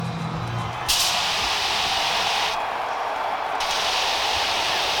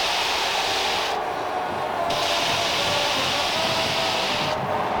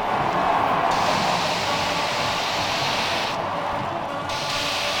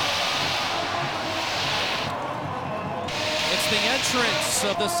entrance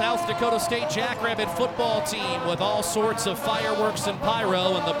of the South Dakota State Jackrabbit football team with all sorts of fireworks and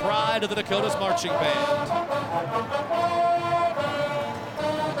pyro and the pride of the Dakota's marching band.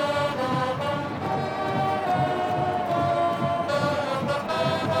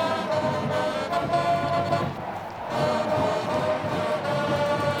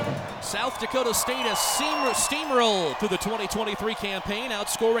 South Dakota State has steamrolled through the 2023 campaign,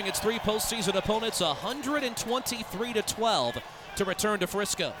 outscoring its three postseason opponents 123-12 to return to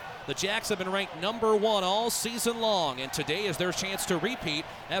Frisco. The Jacks have been ranked number 1 all season long, and today is their chance to repeat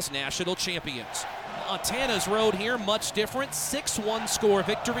as national champions. Montana's road here much different, 6-1 score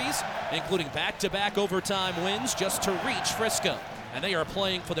victories, including back-to-back overtime wins just to reach Frisco. And they are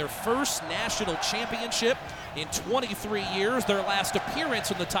playing for their first national championship in 23 years, their last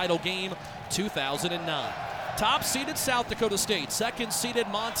appearance in the title game, 2009. Top-seeded South Dakota State, second-seeded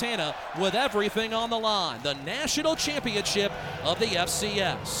Montana with everything on the line. The national championship of the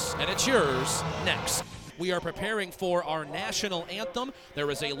FCS. And it's yours next. We are preparing for our national anthem.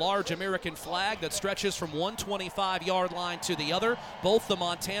 There is a large American flag that stretches from one 25-yard line to the other. Both the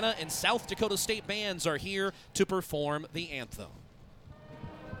Montana and South Dakota State bands are here to perform the anthem.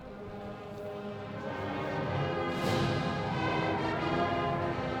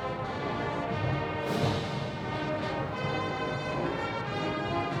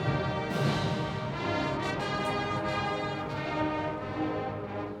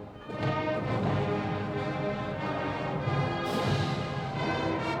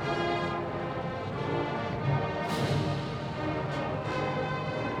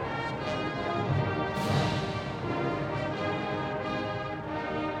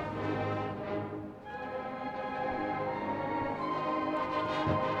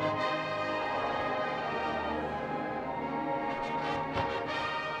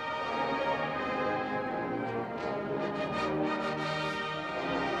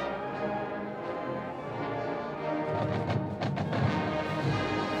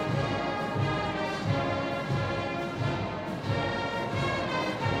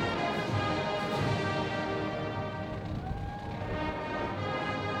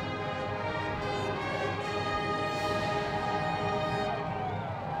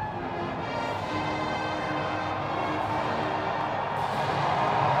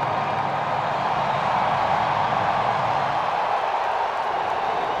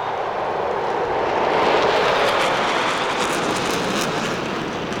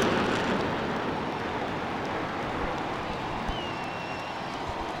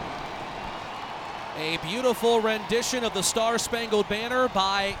 A beautiful rendition of the Star-Spangled Banner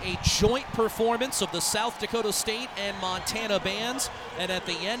by a joint performance of the South Dakota State and Montana bands. And at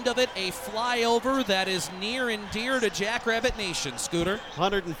the end of it, a flyover that is near and dear to Jackrabbit Nation. Scooter.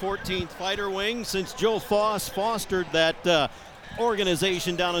 114th Fighter Wing. Since Joe Foss fostered that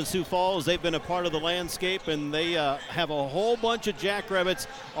organization down in Sioux Falls, they've been a part of the landscape, and they have a whole bunch of Jackrabbits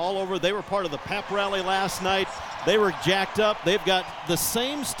all over. They were part of the pep rally last night. They were jacked up. They've got the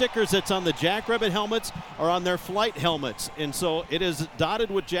same stickers that's on the Jackrabbit helmets are on their flight helmets. And so it is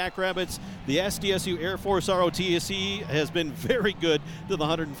dotted with Jackrabbits. The SDSU Air Force ROTC has been very good to the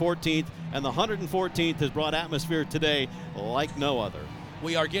 114th, and the 114th has brought atmosphere today like no other.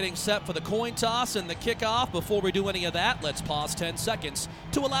 We are getting set for the coin toss and the kickoff. Before we do any of that, let's pause 10 seconds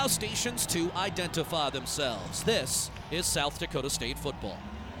to allow stations to identify themselves. This is South Dakota State football.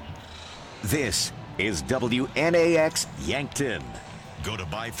 This is WNAX Yankton. Go to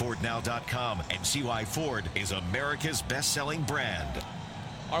buyfordnow.com and see why Ford is America's best-selling brand.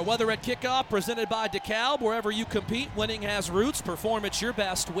 Our weather at kickoff presented by DeKalb. Wherever you compete, winning has roots. Perform at your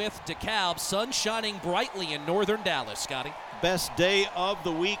best with DeKalb. Sun shining brightly in northern Dallas. Scotty. Best day of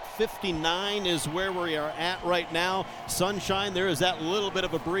the week. 59 is where we are at right now. Sunshine. There is that little bit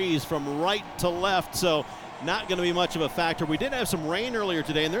of a breeze from right to left, so not going to be much of a factor. We did have some rain earlier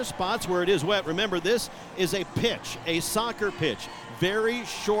today, and there's spots where it is wet. Remember, this is a pitch, a soccer pitch. Very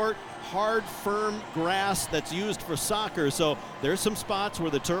short, hard, firm grass that's used for soccer. So there's some spots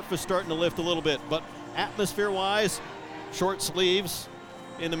where the turf is starting to lift a little bit. But atmosphere-wise, short sleeves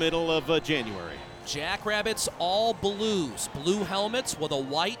in the middle of January. Jackrabbits all blues. Blue helmets with a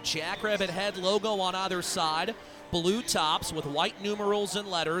white Jackrabbit head logo on either side. Blue tops with white numerals and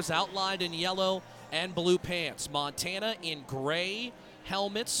letters outlined in yellow and blue pants. Montana in gray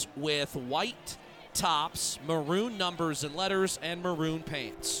helmets with white tops, maroon numbers and letters, and maroon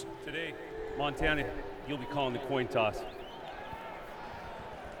pants. Today, Montana, you'll be calling the coin toss.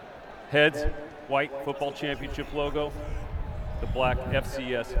 Heads, white football championship logo. The black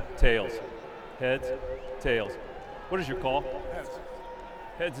FCS tails. Heads, tails. What is your call? Heads.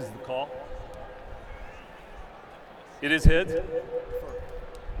 Heads is the call. It is heads.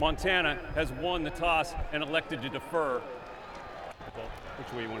 Montana has won the toss and elected to defer.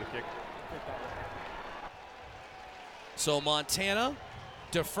 Which way you want to kick? So Montana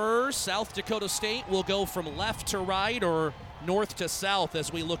defers. South Dakota State will go from left to right or north to south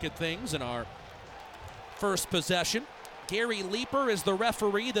as we look at things in our first possession. Gary Leeper is the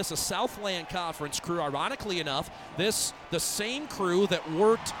referee. This is a Southland Conference crew. Ironically enough, this the same crew that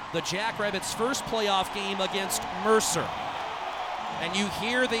worked the Jackrabbits' first playoff game against Mercer. And you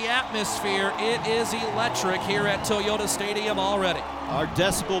hear the atmosphere. It is electric here at Toyota Stadium already. Our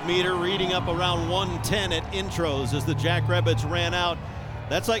decibel meter reading up around 110 at intros as the Jackrabbits ran out.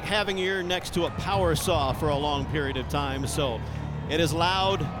 That's like having your ear next to a power saw for a long period of time. So it is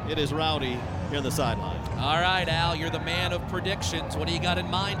loud, it is rowdy here on the sideline. All right, Al, you're the man of predictions. What do you got in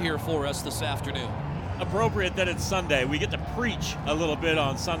mind here for us this afternoon? Appropriate that it's Sunday. We get to preach a little bit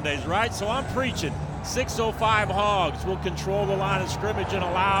on Sundays, right? So I'm preaching. 605 Hogs will control the line of scrimmage and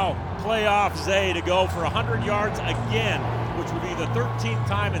allow playoff Zay to go for 100 yards again, which would be the 13th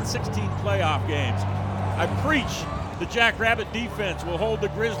time in 16 playoff games. I preach the Jackrabbit defense will hold the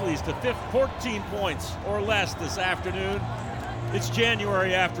Grizzlies to 14 points or less this afternoon. It's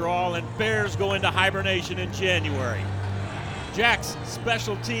January after all, and Bears go into hibernation in January. Jack's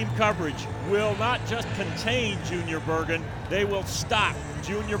special team coverage will not just contain Junior Bergen, they will stop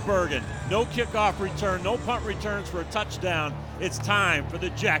Junior Bergen. No kickoff return, no punt returns for a touchdown. It's time for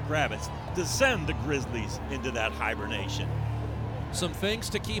the Jackrabbits to send the Grizzlies into that hibernation. Some things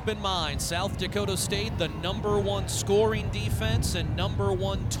to keep in mind. South Dakota State, the #1 scoring defense and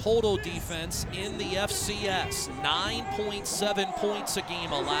 #1 total defense in the FCS. 9.7 points a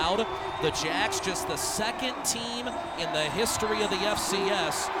game allowed. The Jacks just the second team in the history of the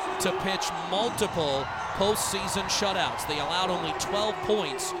FCS to pitch multiple postseason shutouts. They allowed only 12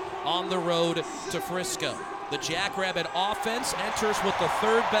 points on the road to Frisco. The Jackrabbit offense enters with the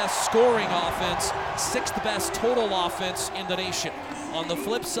 3rd best scoring offense, 6th best total offense in the nation. On the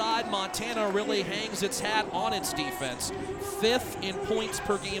flip side, Montana really hangs its hat on its defense. 5th in points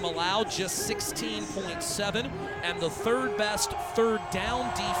per game allowed, just 16.7, and the 3rd best third down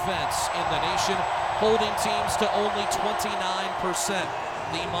defense in the nation, holding teams to only 29%.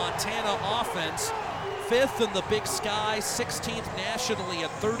 The Montana offense, 5th in the Big Sky, 16th nationally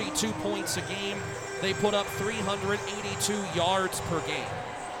at 32 points a game. They put up 382 yards per game.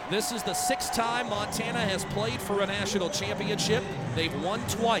 This is the 6th time Montana has played for a national championship. They've won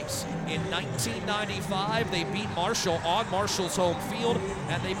twice. In 1995, they beat Marshall on Marshall's home field,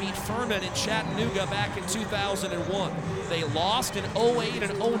 and they beat Furman in Chattanooga back in 2001. They lost in 08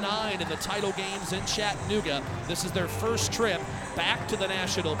 and 09 in the title games in Chattanooga. This is their first trip back to the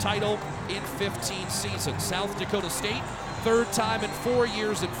national title in 15 seasons. South Dakota State, 3rd time in 4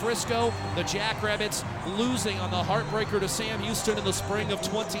 years in Frisco. The Jackrabbits losing on the heartbreaker to Sam Houston in the spring of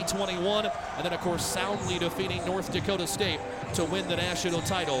 2021. And then, of course, soundly defeating North Dakota State to win the national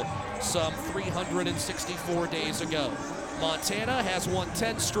title some 364 days ago. Montana has won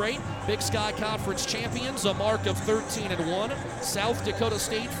 10 straight. Big Sky Conference champions, a mark of 13-1. South Dakota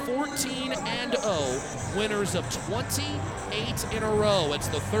State 14-0, winners of 28 in a row. It's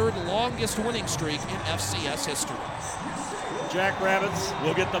the 3rd longest winning streak in FCS history. Jackrabbits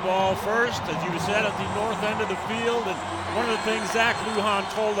will get the ball first, as you said, at the north end of the field. And one of the things Zach Lujan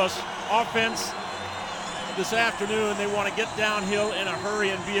told us, offense this afternoon, they want to get downhill in a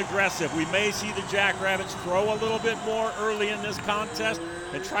hurry and be aggressive. We may see the Jackrabbits throw a little bit more early in this contest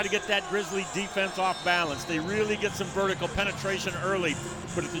and try to get that Grizzly defense off balance. They really get some vertical penetration early,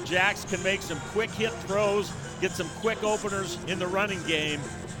 but if the Jacks can make some quick hit throws, get some quick openers in the running game,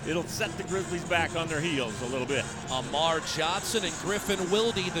 it'll set the Grizzlies back on their heels a little bit. Amar Johnson and Griffin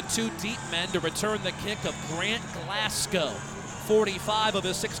Wilde, the 2 deep men to return the kick of Grant Glasgow. 45 of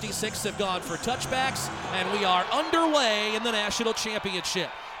his 66 have gone for touchbacks, and we are underway in the national championship.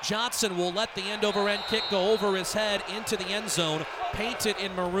 Johnson will let the end-over-end kick go over his head into the end zone, painted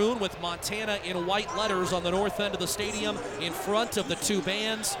in maroon with Montana in white letters on the north end of the stadium in front of the 2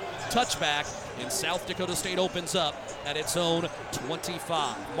 bands. Touchback, and South Dakota State opens up at its own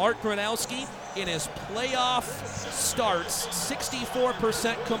 25. Mark Gronowski in his playoff starts,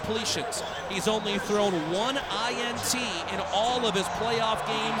 64% completions. He's only thrown 1 INT in all of his playoff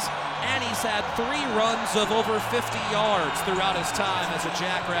games, and he's had 3 runs of over 50 yards throughout his time as a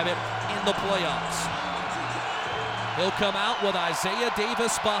Jackrabbit in the playoffs. He'll come out with Isaiah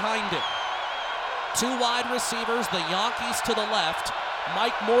Davis behind him. 2 wide receivers, the Yankees to the left,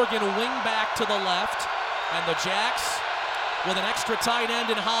 Mike Morgan wing back to the left, and the Jacks with an extra tight end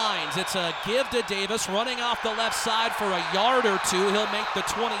in Hines. It's a give to Davis, running off the left side for a yard or two. He'll make the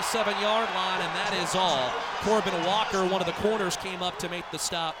 27-yard line, and that is all. Corbin Walker, one of the corners, came up to make the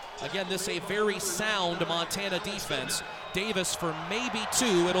stop. Again, this is a very sound Montana defense. Davis for maybe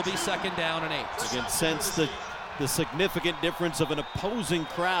 2. It'll be 2nd down and 8. You can sense the significant difference of an opposing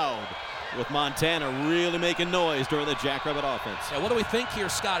crowd, with Montana really making noise during the Jackrabbit offense. Yeah, what do we think here,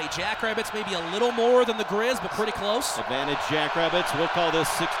 Scotty? Jackrabbits maybe a little more than the Grizz, but pretty close. Advantage Jackrabbits. We'll call this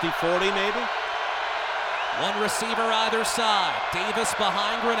 60-40 maybe. One receiver either side. Davis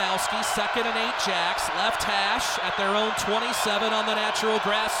behind Gronowski. 2nd and 8 Jacks. Left hash at their own 27 on the natural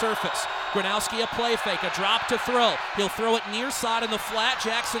grass surface. Gronowski a play fake, a drop to throw. He'll throw it near side in the flat.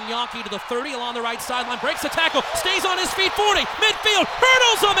 Jackson Yonke to the 30 along the right sideline. Breaks the tackle, stays on his feet, 40, midfield,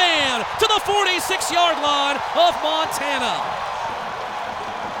 hurdles a man to the 46-yard line of Montana.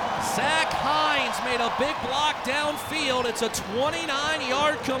 Zach Hines made a big block downfield. It's a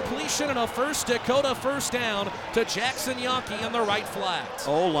 29-yard completion and a first Dakota first down to Jackson Yonke on the right flat.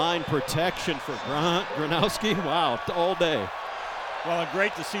 O-line protection for Gronowski. Wow, all day. Well,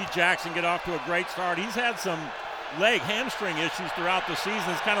 great to see Jackson get off to a great start. He's had some hamstring issues throughout the season.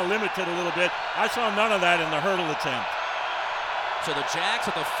 It's kind of limited a little bit. I saw none of that in the hurdle attempt. So the Jacks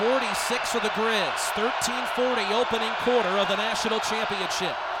at the 46 of the Grizz. 13:40 opening quarter of the national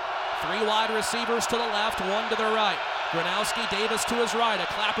championship. 3 wide receivers to the left, 1 to the right. Gronowski, Davis to his right. A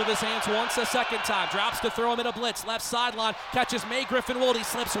clap of his hands once, a second time. Drops to throw him in a blitz. Left sideline. Catches May Griffin-Wold. He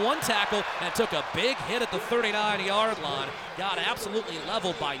slips 1 tackle and took a big hit at the 39-yard line. Got absolutely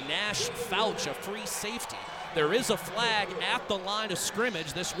leveled by Nash Fouch, a free safety. There is a flag at the line of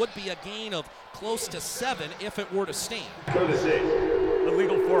scrimmage. This would be a gain of close to 7 if it were to stand.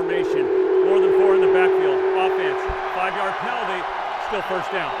 Illegal formation. More than 4 in the backfield. Offense. 5-yard penalty. Still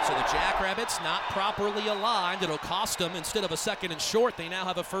first down. So the Jackrabbits not properly aligned. It'll cost them, instead of a 2nd and short, they now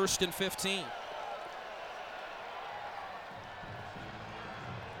have a 1st and 15.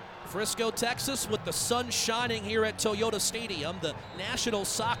 Frisco, Texas, with the sun shining here at Toyota Stadium. The National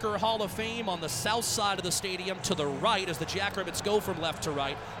Soccer Hall of Fame on the south side of the stadium to the right as the Jackrabbits go from left to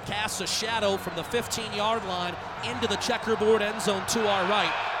right. Casts a shadow from the 15-yard line into the checkerboard end zone to our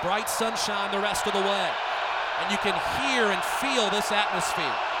right. Bright sunshine the rest of the way. And you can hear and feel this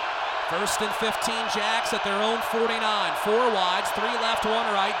atmosphere. 1st and 15 Jacks at their own 49. 4 wides, 3 left, 1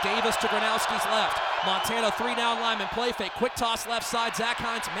 right. Davis to Gronowski's left. Montana 3 down lineman play fake. Quick toss left side. Zach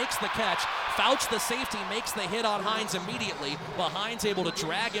Hines makes the catch. Fouch, the safety, makes the hit on Hines immediately. But Hines able to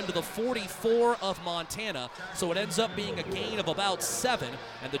drag him to the 44 of Montana. So it ends up being a gain of about 7.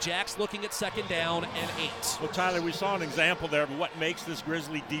 And the Jacks looking at 2nd down and 8. Well, Tyler, we saw an example there of what makes this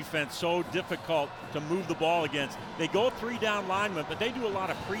Grizzly defense so difficult to move the ball against. They go 3 down linemen, but they do a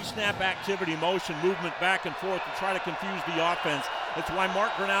lot of pre-snap activity, motion, movement back and forth to try to confuse the offense. That's why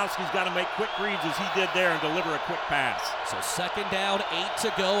Mark Gronowski's got to make quick reads as he did there and deliver a quick pass. So 2nd down, 8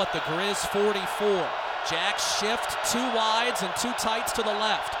 to go at the Grizz 44. Jacks shift 2 wides and 2 tights to the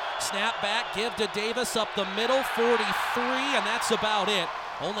left. Snap back, give to Davis up the middle, 43, and that's about it.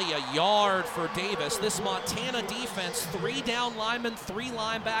 Only a yard for Davis. This Montana defense, 3 down linemen, 3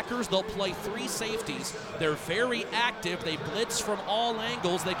 linebackers. They'll play 3 safeties. They're very active. They blitz from all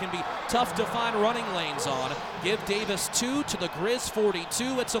angles. They can be tough to find running lanes on. Give Davis 2 to the Grizz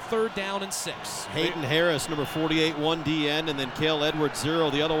 42. It's a 3rd down and 6. Hayden Harris, number 48, 1 DN, and then Cale Edwards,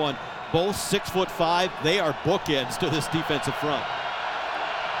 0, the other one. Both 6'5". They are bookends to this defensive front.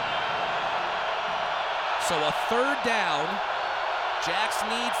 So a 3rd down. Jacks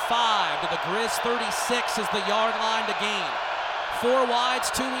need 5 to the Grizz 36 is the yard line to gain. 4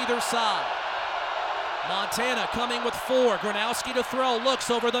 wides, 2 either side. Montana coming with 4. Gronowski to throw, looks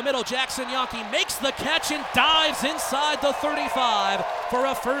over the middle. Jackson Yonke makes the catch and dives inside the 35 for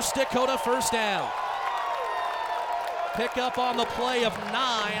a 1st Dakota first down. Pick up on the play of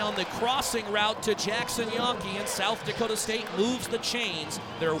 9 on the crossing route to Jackson Yonke, and South Dakota State moves the chains.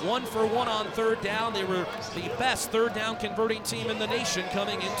 They're 1 for 1 on 3rd down. They were the best 3rd down converting team in the nation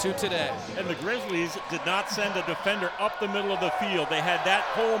coming into today. And the Grizzlies did not send a defender up the middle of the field. They had that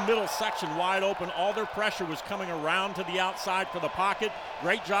whole middle section wide open. All their pressure was coming around to the outside for the pocket.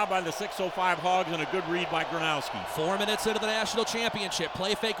 Great job by the 605 Hogs and a good read by Gronowski. 4 minutes into the national championship.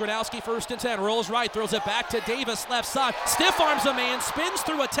 Play fake Gronowski, 1st and 10. Rolls right, throws it back to Davis, left side. Stiff arms a man, spins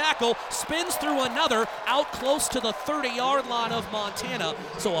through a tackle, spins through another, out close to the 30-yard line of Montana.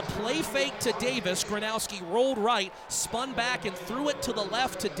 So a play fake to Davis. Gronowski rolled right, spun back and threw it to the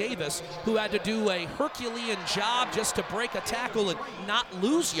left to Davis, who had to do a Herculean job just to break a tackle and not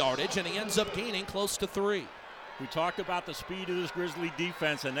lose yardage, and he ends up gaining close to 3. We talked about the speed of this Grizzly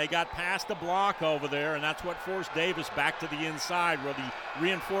defense, and they got past the block over there, and that's what forced Davis back to the inside where the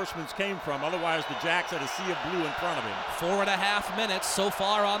reinforcements came from. Otherwise, the Jacks had a sea of blue in front of him. 4.5 minutes so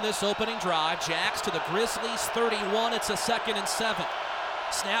far on this opening drive. Jacks to the Grizzlies 31. It's a 2nd and 7.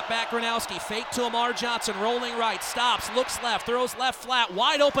 Snap back, Gronowski, fake to Amar Johnson, rolling right, stops, looks left, throws left flat,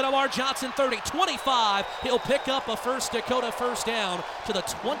 wide open Amar Johnson, 30, 25. He'll pick up a First Dakota first down to the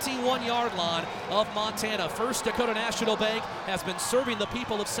 21-yard line of Montana. First Dakota National Bank has been serving the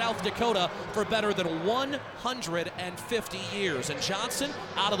people of South Dakota for better than 150 years. And Johnson,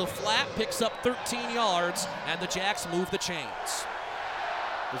 out of the flat, picks up 13 yards, and the Jacks move the chains.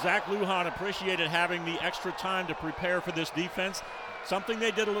 Zach Lujan appreciated having the extra time to prepare for this defense. Something they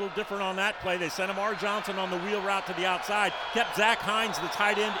did a little different on that play. They sent Amar Johnson on the wheel route to the outside, kept Zach Hines, the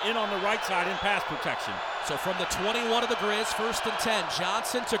tight end, in on the right side in pass protection. So from the 21 of the Grizz, 1st and 10.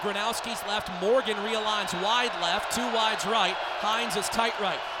 Johnson to Gronowski's left. Morgan realigns wide left, 2 wides right. Hines is tight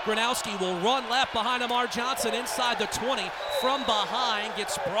right. Gronowski will run left behind Amar Johnson inside the 20. From behind,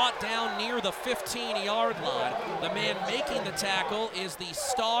 gets brought down near the 15-yard line. The man making the tackle is the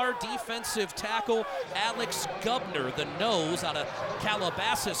star defensive tackle, Alex Gubner, the nose out of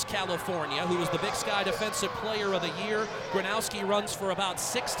Calabasas, California, who was the Big Sky Defensive Player of the Year. Gronowski runs for about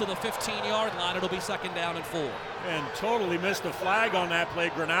 6 to the 15-yard line. It'll be 2nd down and 4. And totally missed a flag on that play.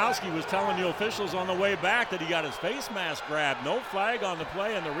 Gronowski was telling the officials on the way back that he got his face mask grabbed. No flag on the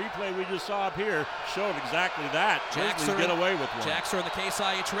play, and the replay we just saw up here showed exactly that. Jacks get away with one. Jacks are in the Case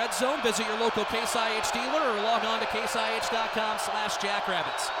IH Red Zone. Visit your local Case IH dealer or log on to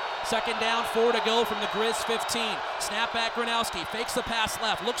caseih.com/jackrabbits. 2nd down, 4 to go from the Grizz 15. Snap back, Gronowski fakes the pass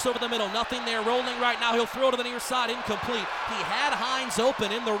left, looks over the middle, nothing there, rolling right now. He'll throw to the near side, incomplete. He had Hines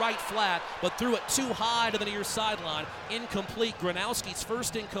open in the right flat, but threw it too high to the near sideline, incomplete. Gronowski's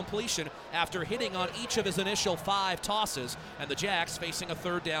first incompletion after hitting on each of his initial 5 tosses, and the Jacks facing a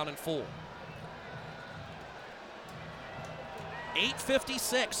 3rd down and 4.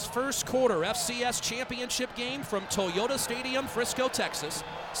 8:56, first quarter FCS championship game from Toyota Stadium, Frisco, Texas.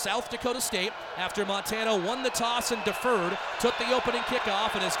 South Dakota State, after Montana won the toss and deferred, took the opening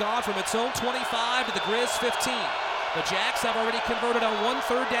kickoff and has gone from its own 25 to the Grizz 15. The Jacks have already converted on 1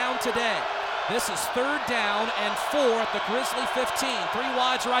 3rd down today. This is 3rd down and 4 at the Grizzly 15. 3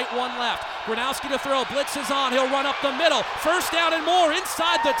 wides right, 1 left. Gronowski to throw, blitz is on, he'll run up the middle. 1st down and more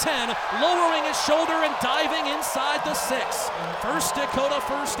inside the 10, lowering his shoulder and diving inside the 6. First Dakota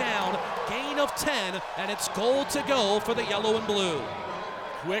first down, gain of 10, and it's goal to go for the yellow and blue.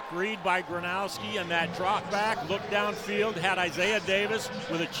 Quick read by Gronowski, and that drop back, looked downfield, had Isaiah Davis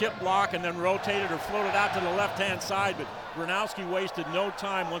with a chip block and then rotated or floated out to the left-hand side, but Gronowski wasted no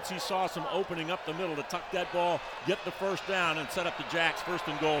time once he saw some opening up the middle to tuck that ball, get the first down, and set up the Jacks 1st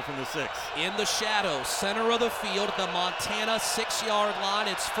and goal from the 6. In the shadow, center of the field at the Montana 6-yard line,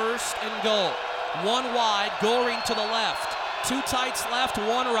 it's 1st and goal. 1 wide, Goring to the left. 2 tights left,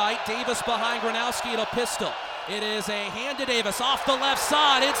 1 right, Davis behind Gronowski in a pistol. It is a hand to Davis off the left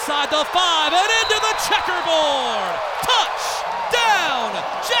side, inside the 5, and into the checkerboard. Touchdown,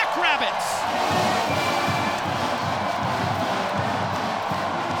 Jackrabbits!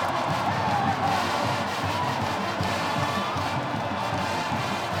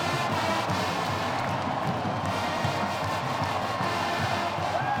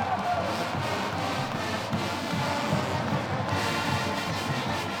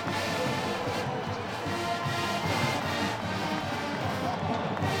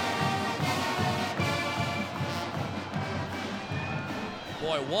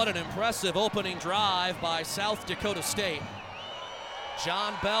 Boy, what an impressive opening drive by South Dakota State.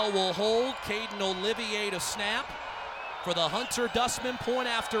 John Bell will hold, Caden Olivier to snap for the Hunter Dustman point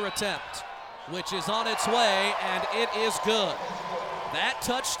after attempt, which is on its way, and it is good. That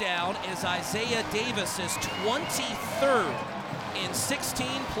touchdown is Isaiah Davis's 23rd in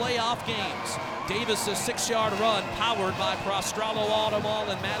 16 playoff games. Davis's 6-yard run powered by Prostrollo Auto Mall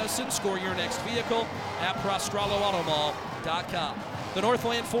in Madison. Score your next vehicle at ProstrolloAutomall.com. The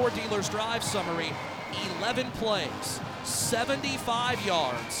Northland Ford Dealers drive summary: 11 plays, 75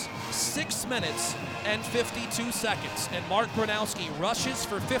 yards, 6 minutes and 52 seconds. And Mark Gronowski rushes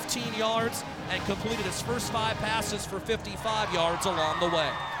for 15 yards and completed his first 5 passes for 55 yards along the way.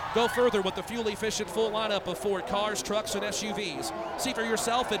 Go further with the fuel-efficient full lineup of Ford cars, trucks, and SUVs. See for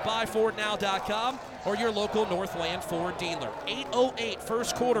yourself at buyfordnow.com or your local Northland Ford dealer. 8:08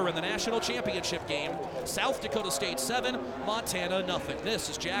 first quarter in the national championship game. South Dakota State 7, Montana nothing. This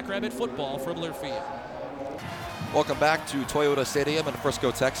is Jackrabbit football from Learfield. Welcome back to Toyota Stadium in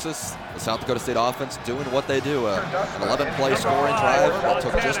Frisco, Texas. The South Dakota State offense doing what they do. An 11-play scoring drive that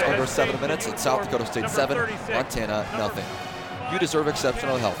took just under 7 minutes. It's South Dakota State 7, Montana nothing. You deserve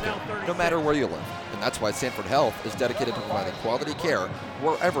exceptional health care, no matter where you live. And that's why Sanford Health is dedicated to providing quality care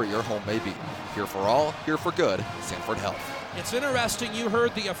wherever your home may be. Here for all, here for good, Sanford Health. It's interesting, you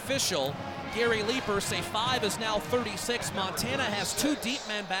heard the official Gary Leeper say 5 is now 36. Montana has 2 deep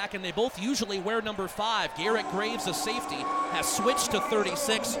men back, and they both usually wear number 5. Garrett Graves, a safety, has switched to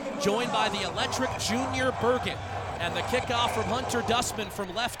 36, joined by the electric Junior Bergen. And the kickoff from Hunter Dustman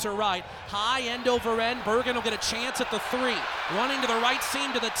from left to right. High end over end. Bergen will get a chance at the 3. Running to the right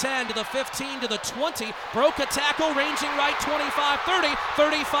seam to the 10, to the 15, to the 20. Broke a tackle, ranging right 25, 30,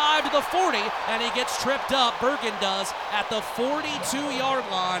 35 to the 40. And he gets tripped up, Bergen does, at the 42-yard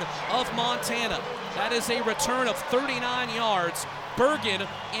line of Montana. That is a return of 39 yards. Bergen,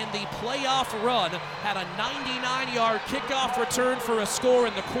 in the playoff run, had a 99-yard kickoff return for a score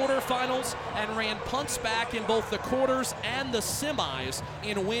in the quarterfinals and ran punts back in both the quarters and the semis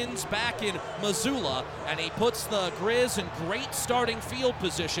in wins back in Missoula. And he puts the Grizz in great starting field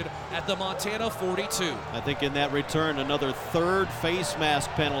position at the Montana 42. I think in that return, another 3rd face mask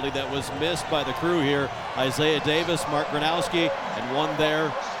penalty that was missed by the crew here. Isaiah Davis, Mark Gronowski, and one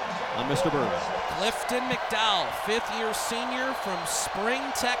there on Mr. Bergen. Clifton McDowell, 5th-year senior from Spring,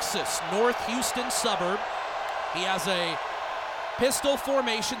 Texas, North Houston suburb. He has a pistol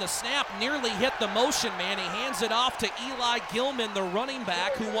formation. The snap nearly hit the motion man. He hands it off to Eli Gilman, the running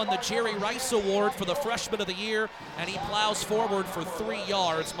back, who won the Jerry Rice Award for the Freshman of the Year, and he plows forward for 3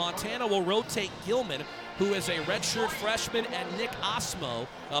 yards. Montana will rotate Gilman, who is a redshirt freshman, and Nick Osmo,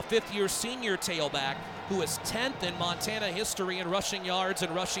 a 5th-year senior tailback, who is 10th in Montana history in rushing yards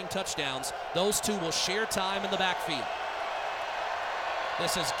and rushing touchdowns. Those two will share time in the backfield.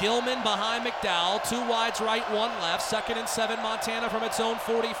 This is Gilman behind McDowell. 2 wides right, 1 left. 2nd and 7, Montana from its own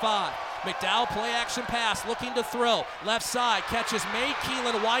 45. McDowell play action pass, looking to throw. Left side, catches made.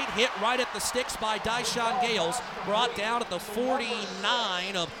 Keelan White hit right at the sticks by Dyshawn Gales. Brought down at the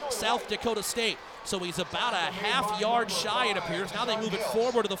 49 of South Dakota State. So he's about a half yard shy, it appears. Now they move it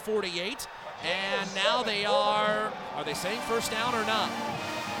forward to the 48. And now they are they saying first down or not?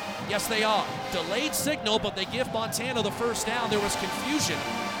 Yes, they are. Delayed signal, but they give Montana the first down. There was confusion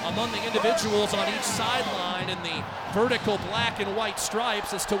among the individuals on each sideline in the vertical black and white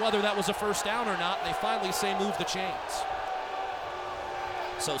stripes as to whether that was a first down or not. They finally say move the chains.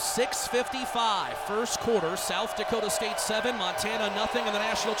 So 6:55, first quarter, South Dakota State 7, Montana nothing in the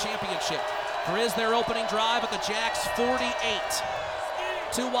national championship. Grizz their opening drive at the Jacks 48.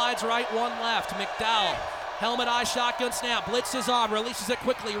 2 wides right, 1 left. McDowell, helmet eye shotgun snap, blitzes on, releases it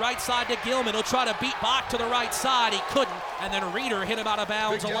quickly, right side to Gilman. He'll try to beat Bach to the right side. He couldn't, and then Reeder hit him out of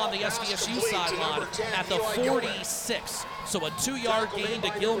bounds along the SDSU sideline at the 46. So a 2-yard gain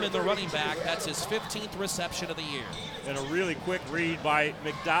to Gilman, the running back. That's his 15th reception of the year. And a really quick read by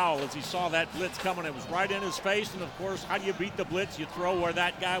McDowell as he saw that blitz coming. It was right in his face, and of course, how do you beat the blitz? You throw where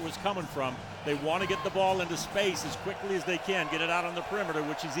that guy was coming from. They want to get the ball into space as quickly as they can, get it out on the perimeter,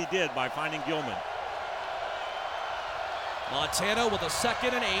 which is he did by finding Gilman. Montana with a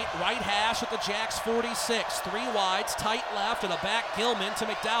 2nd and 8, right hash at the Jacks 46. 3 wides, tight left, and a back Gilman to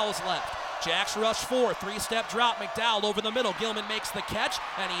McDowell's left. Jacks rush 4, 3-step drop, McDowell over the middle. Gilman makes the catch,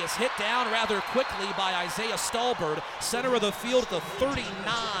 and he is hit down rather quickly by Isaiah Stallbird. Center of the field at the 39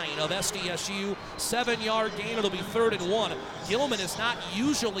 of SDSU. 7-yard gain, it'll be 3rd and 1. Gilman is not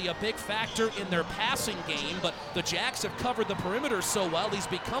usually a big factor in their passing game, but the Jacks have covered the perimeter so well, he's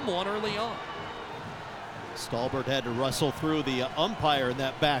become one early on. Stallbird had to wrestle through the umpire in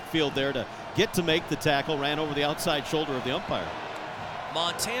that backfield there to get to make the tackle, ran over the outside shoulder of the umpire.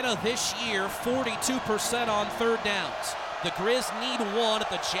 Montana this year, 42% on 3rd downs. The Grizz need 1 at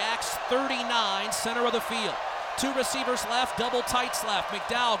the Jacks 39, center of the field. 2 receivers left, double tights left.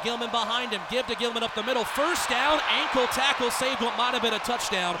 McDowell, Gilman behind him. Give to Gilman up the middle. First down, ankle tackle saved what might have been a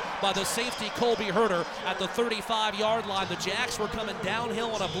touchdown by the safety Colby Herter at the 35-yard line. The Jacks were coming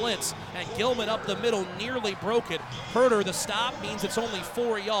downhill on a blitz, and Gilman up the middle nearly broke it. Herter, the stop, means it's only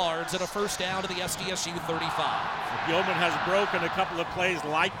 4 yards and a first down to the SDSU 35. Gilman has broken a couple of plays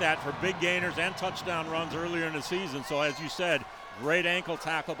like that for big gainers and touchdown runs earlier in the season. So as you said, great ankle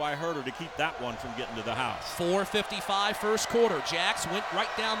tackle by Herter to keep that one from getting to the house. 4:55 first quarter. Jacks went right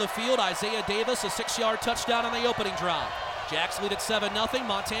down the field. Isaiah Davis, a 6-yard touchdown on the opening drive. Jacks lead at 7-0.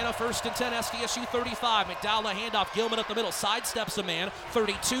 Montana 1st and 10, SDSU 35. McDowell a handoff. Gilman up the middle. Sidesteps a man.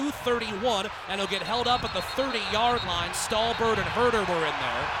 32-31. And he'll get held up at the 30-yard line. Stallbird and Herter were in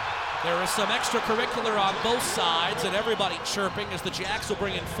there. There is some extracurricular on both sides, and everybody chirping as the Jacks will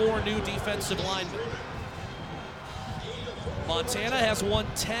bring in 4 new defensive linemen. Montana has won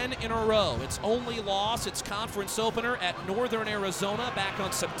 10 in a row. Its only loss, its conference opener at Northern Arizona back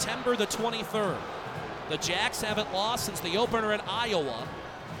on September the 23rd. The Jacks haven't lost since the opener at Iowa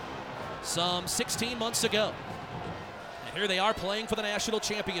some 16 months ago. And here they are playing for the national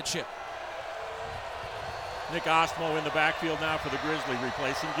championship. Nick Osmo in the backfield now for the Grizzly,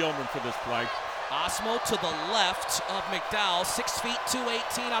 replacing Gilman for this play. Osmo to the left of McDowell, 6 feet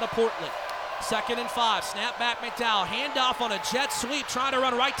 218 out of Portland. 2nd and 5, snap back McDowell, handoff on a jet sweep, trying to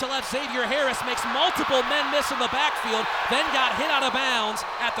run right to left. Xavier Harris makes multiple men miss in the backfield, then got hit out of bounds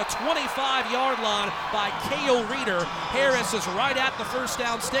at the 25-yard line by K.O. Reeder. Harris is right at the first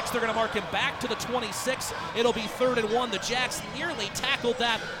down sticks. They're going to mark him back to the 26. It'll be 3rd and 1. The Jacks nearly tackled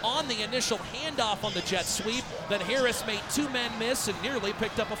that on the initial handoff on the jet sweep. Then Harris made 2 men miss and nearly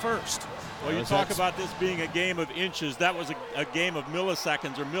picked up a first. Well, you talk about this being a game of inches. That was a game of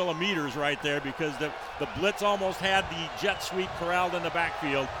milliseconds or millimeters right there, because the blitz almost had the jet sweep corralled in the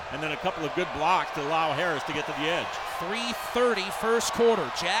backfield, and then a couple of good blocks to allow Harris to get to the edge. 3:30 first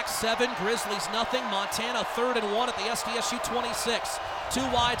quarter. Jacks 7, Grizzlies nothing. Montana 3rd and 1 at the SDSU 26. 2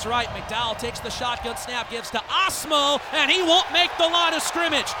 wides right. McDowell takes the shotgun snap, gives to Osmo, and he won't make the line of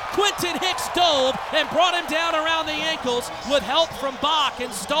scrimmage. Quentin Hicks dove and brought him down around the ankles with help from Bach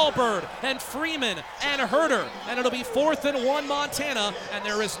and Stallbird and Freeman and Herter. And it'll be 4th and 1 Montana, and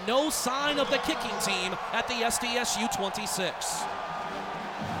there is no sign of the kicking team at the SDSU 26.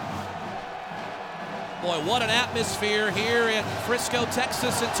 Boy, what an atmosphere here in Frisco,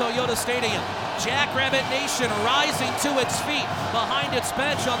 Texas, and Toyota Stadium. Jackrabbit Nation rising to its feet behind its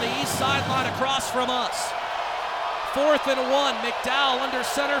bench on the east sideline across from us. 4th and 1, McDowell under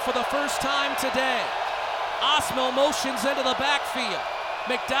center for the first time today. Osmo motions into the backfield.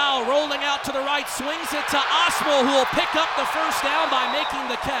 McDowell rolling out to the right, swings it to Osmo, who will pick up the first down by making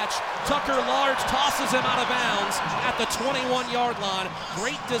the catch. Tucker Large tosses him out of bounds at the 21-yard line.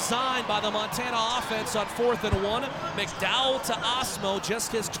 Great design by the Montana offense on 4th and 1. McDowell to Osmo,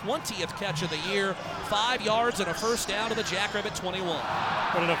 just his 20th catch of the year. 5 yards and a first down to the Jackrabbit 21.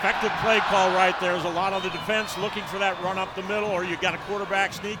 But an effective play call right there. There's a lot of the defense looking for that run up the middle, or you got a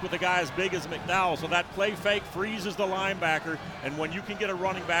quarterback sneak with a guy as big as McDowell. So that play fake freezes the linebacker, and when you can get a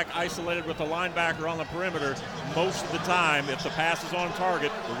running back isolated with the linebacker on the perimeter, most of the time, if the pass is on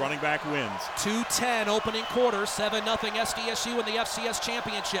target, the running back wins. 2:10 opening quarter, 7-0 SDSU in the FCS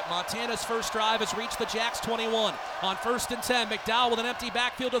championship. Montana's first drive has reached the Jacks 21. On 1st and 10, McDowell with an empty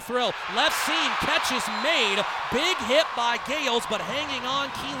backfield to throw. Left seam, catch is made. Big hit by Gales, but hanging on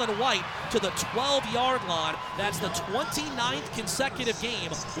Keelan White to the 12-yard line. That's the 29th consecutive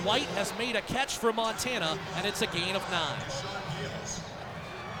game White has made a catch for Montana, and it's a gain of 9.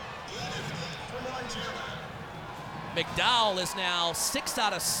 McDowell is now 6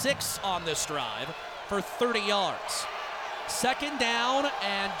 out of 6 on this drive for 30 yards. 2nd down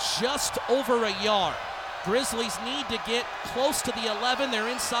and just over a yard. Grizzlies need to get close to the 11. They're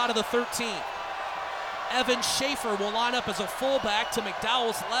inside of the 13. Evan Schaefer will line up as a fullback to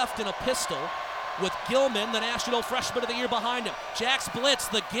McDowell's left in a pistol, with Gilman, the national freshman of the year, behind him. Jacks blitz,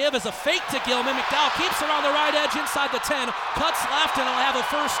 the give is a fake to Gilman. McDowell keeps around the right edge inside the 10, cuts left, and he'll have a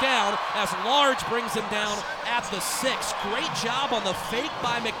first down as Large brings him down at the 6. Great job on the fake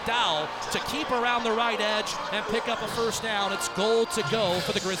by McDowell to keep around the right edge and pick up a first down. It's goal to go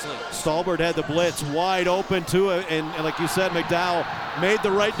for the Grizzlies. Stallbird had the blitz wide open too, and like you said, McDowell made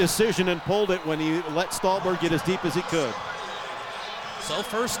the right decision and pulled it when he let Stallbird get as deep as he could. So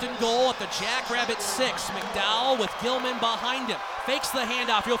 1st and goal at the Jackrabbit 6. McDowell with Gilman behind him. Fakes the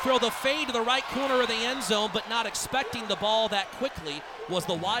handoff. He'll throw the fade to the right corner of the end zone, but not expecting the ball that quickly was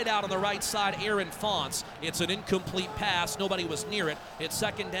the wideout on the right side, Aaron Fonts. It's an incomplete pass. Nobody was near it. It's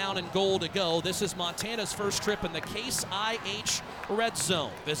 2nd down and goal to go. This is Montana's first trip in the Case IH Red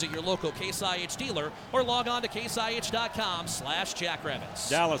Zone. Visit your local Case IH dealer or log on to caseih.com/Jackrabbits.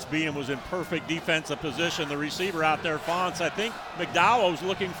 Dallas Beam was in perfect defensive position. The receiver out there, Fonts, I think McDowell was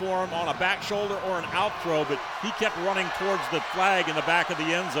looking for him on a back shoulder or an out throw, but he kept running towards the flag in the back of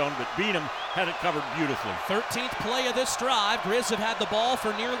the end zone, but Beanham had it covered beautifully. 13th play of this drive. Grizz have had the ball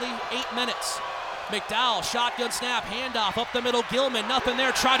for nearly 8 minutes. McDowell, shotgun snap, handoff up the middle. Gilman, nothing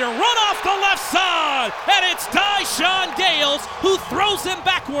there. Try to run off the left side, and it's Dyshawn Gales who throws him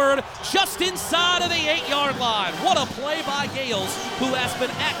backward just inside of the 8-yard line. What a play by Gales, who has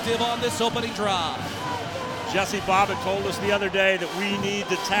been active on this opening drive. Jesse Bobbitt told us the other day that we need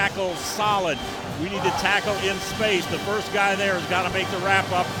to tackle solid. We need to tackle in space. The first guy there has got to make the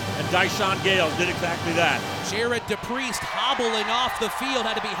wrap-up, and Dyshawn Gales did exactly that. Jared DePriest hobbling off the field,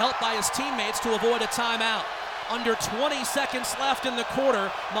 had to be helped by his teammates to avoid a timeout. Under 20 seconds left in the quarter.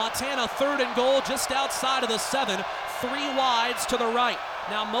 Montana 3rd and goal just outside of the 7. three wides to the right.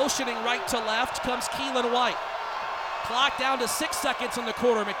 Now motioning right to left comes Keelan White. Clock down to 6 seconds in the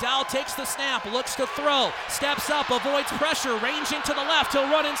quarter. McDowell takes the snap, looks to throw, steps up, avoids pressure, ranging to the left. He'll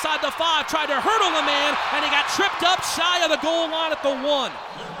run inside the 5, tried to hurdle the man, and he got tripped up shy of the goal line at the 1.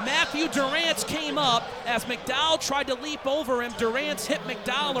 Matthew Durrance came up as McDowell tried to leap over him. Durrance hit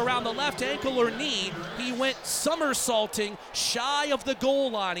McDowell around the left ankle or knee. He went somersaulting shy of the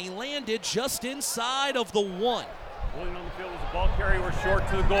goal line. He landed just inside of the 1. Holding on the field was a ball carrier. We're short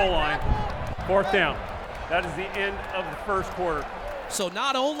to the goal line. 4th down. That is the end of the first quarter. So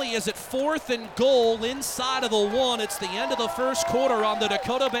not only is it 4th and goal inside of the 1, it's the end of the first quarter on the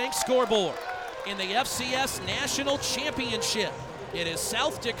Dakota Bank scoreboard. In the FCS National Championship, it is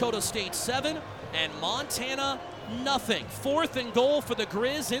South Dakota State 7 and Montana nothing. 4th and goal for the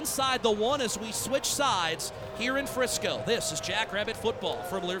Grizz inside the 1 as we switch sides here in Frisco. This is Jackrabbit football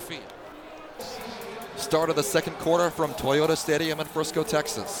from Learfield. Start of the second quarter from Toyota Stadium in Frisco,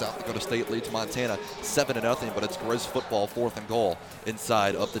 Texas. South Dakota State leads Montana 7-0, but it's Grizz football 4th and goal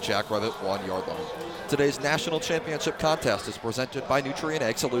inside of the Jackrabbit 1-yard line. Today's national championship contest is presented by Nutrient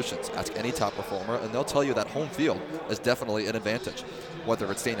Ag Solutions. Ask any top performer and they'll tell you that home field is definitely an advantage.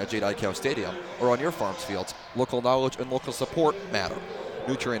 Whether it's staying at Jade Cow Stadium or on your farm's fields, local knowledge and local support matter.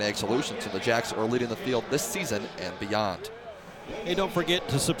 Nutrient Ag Solutions and the Jacks are leading the field this season and beyond. Hey, don't forget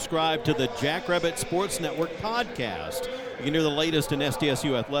to subscribe to the Jackrabbit Sports Network podcast. You can hear the latest in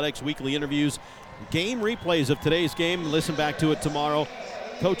SDSU athletics, weekly interviews, game replays of today's game, listen back to it tomorrow,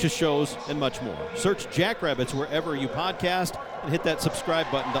 coaches' shows, and much more. Search Jackrabbits wherever you podcast and hit that subscribe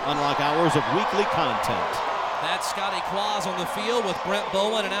button to unlock hours of weekly content. That's Scotty Quaz on the field with Brent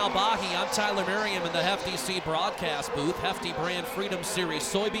Bowen and Al Bahe. I'm Tyler Merriam in the Hefty Seed broadcast booth. Hefty brand Freedom Series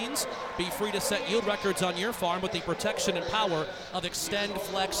soybeans. Be free to set yield records on your farm with the protection and power of Extend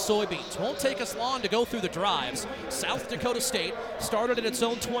Flex soybeans. Won't take us long to go through the drives. South Dakota State started at its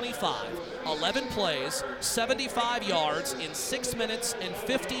own 25. 11 plays, 75 yards in 6 minutes and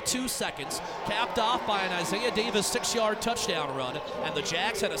 52 seconds, capped off by an Isaiah Davis 6-yard touchdown run, and the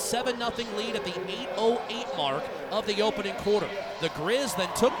Jacks had a 7-0 lead at the 8:08 mark of the opening quarter. The Grizz then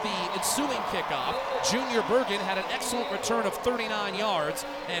took the ensuing kickoff. Junior Bergen had an excellent return of 39 yards,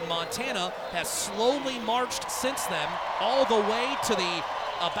 and Montana has slowly marched since then all the way to the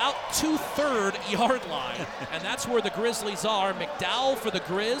about 2/3 yard line, and that's where the Grizzlies are. McDowell for the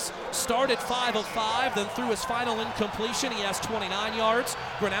Grizz started 5 of 5, then threw his final incompletion. He has 29 yards.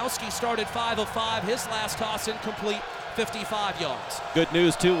 Gronowski started 5 of 5, his last toss incomplete, 55 yards. Good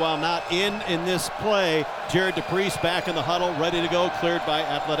news, too, while not in this play, Jared DePriest back in the huddle, ready to go, cleared by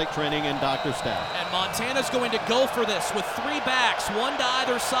athletic training and doctor staff. And Montana's going to go for this with 3 backs, 1 to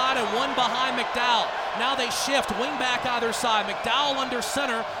either side and 1 behind McDowell. Now they shift, wing back either side. McDowell under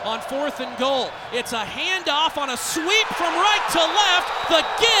center on 4th and goal. It's a handoff on a sweep from right to left. The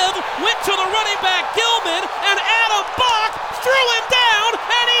give went to the running back Gilman, and Adam Bach threw him down,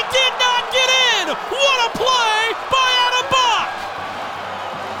 and he did not get in. What a play by Adam Bach!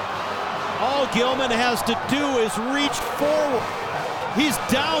 All Gilman has to do is reach forward. He's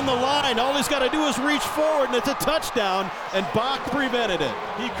down the line. All he's got to do is reach forward, and it's a touchdown, and Bach prevented it.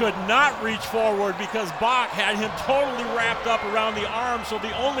 He could not reach forward because Bach had him totally wrapped up around the arm, so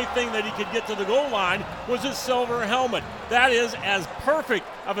the only thing that he could get to the goal line was his silver helmet. That is as perfect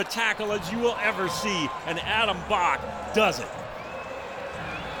of a tackle as you will ever see, and Adam Bach does it.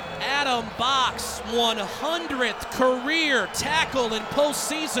 Adam Bach's 100th career tackle in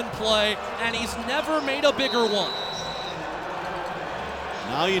postseason play, and he's never made a bigger one.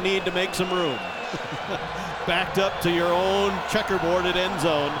 Now you need to make some room. Backed up to your own checkerboarded end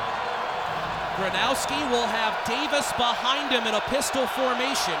zone. Gronowski will have Davis behind him in a pistol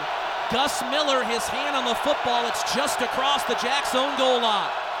formation. Gus Miller, his hand on the football. It's just across the Jacks' own goal line.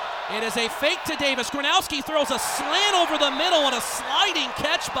 It is a fake to Davis. Gronowski throws a slant over the middle and a sliding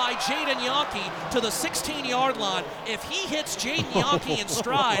catch by Jaden Yonke to the 16-yard line. If he hits Jaden Yonke in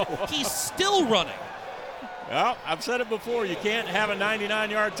stride, he's still running. Well, I've said it before, you can't have a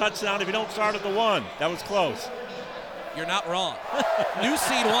 99-yard touchdown if you don't start at the 1. That was close. You're not wrong. New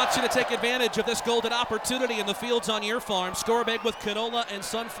Seed wants you to take advantage of this golden opportunity in the fields on your farm. Score big with canola and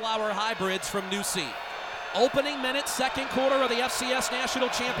sunflower hybrids from New Seed. Opening minute, second quarter of the FCS National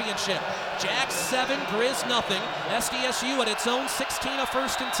Championship. Jacks 7, Grizz nothing. SDSU at its own 16 of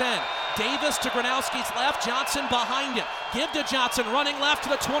 1st and 10. Davis to Gronowski's left, Johnson behind him. Give to Johnson, running left to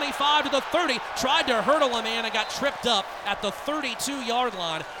the 25 to the 30. Tried to hurdle a man and got tripped up at the 32-yard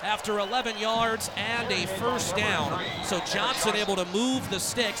line after 11 yards and a first down. So Johnson able to move the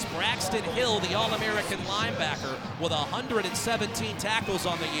sticks. Braxton Hill, the All-American linebacker, with 117 tackles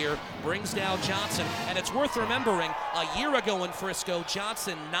on the year, brings down Johnson. And it's worth remembering, a year ago in Frisco,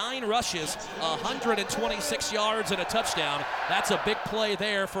 Johnson 9 rushes, 126 yards and a touchdown. That's a big play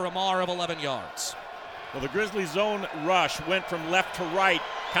there for Amar of 11 yards. Well, the Grizzlies' zone rush went from left to right,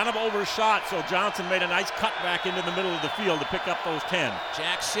 kind of overshot, so Johnson made a nice cut back into the middle of the field to pick up those 10.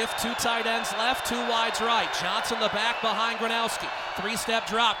 Jack shift, 2 tight ends left, 2 wides right. Johnson the back behind Gronowski. 3-step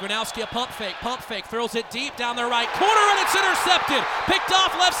drop, Gronowski a pump fake, throws it deep down the right corner, and it's intercepted. Picked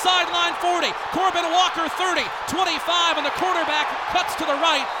off left sideline 40. Corbin Walker 30, 25, and the quarterback cuts to the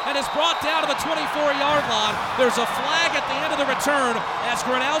right and is brought down to the 24-yard line. There's a flag at the end of the return as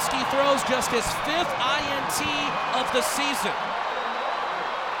Gronowski throws just his 5th INT of the season.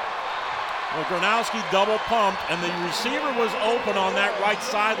 Well, Gronowski double pumped, and the receiver was open on that right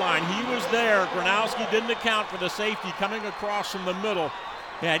sideline. He was there. Gronowski didn't account for the safety coming across from the middle.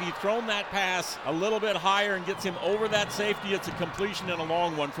 Had he thrown that pass a little bit higher and gets him over that safety, it's a completion and a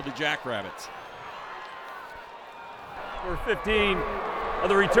long one for the Jackrabbits. We're 15 of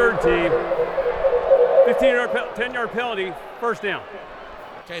the return team. 10-yard penalty, first down.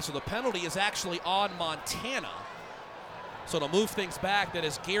 Okay, so the penalty is actually on Montana. So to move things back, that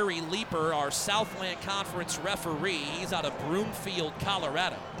is Gary Leeper, our Southland Conference referee. He's out of Broomfield,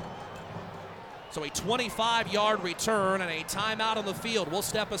 Colorado. So a 25-yard return and a timeout on the field. We'll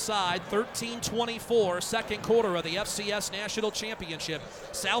step aside. 13-24, second quarter of the FCS National Championship.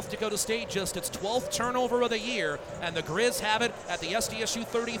 South Dakota State just its 12th turnover of the year, and the Grizz have it at the SDSU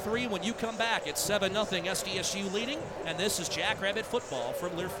 33. When you come back, it's 7-0 SDSU leading, and this is Jackrabbit football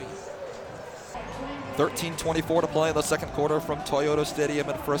from Learfield. 13-24 to play in the second quarter from Toyota Stadium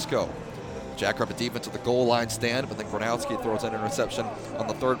in Frisco. Jackrabbit defense at the goal line stand, but then Gronowski throws an interception on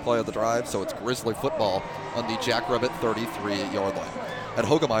the third play of the drive, so it's Grizzly football on the Jackrabbit 33-yard line. At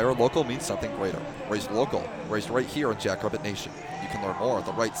Hogemeyer, local means something greater. Raised local, raised right here in Jackrabbit Nation. You can learn more at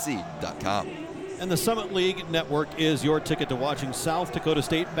therightseed.com. And the Summit League Network is your ticket to watching South Dakota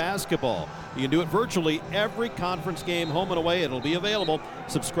State basketball. You can do it virtually every conference game, home and away. It'll be available.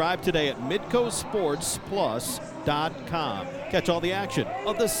 Subscribe today at midcosportsplus.com. Catch all the action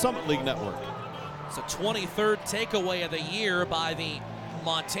of the Summit League Network. It's a 23rd takeaway of the year by the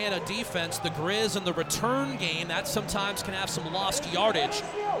Montana defense. The Grizz in the return game, that sometimes can have some lost yardage.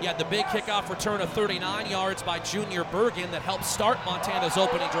 You had the big kickoff return of 39 yards by Junior Bergen that helped start Montana's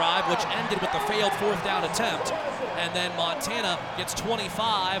opening drive, which ended with the failed 4th down attempt. And then Montana gets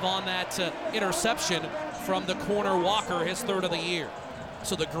 25 on that interception from the corner Walker, his 3rd of the year.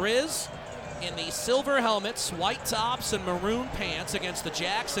 So the Grizz in the silver helmets, white tops, and maroon pants against the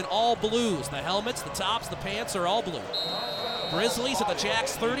Jacks in all blues. The helmets, the tops, the pants are all blue. Grizzlies at the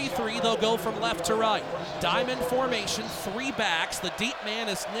Jacks 33, they'll go from left to right. Diamond formation, 3 backs. The deep man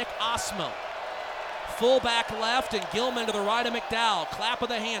is Nick Osmo. Fullback left and Gilman to the right of McDowell. Clap of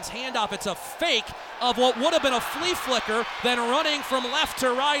the hands, handoff. It's a fake of what would have been a flea flicker. Then running from left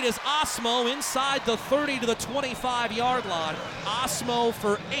to right is Osmo inside the 30 to the 25-yard line. Osmo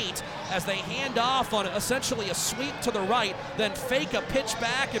for 8 as they hand off on essentially a sweep to the right, then fake a pitch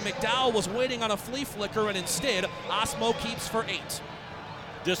back, and McDowell was waiting on a flea flicker, and instead Osmo keeps for 8.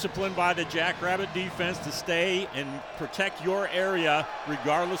 Disciplined by the Jackrabbit defense to stay and protect your area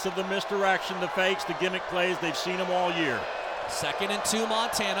regardless of the misdirection, the fakes, the gimmick plays. They've seen them all year. 2nd and 2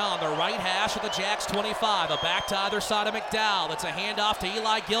 Montana on the right hash of the Jacks 25. A back to either side of McDowell. It's a handoff to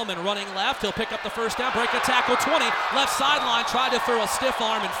Eli Gilman running left. He'll pick up the first down, break a tackle 20. Left sideline, tried to throw a stiff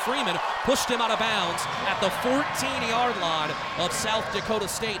arm, and Freeman pushed him out of bounds at the 14-yard line of South Dakota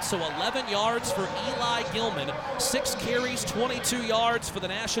State. So 11 yards for Eli Gilman. 6 carries, 22 yards for the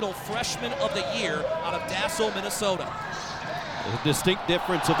National Freshman of the Year out of Dassel, Minnesota. The distinct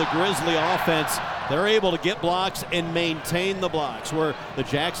difference of the Grizzly offense, they're able to get blocks and maintain the blocks, where the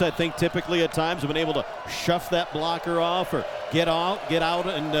Jacks, I think, typically at times have been able to shove that blocker off or get out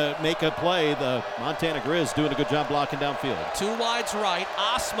and make a play. The Montana Grizz doing a good job blocking downfield. 2 wides right.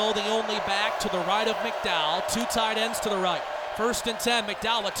 Osmo the only back to the right of McDowell. 2 tight ends to the right. 1st and 10,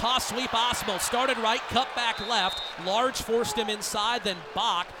 McDowell, a toss sweep. Osmo started right, cut back left. Large forced him inside, then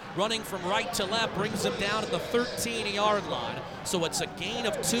Bach running from right to left brings him down at the 13-yard line. So it's a gain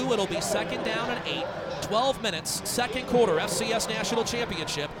of 2. It'll be 2nd down and 8. 12 minutes, second quarter, FCS National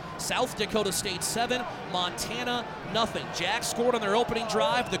Championship. South Dakota State 7, Montana nothing. Jacks scored on their opening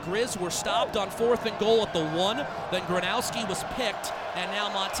drive. The Grizz were stopped on 4th and goal at the 1. Then Gronowski was picked, and now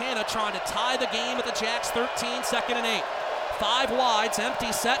Montana trying to tie the game at the Jacks 13, 2nd and 8. 5 wides,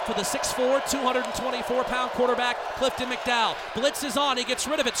 empty set for the 6'4", 224-pound quarterback, Clifton McDowell. Blitz is on, he gets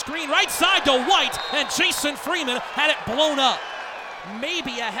rid of it. Screen right side to White, and Jason Freeman had it blown up.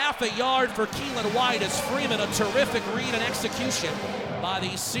 Maybe a half a yard for Keelan White as Freeman, a terrific read and execution by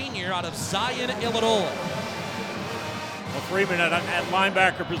the senior out of Zion, Illinois. Well, Freeman at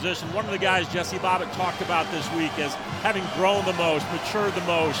linebacker position, one of the guys Jesse Bobbitt talked about this week as having grown the most, matured the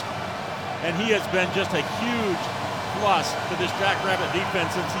most, and he has been just a huge plus to this Jackrabbit defense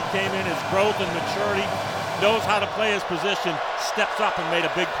since he came in. His growth and maturity, knows how to play his position, steps up and made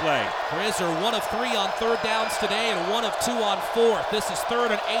a big play. Grizz are 1 of 3 on 3rd downs today and 1 of 2 on 4th. This is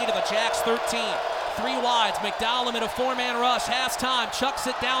 3rd and 8 of the Jacks 13. 3 wides, McDowell in a 4-man rush, has time, chucks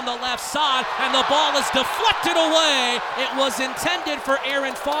it down the left side, and the ball is deflected away. It was intended for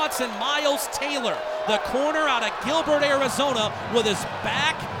Aaron Fonts and Miles Taylor, the corner out of Gilbert, Arizona, with his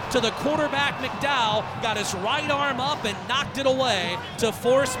back to the quarterback. McDowell got his right arm up and knocked it away to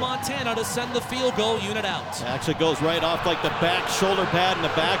force Montana to send the field goal unit out. It actually goes right off like the back shoulder pad in the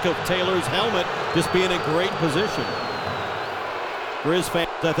back of Taylor's helmet, just being in great position. Grizz fans,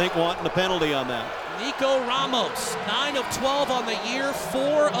 I think, wanting the penalty on that. Nico Ramos, 9 of 12 on the year,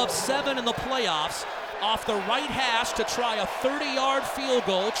 4 of 7 in the playoffs. Off the right hash to try a 30-yard field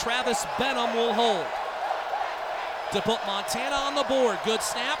goal. Travis Benham will hold to put Montana on the board. Good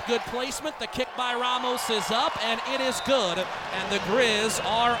snap, good placement. The kick by Ramos is up, and it is good, and the Grizz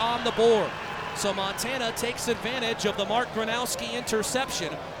are on the board. So Montana takes advantage of the Mark Gronowski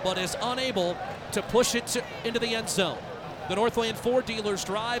interception, but is unable to push it into the end zone. The Northland Ford Dealers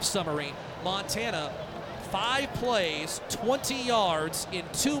drive summary. Montana, 5 plays, 20 yards in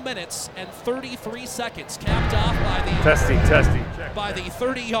 2 minutes and 33 seconds, capped off by the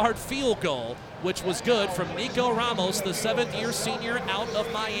 30-yard field goal, which was good from Nico Ramos, the 7th-year senior out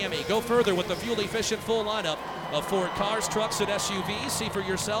of Miami. Go further with the fuel-efficient full lineup of Ford cars, trucks, and SUVs. See for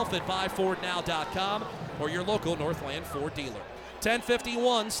yourself at buyfordnow.com or your local Northland Ford dealer.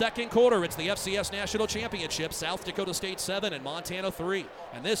 10:51, second quarter. It's the FCS National Championship. South Dakota State 7 and Montana 3.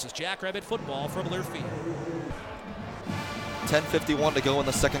 And this is Jackrabbit football from Learfield. 10:51 to go in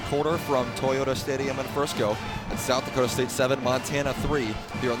the second quarter from Toyota Stadium in Frisco. It's South Dakota State 7, Montana 3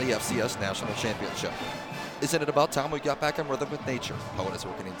 here on the FCS National Championship. Isn't it about time we got back in rhythm with nature? Bowen is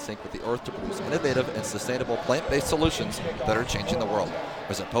working in sync with the earth to produce innovative and sustainable plant-based solutions that are changing the world.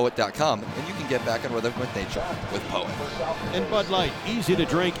 Visit poet.com and you can get back in rhythm with nature with Poet. And Bud Light, easy to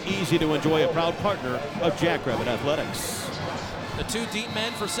drink, easy to enjoy, a proud partner of Jackrabbit Athletics. The 2 deep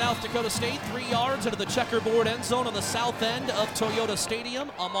men for South Dakota State, 3 yards into the checkerboard end zone on the south end of Toyota Stadium.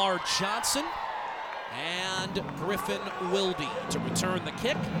 Amar Johnson and Griffin Wilde to return the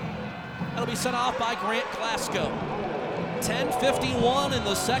kick. That'll be sent off by Grant Glasgow. 10:51 in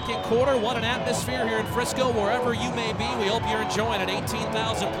the second quarter. What an atmosphere here in Frisco, wherever you may be. We hope you're enjoying it.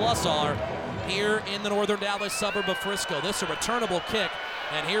 18,000 plus are here in the northern Dallas suburb of Frisco. This is a returnable kick.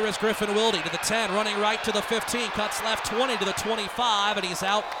 And here is Griffin Wilde to the 10, running right to the 15, cuts left 20 to the 25, and he's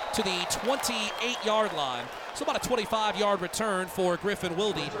out to the 28-yard line. So about a 25-yard return for Griffin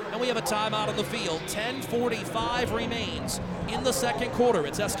Wilde, and we have a timeout on the field. 10:45 remains in the second quarter.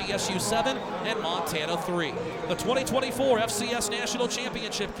 It's SDSU 7 and Montana 3. The 2024 FCS National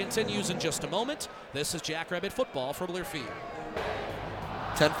Championship continues in just a moment. This is Jackrabbit football from Learfield.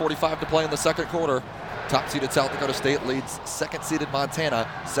 10:45 to play in the second quarter. Top-seeded South Dakota State leads second-seeded Montana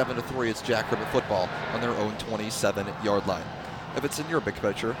 7-3. It's Jackrabbit football on their own 27-yard line. If it's in your big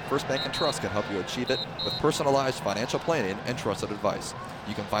picture, First Bank & Trust can help you achieve it with personalized financial planning and trusted advice.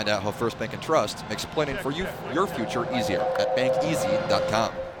 You can find out how First Bank & Trust makes planning for you your future easier at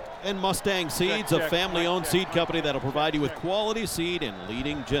bankeasy.com. And Mustang Seeds, a family-owned seed company that'll provide you with quality seed and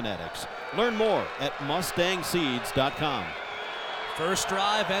leading genetics. Learn more at mustangseeds.com. First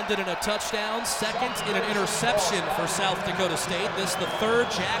drive ended in a touchdown, second in an interception for South Dakota State. This is the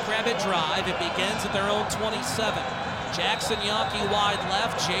third Jackrabbit drive. It begins at their own 27. Jackson Yonke wide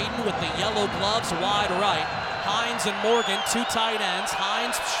left, Jaden with the yellow gloves wide right. Hines and Morgan, 2 tight ends.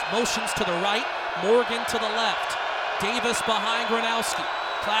 Hines motions to the right, Morgan to the left. Davis behind Gronowski.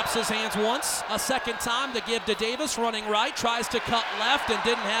 Claps his hands once, a second time to give to Davis, running right, tries to cut left and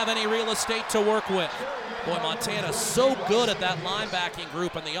didn't have any real estate to work with. Boy, Montana so good at that linebacking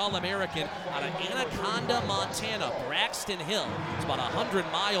group, and the All-American out of Anaconda, Montana, Braxton Hill. It's about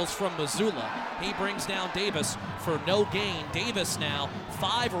 100 miles from Missoula. He brings down Davis for no gain. Davis now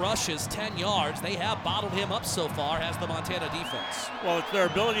 5 rushes, 10 yards. They have bottled him up so far, has the Montana defense. Well, it's their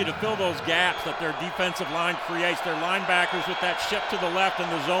ability to fill those gaps that their defensive line creates. Their linebackers with that shift to the left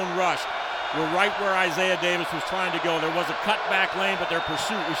and the zone rush were right where Isaiah Davis was trying to go. There was a cutback lane, but their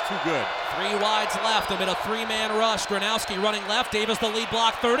pursuit was too good. 3 wides left amid a 3-man rush. Gronowski running left. Davis the lead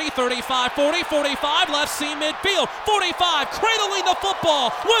block 30, 35, 40, 45. Left seam midfield. 45 cradling the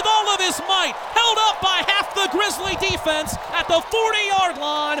football with all of his might. Held up by half the Grizzly defense at the 40-yard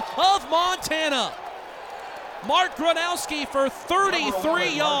line of Montana. Mark Gronowski for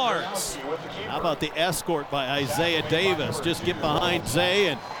 33 yards. How about the escort by Isaiah Davis? Just get behind Zay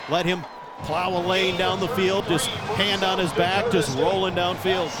and let him plow a lane down the field, just hand on his back, just rolling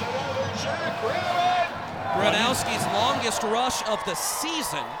downfield. Gronowski's longest rush of the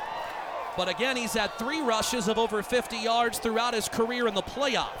season, but again, he's had 3 rushes of over 50 yards throughout his career in the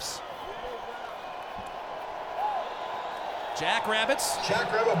playoffs. Jackrabbits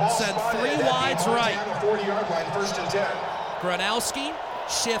send 3 wides right. Gronowski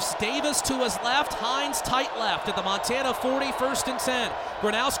shifts Davis to his left, Hines tight left at the Montana 40, 1st and 10.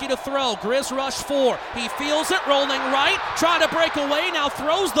 Gronowski to throw, Grizz rush 4. He feels it, rolling right, trying to break away, now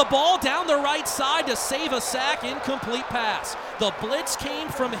throws the ball down the right side to save a sack, incomplete pass. The blitz came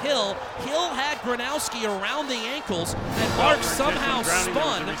from Hill. Hill had Gronowski around the ankles, and Mark somehow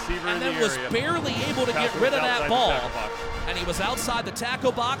spun and then was barely able to get rid of that ball. And he was outside the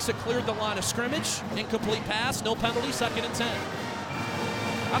tackle box. It cleared the line of scrimmage. Incomplete pass, no penalty, 2nd and 10.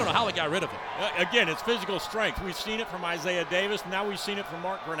 I don't know how he got rid of it. Again, it's physical strength. We've seen it from Isaiah Davis. Now we've seen it from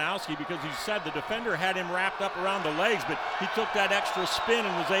Mark Gronowski, because he said the defender had him wrapped up around the legs, but he took that extra spin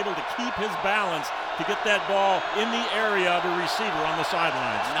and was able to keep his balance to get that ball in the area of the receiver on the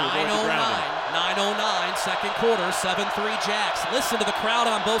sidelines. 9:09, second quarter, 7-3 Jacks. Listen to the crowd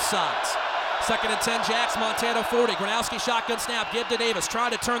on both sides. 2nd and 10 Jacks, Montana 40. Gronowski shotgun snap, give to Davis, trying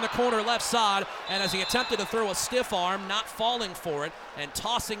to turn the corner left side, and as he attempted to throw a stiff arm, not falling for it, and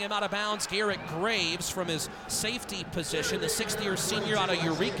tossing him out of bounds, Garrett Graves from his safety position, the 6th-year senior out of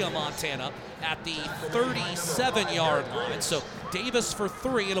Eureka, Montana, at the 37-yard line. So Davis for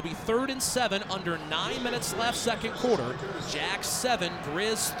 3. It'll be 3rd and 7, under 9 minutes left, second quarter. Jacks 7,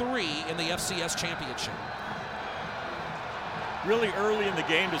 Grizz 3 in the FCS championship. Really early in the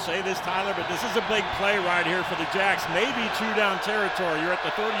game to say this, Tyler, but this is a big play right here for the Jacks. Maybe 2-down territory. You're at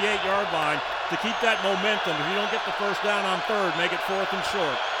the 38-yard line to keep that momentum. If you don't get the first down on 3rd, make it 4th and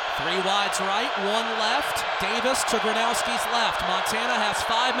short. 3 wides right, 1 left. Davis to Gronowski's left. Montana has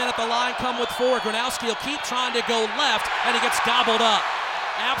 5 men at the line, come with 4. Gronowski will keep trying to go left, and he gets gobbled up.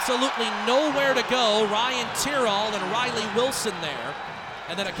 Absolutely nowhere to go. Ryan Tyrrell and Riley Wilson there.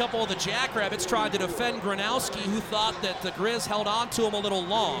 And then a couple of the Jackrabbits tried to defend Gronowski, who thought that the Grizz held on to him a little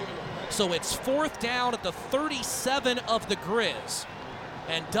long. So it's 4th down at the 37 of the Grizz.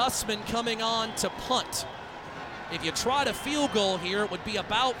 And Dustman coming on to punt. If you try to field goal here, it would be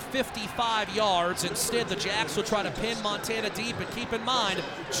about 55 yards. Instead, the Jacks will try to pin Montana deep. And keep in mind,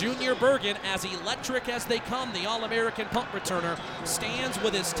 Junior Bergen, as electric as they come, the All-American punt returner, stands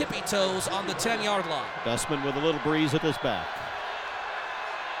with his tippy toes on the 10-yard line. Dustman with a little breeze at his back.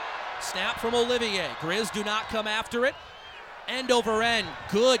 Snap from Olivier. Grizz do not come after it. End over end.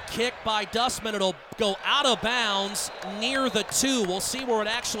 Good kick by Dustman. It'll go out of bounds near the 2. We'll see where it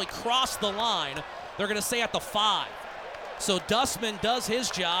actually crossed the line. They're going to say at the 5. So Dustman does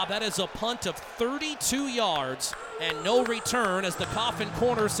his job. That is a punt of 32 yards and no return, as the coffin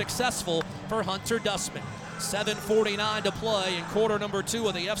corner successful for Hunter Dustman. 7:49 to play in quarter number 2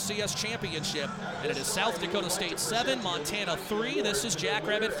 of the FCS championship. And it is South Dakota State 7, Montana 3. This is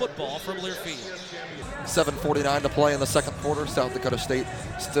Jackrabbit football from Learfield. 7:49 to play in the second quarter. South Dakota State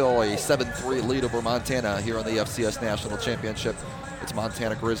still a 7-3 lead over Montana here in the FCS National Championship. It's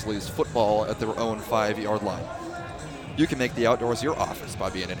Montana Grizzlies football at their own 5-yard line. You can make the outdoors your office by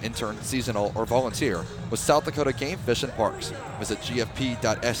being an intern, seasonal, or volunteer with South Dakota Game Fish and Parks. Visit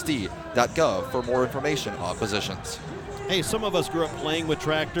gfp.sd.gov for more information on positions. Hey, some of us grew up playing with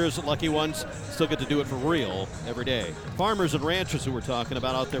tractors. Lucky ones still get to do it for real every day. Farmers and ranchers who we're talking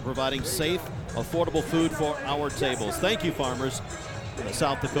about out there providing safe, affordable food for our tables. Thank you, farmers, from the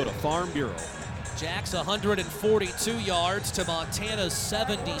South Dakota Farm Bureau. Jacks 142 yards to Montana's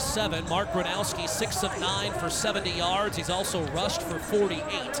 77. Mark Gronowski 6 of 9 for 70 yards. He's also rushed for 48.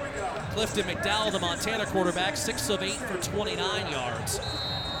 Clifton McDowell, the Montana quarterback, 6 of 8 for 29 yards.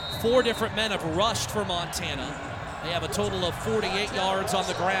 4 different men have rushed for Montana. They have a total of 48 yards on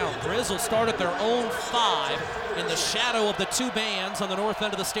the ground. Grizz will start at their own 5 in the shadow of the 2 bands on the north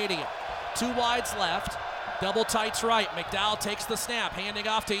end of the stadium. 2 wides left, double tights right. McDowell takes the snap, handing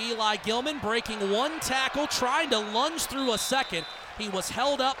off to Eli Gilman, breaking 1 tackle, trying to lunge through a second. He was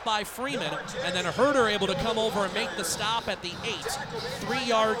held up by Freeman, and then Herder able to come over and make the stop at the 8.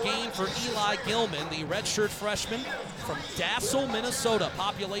 3-yard gain for Eli Gilman, the redshirt freshman from Dassel, Minnesota.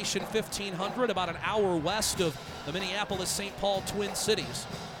 Population 1,500, about an hour west of the Minneapolis-St. Paul Twin Cities.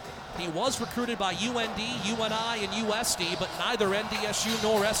 He was recruited by UND, UNI, and USD, but neither NDSU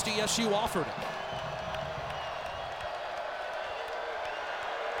nor SDSU offered him.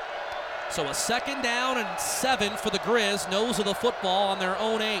 So a 2nd down and 7 for the Grizz, nose of the football on their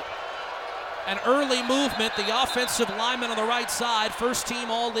own 8. An early movement, the offensive lineman on the right side, first team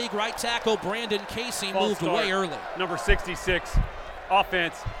all-league right tackle Brandon Casey moved away early. Number 66,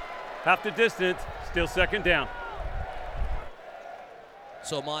 offense, half the distance, still 2nd down.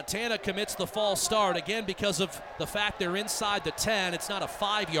 So Montana commits the false start, again because of the fact they're inside the 10. It's not a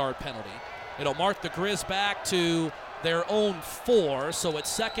 5-yard penalty. It'll mark the Grizz back to their own 4, so it's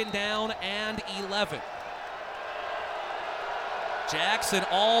 2nd down and 11. Jackson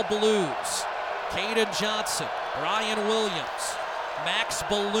all blues. Caden Johnson, Brian Williams, Max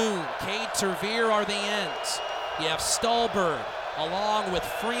Balloon, Cade Tervier are the ends. You have Stallbird along with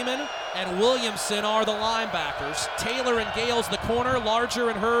Freeman and Williamson are the linebackers. Taylor and Gales the corner, Larger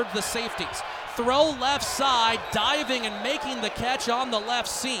and Hurd the safeties. Throw left side, diving and making the catch on the left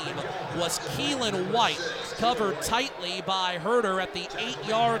seam was Keelan White, covered tightly by Herder at the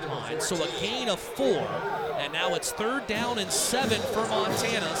 8-yard line, so a gain of 4. And now it's 3rd down and 7 for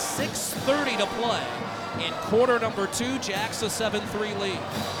Montana, 6:30 to play. In quarter number 2, Jacks a 7-3 lead.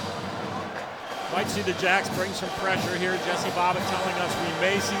 Might see the Jacks bring some pressure here. Jesse Bobbitt telling us we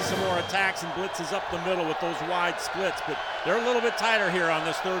may see some more attacks and blitzes up the middle with those wide splits, but they're a little bit tighter here on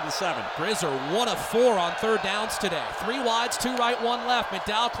this 3rd and 7. Grizz are 1 of 4 on 3rd downs today. 3 wides, 2 right, 1 left.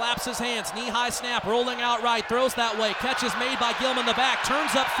 McDowell claps his hands, knee-high snap, rolling out right, throws that way. Catch is made by Gilman the back,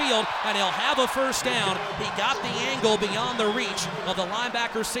 turns upfield, and he'll have a 1st down. He got the angle beyond the reach of the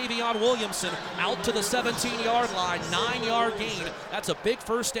linebacker Savion Williamson out to the 17-yard line, 9-yard gain. That's a big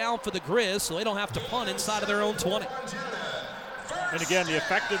 1st down for the Grizz, so they don't have to punt inside of their own 20. And again, the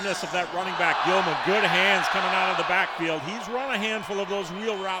effectiveness of that running back, Gilman, good hands coming out of the backfield. He's run a handful of those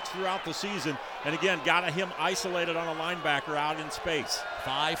wheel routes throughout the season. And again, got him isolated on a linebacker out in space.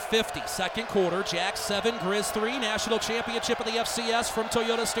 5:50, 2nd quarter, Jacks 7, Grizz 3, national championship of the FCS from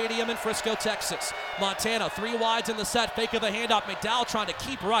Toyota Stadium in Frisco, Texas. Montana, 3 wides in the set, fake of the handoff. McDowell trying to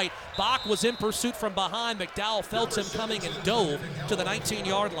keep right. Bach was in pursuit from behind. McDowell felt him coming and dove to the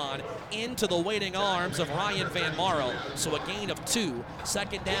 19-yard line into the waiting arms of Ryan Van Morrow. So a gain of 2,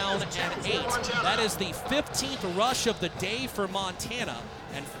 2nd down and 8. That is the 15th rush of the day for Montana,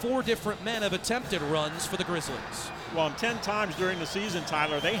 and 4 different men have attempted runs for the Grizzlies. Well, and 10 times during the season,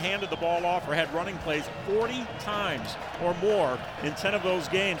 Tyler, they handed the ball off or had running plays 40 times or more in 10 of those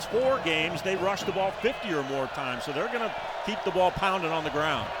games. 4 games, they rushed the ball 50 or more times, so they're going to keep the ball pounding on the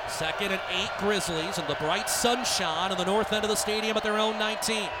ground. 2nd and 8 Grizzlies in the bright sunshine on the north end of the stadium at their own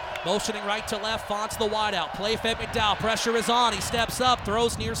 19. Motioning right to left, Fonts the wideout. Play fake McDowell, pressure is on. He steps up,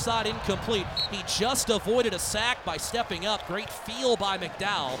 throws near side, incomplete. He just avoided a sack by stepping up. Great feel by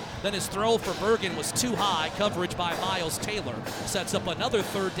McDowell. Then his throw for Bergen was too high. Coverage by Miles Taylor sets up another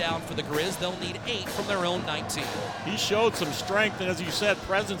 3rd down for the Grizz. They'll need 8 from their own 19. He showed some strength and, as you said,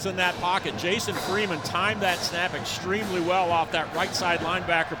 presence in that pocket. Jason Freeman timed that snap extremely well off that right side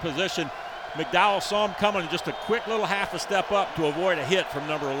linebacker position. McDowell saw him coming, just a quick little half a step up to avoid a hit from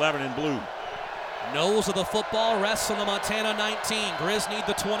number 11 in blue. Nose of the football rests on the Montana 19. Grizz need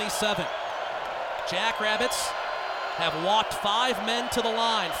the 27. Jackrabbits have walked 5 men to the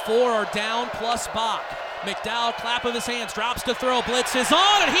line. 4 are down plus Bach. McDowell, clap of his hands, drops to throw. Blitz is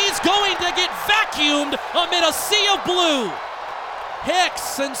on, and he's going to get vacuumed amid a sea of blue.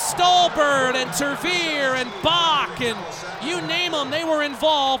 Hicks and Stallbird and Tervier and Bach and you name them, they were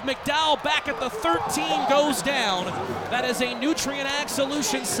involved. McDowell back at the 13 goes down. That is a Nutrient Ag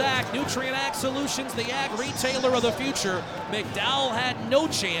Solutions sack. Nutrient Ag Solutions, the ag retailer of the future. McDowell had no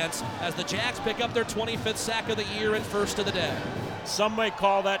chance as the Jacks pick up their 25th sack of the year and first of the day. Some may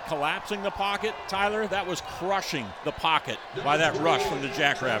call that collapsing the pocket. Tyler, that was crushing the pocket by that rush from the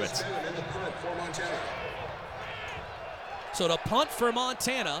Jackrabbits. So to punt for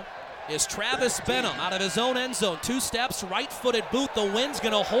Montana is Travis Benham out of his own end zone. 2 steps, right-footed boot. The wind's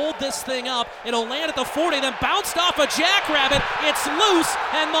going to hold this thing up. It'll land at the 40, then bounced off a jackrabbit. It's loose,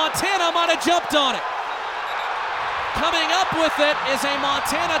 and Montana might have jumped on it. Coming up with it is a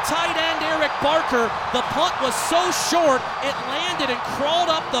Montana tight end, Eric Barker. The punt was so short, it landed and crawled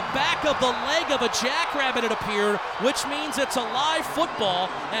up the back of the leg of a jackrabbit, it appeared, which means it's a live football.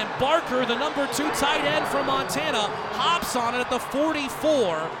 And Barker, the number 2 tight end from Montana, hops on it at the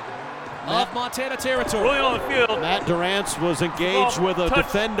 44 of Montana territory. Rolling on the field. Matt Durrance was engaged with a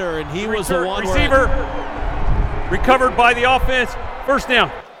defender, and he was the one receiver recovered by the offense. First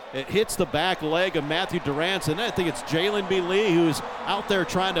down. It hits the back leg of Matthew Durrance, and I think it's Jalen B. Lee who's out there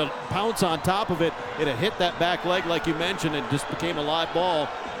trying to pounce on top of it. It had hit that back leg like you mentioned and just became a live ball.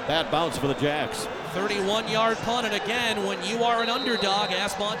 Bad bounce for the Jacks. 31-yard punt, and again, when you are an underdog,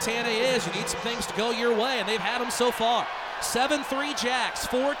 as Montana is, you need some things to go your way, and they've had them so far. 7-3 Jacks,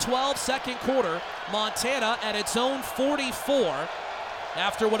 4:12 second quarter. Montana at its own 44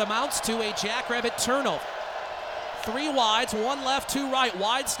 after what amounts to a jackrabbit turnover. 3 wides, 1 left, 2 right.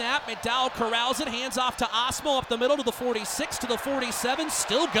 Wide snap, McDowell corrals it, hands off to Osmo up the middle to the 46, to the 47,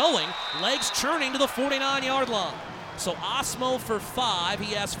 still going. Legs churning to the 49-yard line. So Osmo for 5.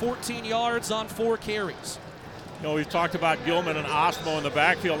 He has 14 yards on 4 carries. You know, we've talked about Gilman and Osmo in the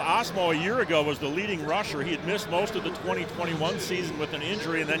backfield. Osmo a year ago was the leading rusher. He had missed most of the 2021 season with an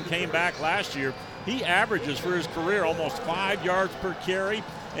injury and then came back last year. He averages for his career almost 5 yards per carry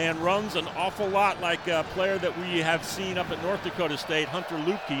and runs an awful lot like a player that we have seen up at North Dakota State, Hunter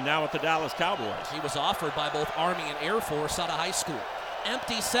Lupke, now at the Dallas Cowboys. He was offered by both Army and Air Force out of high school.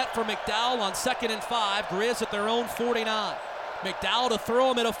 Empty set for McDowell on 2nd and 5. Grizz at their own 49. McDowell to throw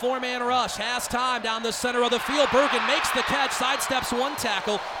him in a 4-man rush. Has time down the center of the field. Bergen makes the catch, sidesteps 1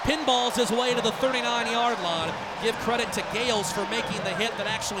 tackle, pinballs his way to the 39-yard line. Give credit to Gales for making the hit that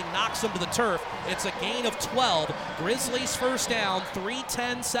actually knocks him to the turf. It's a gain of 12. Grizzlies first down,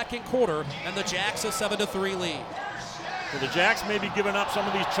 3:10 second quarter, and the Jacks a 7-3 lead. Well, the Jacks may be giving up some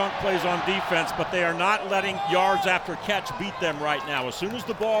of these chunk plays on defense, but they are not letting yards after catch beat them right now. As soon as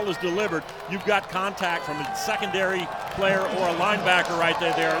the ball is delivered, you've got contact from a secondary player or a linebacker right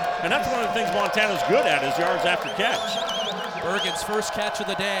there. And that's one of the things Montana's good at is yards after catch. Bergen's first catch of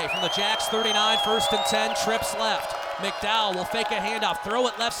the day from the Jacks 39, 1st and 10, trips left. McDowell will fake a handoff, throw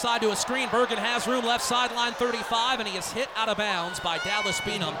it left side to a screen. Bergen has room, left sideline 35, and he is hit out of bounds by Dallas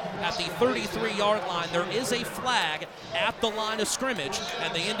Beanham at the 33-yard line. There is a flag at the line of scrimmage,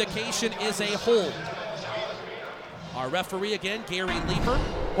 and the indication is a hold. Our referee again, Gary Leeper.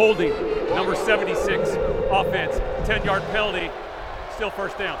 Holding, number 76, offense, 10-yard penalty. Still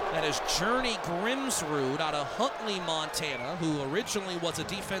first down. That is Journey Grimsrud out of Huntley, Montana, who originally was a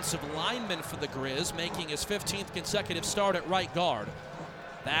defensive lineman for the Grizz, making his 15th consecutive start at right guard.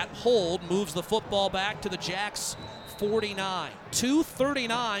 That hold moves the football back to the Jacks 49.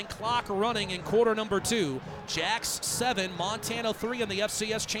 2:39 clock running in quarter number 2. Jacks 7, Montana 3 in the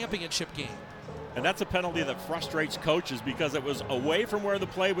FCS championship game. And that's a penalty that frustrates coaches because it was away from where the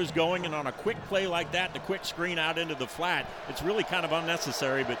play was going, and on a quick play like that, the quick screen out into the flat, it's really kind of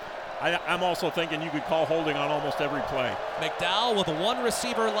unnecessary, but I'm also thinking you could call holding on almost every play. McDowell with 1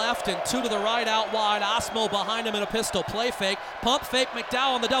 receiver left and 2 to the right out wide. Osmo behind him in a pistol play fake. Pump fake,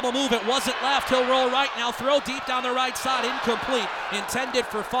 McDowell on the double move. It wasn't left. He'll roll right now. Throw deep down the right side. Incomplete. Intended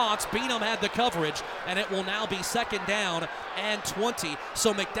for Fonts. Beanham had the coverage, and it will now be 2nd down and 20.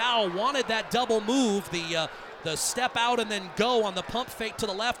 So McDowell wanted that double move, the step out and then go on the pump fake to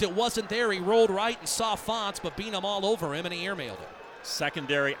the left. It wasn't there. He rolled right and saw Fonts, but Beanham all over him, and he airmailed it.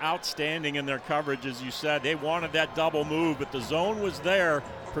 Secondary outstanding in their coverage, as you said. They wanted that double move, but the zone was there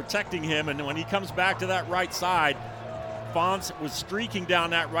protecting him, and when he comes back to that right side, Fonts was streaking down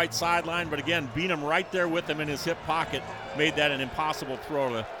that right sideline, but again, Beanham right there with him in his hip pocket made that an impossible throw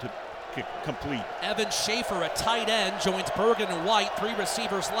to complete. Evan Schaefer, a tight end, joins Bergen and White. 3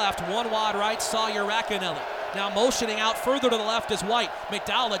 receivers left, 1 wide right, Sawyer Racanelli. Now motioning out further to the left is White.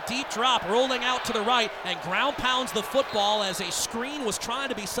 McDowell, a deep drop, rolling out to the right, and ground pounds the football as a screen was trying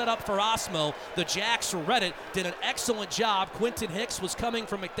to be set up for Osmo. The Jacks read it, did an excellent job. Quentin Hicks was coming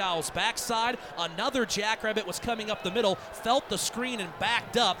from McDowell's backside. Another Jackrabbit was coming up the middle, felt the screen and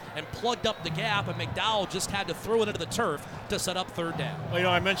backed up and plugged up the gap, and McDowell just had to throw it into the turf to set up 3rd down. Well, you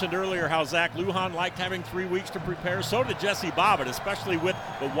know, I mentioned earlier how Zach Lujan liked having 3 weeks to prepare. So did Jesse Bobbitt, especially with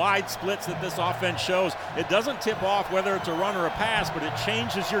the wide splits that this offense shows. It doesn't tip off whether it's a run or a pass, but it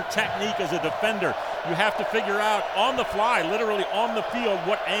changes your technique as a defender. You have to figure out on the fly, literally on the field,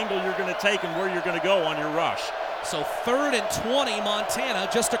 what angle you're going to take and where you're going to go on your rush. So 3rd and 20, Montana,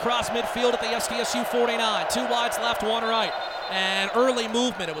 just across midfield at the FCSU 49. 2 wides left, 1 right. And early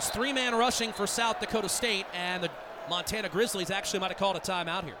movement. It was 3-man rushing for South Dakota State, and the Montana Grizzlies actually might have called a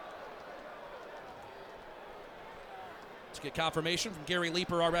timeout here. Let's get confirmation from Gary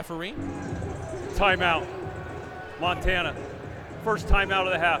Leeper, our referee. Timeout. Montana. First timeout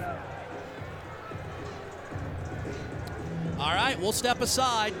of the half. All right, we'll step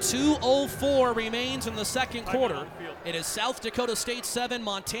aside. 2:04 remains in the second quarter. It is South Dakota State 7,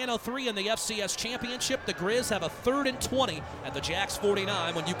 Montana 3 in the FCS Championship. The Grizz have a 3rd and 20 at the Jacks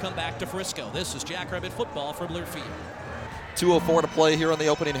 49 when you come back to Frisco. This is Jackrabbit football from Learfield. 2:04 to play here in the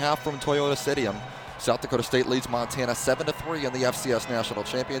opening half from Toyota Stadium. South Dakota State leads Montana 7-3 in the FCS National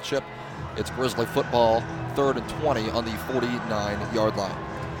Championship. It's Grizzly football, 3rd and 20 on the 49-yard line.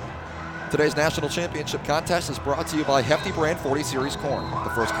 Today's national championship contest is brought to you by Hefty Brand 40 Series Corn, the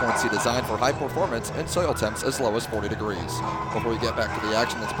first corn seed designed for high performance in soil temps as low as 40 degrees. Before we get back to the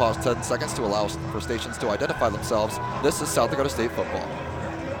action, let's pause 10 seconds to allow for stations to identify themselves. This is South Dakota State football.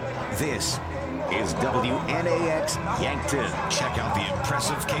 This is WNAX Yankton. Check out the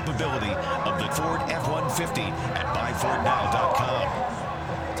impressive capability of the Ford F-150 at buyfordnow.com.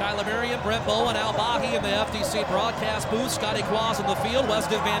 Tyler Merriam, Brent, Bowen, Al Bahe in the FDC broadcast booth. Scotty Quaz in the field.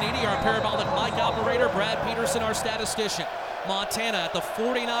 Weston Van Edie, our parabolic mic operator. Brad Peterson, our statistician. Montana at the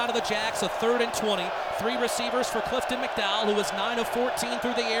 49 of the Jacks, a 3rd and 20. 3 receivers for Clifton McDowell, who was 9 of 14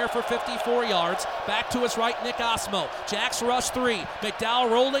 through the air for 54 yards. Back to his right, Nick Osmo. Jacks rush 3.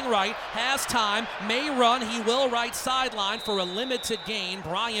 McDowell rolling right, has time, may run. He will right sideline for a limited gain.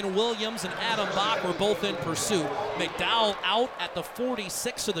 Brian Williams and Adam Bach were both in pursuit. McDowell out at the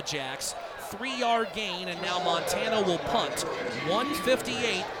 46 of the Jacks. 3-yard gain, and now Montana will punt.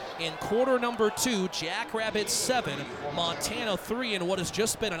 1:58 in quarter number 2. Jackrabbits 7, Montana 3 in what has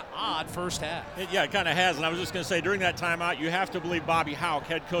just been an odd first half. Yeah, it kind of has, and I was just going to say, during that timeout, you have to believe Bobby Houck,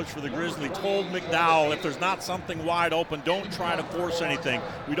 head coach for the Grizzly, told McDowell, if there's not something wide open, don't try to force anything.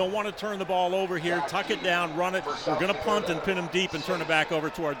 We don't want to turn the ball over here. Tuck it down, run it. We're going to punt and pin him deep and turn it back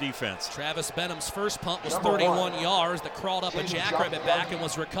over to our defense. Travis Benham's first punt was 31 yards that crawled up a Jackrabbit back and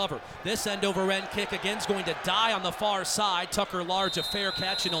was recovered. This end-over-end kick again is going to die on the far side. Tucker Large, a fair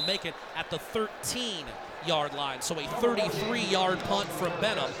catch, and he'll make it at the 13-yard line. So a 33-yard punt from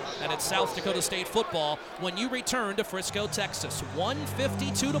Benham, and it's South Dakota State football when you return to Frisco, Texas.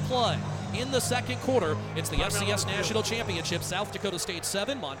 1:52 to play in the second quarter. It's the FCS National Championship. South Dakota State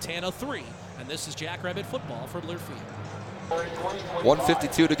 7, Montana 3, and this is Jackrabbit football from Learfield.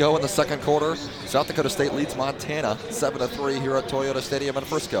 1:52 to go in the second quarter. South Dakota State leads Montana 7-3 here at Toyota Stadium in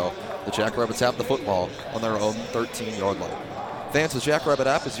Frisco. The Jackrabbits have the football on their own 13-yard line. Fans, the Jackrabbit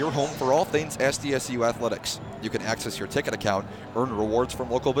app is your home for all things SDSU athletics. You can access your ticket account, earn rewards from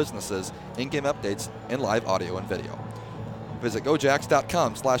local businesses, in-game updates, and live audio and video. Visit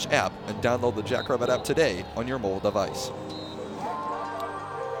gojacks.com/app and download the Jackrabbit app today on your mobile device.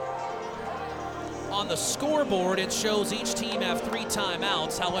 On the scoreboard, it shows each team have 3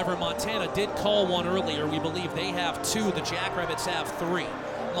 timeouts. However, Montana did call one earlier. We believe they have 2. The Jackrabbits have 3.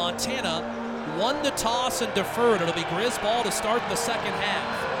 Montana won the toss and deferred. It'll be Grizz ball to start the second half.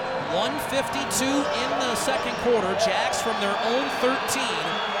 1:52 in the second quarter. Jacks from their own 13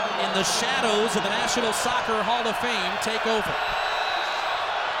 in the shadows of the National Soccer Hall of Fame take over.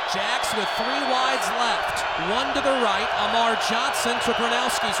 Jacks with 3 wides left. 1 to the right. Amar Johnson to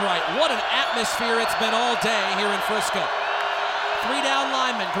Gronowski's right. What an atmosphere it's been all day here in Frisco. 3 down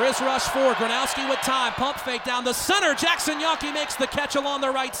linemen. Grizz rush 4. Gronowski with time. Pump fake down the center. Jackson Yonke makes the catch along the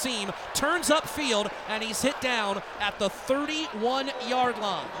right seam. Turns upfield, and he's hit down at the 31-yard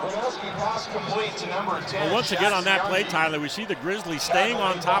line. Well, once again on that play, Tyler, we see the Grizzlies staying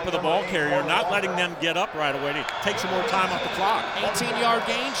on top of the ball carrier, not letting them get up right away to take some more time off the clock. 18-yard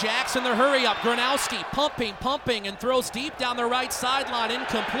gain. Jacks in the hurry up. Gronowski pumping, and throws deep down the right sideline.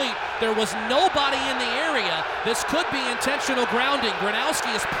 Incomplete. There was nobody in the area. This could be intentional grounding.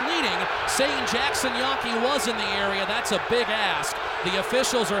 Gronowski is pleading, saying Jackson Yonke was in the area. That's a big ask. The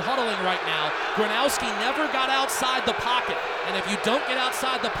officials are huddling right now. Gronowski never got outside the pocket. And if you don't get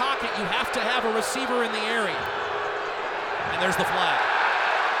outside the pocket, you have to have a receiver in the area. And there's the flag.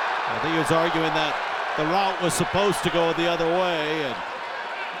 I think he was arguing that the route was supposed to go the other way. And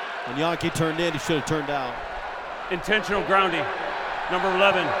when Yonke turned in, he should have turned out. Intentional grounding. Number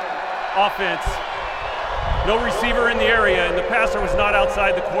 11, offense. No receiver in the area, and the passer was not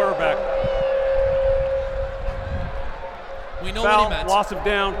outside the quarterback. We know Foul, what he meant. loss of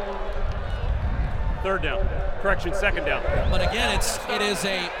down. 3rd down. Correction, 2nd down. But again, it is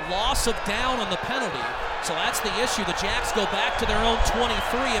a loss of down on the penalty. So that's the issue. The Jacks go back to their own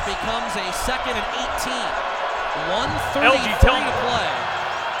 23. It becomes a 2nd and 18. 1:33 to play.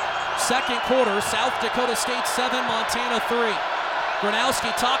 Second quarter, South Dakota State 7, Montana 3.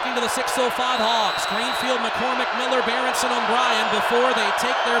 Gronowski talking to the 605 Hogs. Greenfield, McCormick, Miller, Berenson, O'Brien before they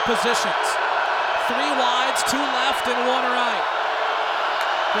take their positions. 3 wides, 2 left, and 1 right.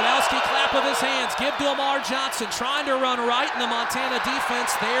 Gronowski clap of his hands, give to Amar Johnson, trying to run right in the Montana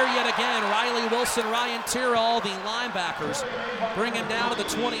defense there yet again. Riley Wilson, Ryan Tyrrell, the linebackers, bring him down to the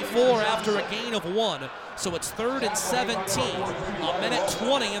 24 after a gain of 1. So it's 3rd and 17, a minute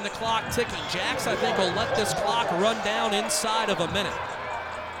 20 and the clock ticking. Jax, I think, will let this clock run down inside of a minute.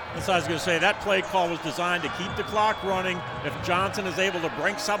 That's what I was going to say. That play call was designed to keep the clock running. If Johnson is able to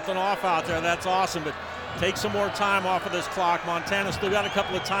break something off out there, that's awesome. But take some more time off of this clock. Montana's still got a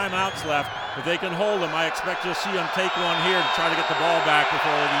couple of timeouts left. If they can hold them, I expect you'll see them take one here to try to get the ball back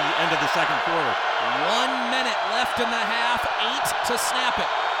before the end of the second quarter. 1 minute left in the half, 8 to snap it.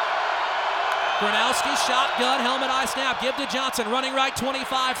 Gronowski, shotgun, helmet eye snap, give to Johnson, running right,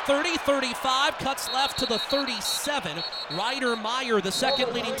 25, 30, 35, cuts left to the 37. Ryder Meyer, the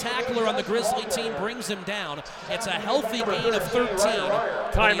second leading tackler on the Grizzly team, brings him down. It's a healthy gain of 13,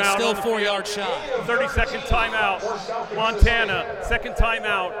 but he's still 4 yards shy. 30-second timeout, Montana, second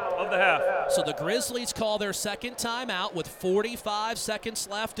timeout of the half. So the Grizzlies call their second timeout with 45 seconds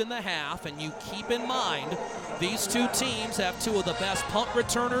left in the half, and you keep in mind, these two teams have 2 of the best punt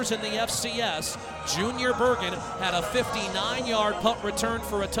returners in the FCS. Junior Bergen had a 59-yard punt return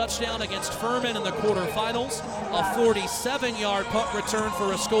for a touchdown against Furman in the quarterfinals, a 47-yard punt return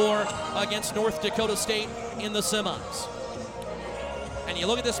for a score against North Dakota State in the semis. And you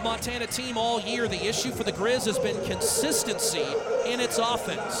look at this Montana team all year, the issue for the Grizz has been consistency in its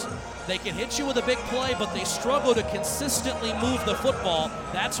offense. They can hit you with a big play, but they struggle to consistently move the football.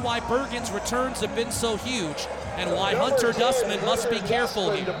 That's why Bergen's returns have been so huge, and why Hunter Dustman must be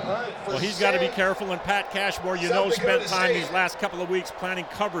careful here. Well, he's got to be careful, and Pat Cashmore, spent time these last couple of weeks planning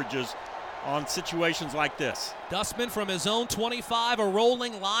coverages on situations like this. Dustman from his own 25, a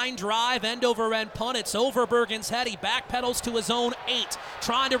rolling line drive, end over end punt. It's over Bergen's head. He backpedals to his own 8,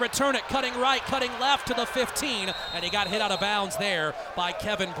 trying to return it, cutting right, cutting left to the 15, and he got hit out of bounds there by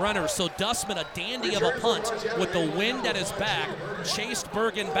Kevin Brenner. So Dustman, a dandy of a punt with the wind at his back, chased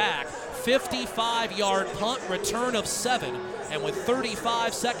Bergen back. 55-yard punt, return of 7. And with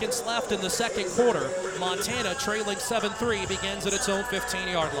 35 seconds left in the second quarter, Montana, trailing 7-3, begins at its own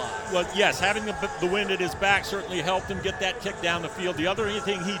 15-yard line. Well, yes, having the wind at his back certainly helped him get that kick down the field. The other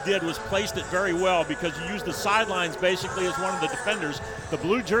thing he did was placed it very well, because he used the sidelines basically as one of the defenders. The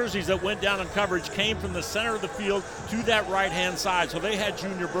blue jerseys that went down in coverage came from the center of the field to that right-hand side. So they had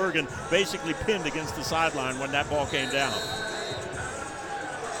Junior Bergen basically pinned against the sideline when that ball came down.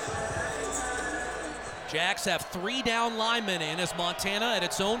 Jacks have 3 down linemen in as Montana at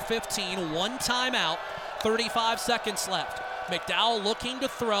its own 15, 1 timeout, 35 seconds left. McDowell looking to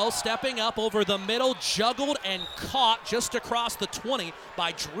throw, stepping up over the middle, juggled and caught just across the 20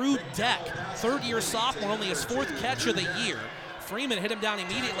 by Drew Deck. 3rd-year sophomore, only his 4th catch of the year. Freeman hit him down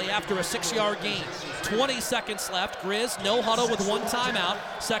immediately after a 6-yard gain. 20 seconds left. Grizz no huddle with 1 timeout.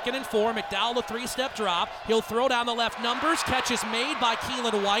 2nd and 4. McDowell a 3-step drop. He'll throw down the left numbers. Catch is made by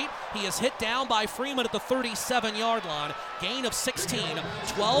Keelan White. He is hit down by Freeman at the 37-yard line. Gain of 16.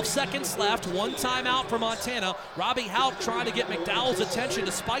 12 seconds left. 1 timeout for Montana. Robbie Houck trying to get McDowell's attention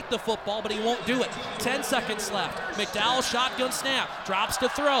despite the football, but he won't do it. 10 seconds left. McDowell shotgun snap. Drops to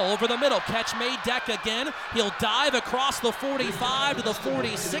throw over the middle. Catch made. Deck again. He'll dive across the 45 to the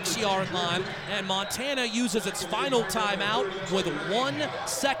 46-yard line, and Montana uses its final timeout with 1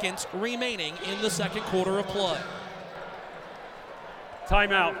 second remaining in the second quarter of play.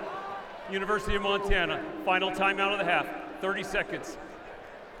 Timeout, University of Montana. Final timeout of the half, 30 seconds.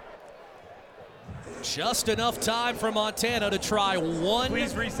 Just enough time for Montana to try one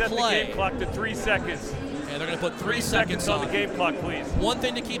Please reset play. the game clock to 3 seconds. And they're going to put 3 seconds on the game clock, please. One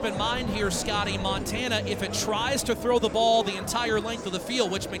thing to keep in mind here, Scotty, Montana, if it tries to throw the ball the entire length of the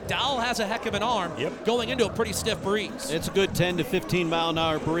field, which McDowell has a heck of an arm, going into a pretty stiff breeze. It's a good 10 to 15 mile an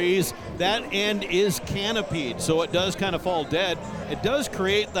hour breeze. That end is canopied, so it does kind of fall dead. It does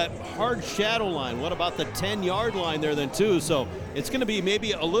create that hard shadow line. What about the 10-yard line there then too? So it's going to be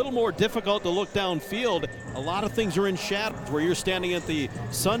maybe a little more difficult to look downfield. A lot of things are in shadows where you're standing at the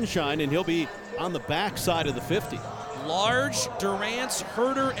sunshine, and he'll be on the back side of the 50. Large, Durance,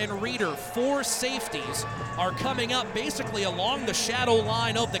 Herder, and Reeder, 4 safeties, are coming up basically along the shadow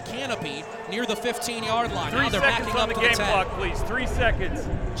line of the canopy near the 15-yard line. 3 now they're seconds backing on up the to game the 10. clock, please. 3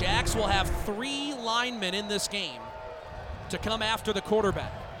 seconds. Jacks will have 3 linemen in this game to come after the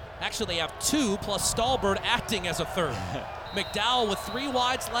quarterback. Actually, they have 2 plus Stallbird acting as a 3rd. McDowell with 3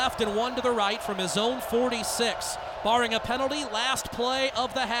 wides left and 1 to the right from his own 46. Barring a penalty, last play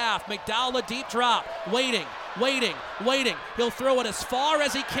of the half. McDowell a deep drop, waiting. He'll throw it as far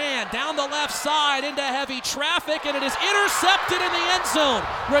as he can, down the left side into heavy traffic, and it is intercepted in the end zone.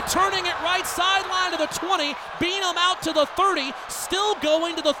 Returning it right sideline to the 20, Beanham out to the 30, still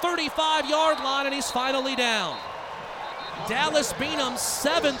going to the 35-yard line, and he's finally down. Dallas Beanham's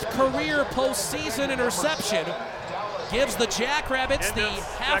 7th career postseason interception gives the Jackrabbits the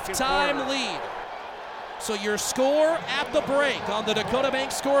halftime lead. So your score at the break on the Dakota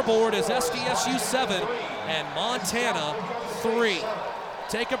Bank scoreboard is SDSU 7 and Montana 3.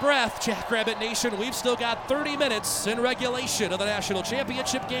 Take a breath, Jackrabbit Nation. We've still got 30 minutes in regulation of the national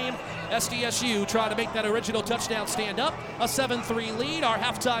championship game. SDSU trying to make that original touchdown stand up. A 7-3 lead. Our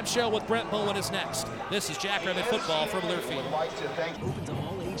halftime show with Brent Bowen is next. This is Jackrabbit football from Learfield. Open to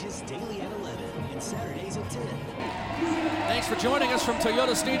all ages daily at 11 and Saturdays at 10. Thanks for joining us from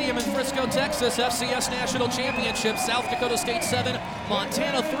Toyota Stadium in Frisco, Texas. FCS National Championship, South Dakota State 7,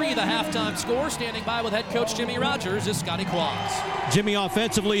 Montana 3, the halftime score. Standing by with head coach Jimmy Rogers is Scotty Qualls. Jimmy,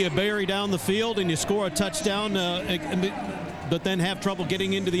 offensively, you bury down the field and you score a touchdown, but then have trouble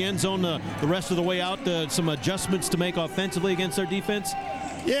getting into the end zone the rest of the way out. Some adjustments to make offensively against our defense.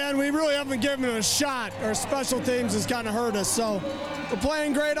 Yeah, and we really haven't given it a shot. Our special teams has kind of hurt us. So we're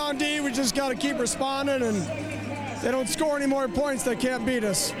playing great on D. We just got to keep responding, and they don't score any more points, they can't beat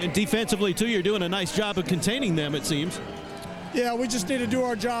us. And defensively, too, you're doing a nice job of containing them, it seems. Yeah, we just need to do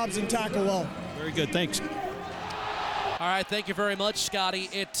our jobs and tackle well. Very good, thanks. All right, thank you very much, Scotty.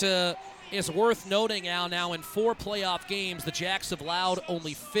 It is worth noting now in 4 playoff games, the Jacks have allowed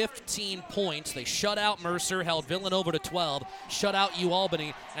only 15 points. They shut out Mercer, held Villanova to 12, shut out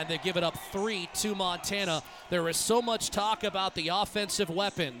UAlbany, and they've given up 3 to Montana. There is so much talk about the offensive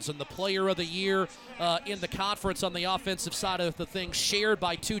weapons and the player of the year in the conference on the offensive side of the thing, shared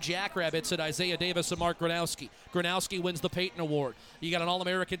by 2 Jackrabbits, and Isaiah Davis and Mark Gronowski. Gronowski wins the Peyton Award. You got an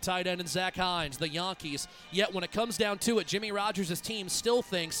All-American tight end in Zach Hines, the Yankees. Yet when it comes down to it, Jimmy Rogers' team still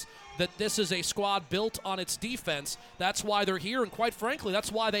thinks that this is a squad built on its defense. That's why they're here, and quite frankly,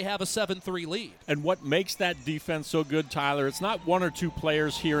 that's why they have a 7-3 lead. And what makes that defense so good, Tyler, it's not 1 or 2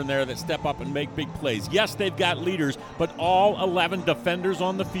 players here and there that step up and make big plays. Yes, they've got leaders, but all 11 defenders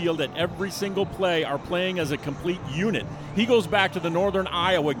on the field at every single play are playing as a complete unit. He goes back to the Northern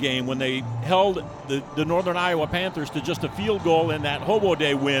Iowa game when they held the Northern Iowa Panthers to just a field goal in that Hobo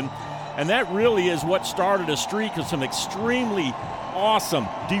Day win, and that really is what started a streak of some extremely awesome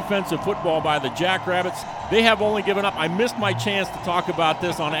defensive football by the Jackrabbits. They have only given up. I missed my chance to talk about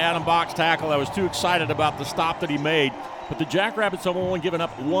this on Adam Bach's tackle. I was too excited about the stop that he made. But the Jackrabbits have only given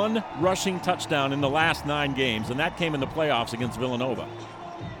up 1 rushing touchdown in the last 9 games, and that came in the playoffs against Villanova.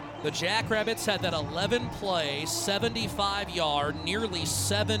 The Jackrabbits had that 11-play, 75-yard, nearly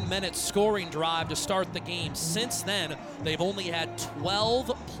 7-minute scoring drive to start the game. Since then, they've only had 12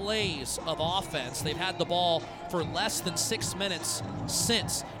 plays of offense. They've had the ball for less than 6 minutes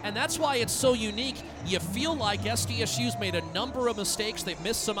since. And that's why it's so unique. You feel like SDSU's made a number of mistakes. They've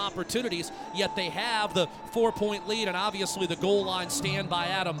missed some opportunities, yet they have the 4-point lead and obviously the goal line stand by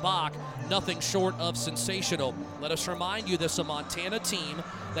Adam Bach. Nothing short of sensational. Let us remind you, this is a Montana team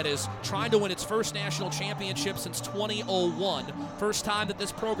that is trying to win its first national championship since 2001. First time that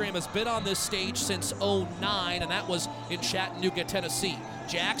this program has been on this stage since 2009, and that was in Chattanooga, Tennessee.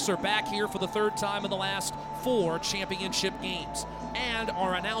 Jacks are back here for the 3rd time in the last 4 championship games. And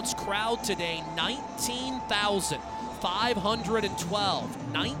our announced crowd today,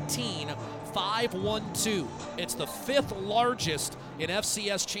 19,512. 19,512. It's the 5th largest in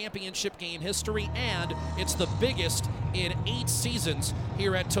FCS championship game history, and it's the biggest in 8 seasons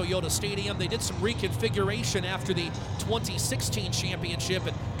here at Toyota Stadium. They did some reconfiguration after the 2016 championship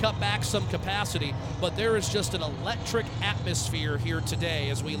and cut back some capacity, but there is just an electric atmosphere here today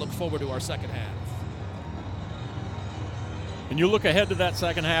as we look forward to our second half. And you look ahead to that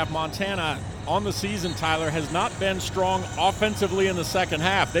second half, Montana on the season, Tyler, has not been strong offensively in the second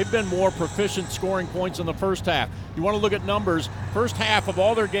half. They've been more proficient scoring points in the first half. You want to look at numbers. First half of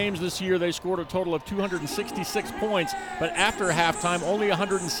all their games this year, they scored a total of 266 points, but after halftime, only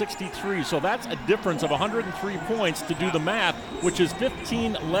 163. So that's a difference of 103 points to do the math, which is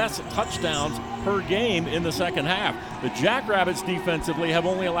 15 less touchdowns per game in the second half. The Jackrabbits defensively have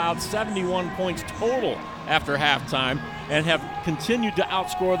only allowed 71 points total after halftime and have continued to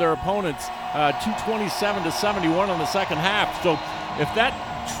outscore their opponents 227-71 in the second half. So if that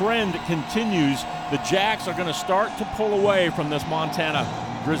trend continues, the Jacks are going to start to pull away from this Montana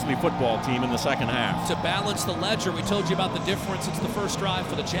Grizzly football team in the second half. To balance the ledger, we told you about the difference. It's the first drive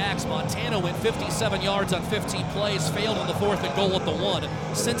for the Jacks. Montana went 57 yards on 15 plays, failed on the 4th and goal at the 1.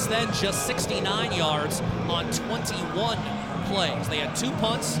 Since then, just 69 yards on 21 plays. They had 2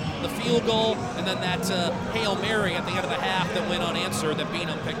 punts, the field goal, and then that Hail Mary at the end of the half that went unanswered that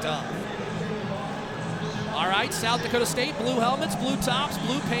Beanham picked up. All right, South Dakota State, blue helmets, blue tops,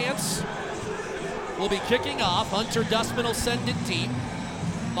 blue pants. Will be kicking off. Hunter Dustman will send it deep.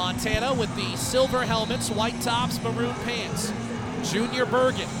 Montana with the silver helmets, white tops, maroon pants. Junior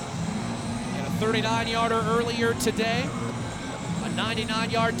Bergen. And a 39-yarder earlier today. A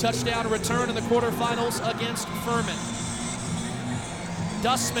 99-yard touchdown return in the quarterfinals against Furman.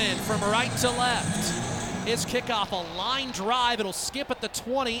 Dustman from right to left. His kickoff, a line drive. It'll skip at the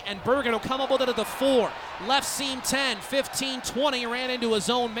 20, and Bergen will come up with it at the 4. Left seam 10, 15, 20. Ran into his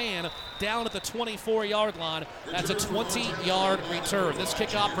own man down at the 24-yard line. That's a 20-yard return. This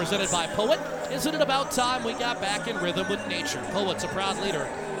kickoff presented by Poet. Isn't it about time we got back in rhythm with nature? Poet's a proud leader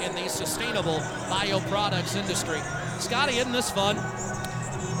in the sustainable bioproducts industry. Scotty, isn't this fun?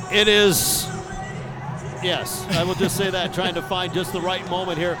 It is. Yes, I will just say that, trying to find just the right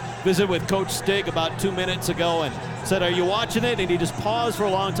moment here. Visit with Coach Stig about 2 minutes ago and said, "Are you watching it?" And he just paused for a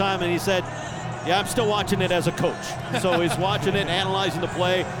long time and he said, "Yeah, I'm still watching it as a coach." So he's watching it, analyzing the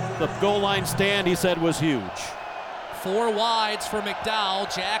play. The goal line stand, he said, was huge. 4 wides for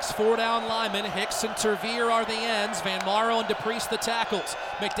McDowell. Jacks 4 down linemen. Hicks and Tervier are the ends. Van Maro and DePriest the tackles.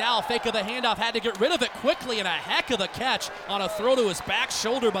 McDowell, fake of the handoff, had to get rid of it quickly, and a heck of a catch on a throw to his back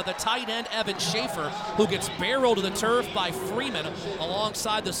shoulder by the tight end Evan Schaefer, who gets barreled to the turf by Freeman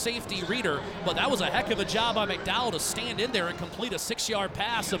alongside the safety Reeder. But that was a heck of a job by McDowell to stand in there and complete a 6-yard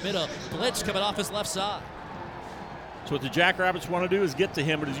pass amid a blitz coming off his left side. So what the Jackrabbits want to do is get to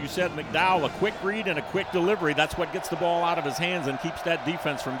him, but as you said, McDowell, a quick read and a quick delivery. That's what gets the ball out of his hands and keeps that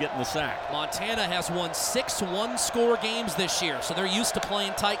defense from getting the sack. Montana has won 6 one-score games this year, so they're used to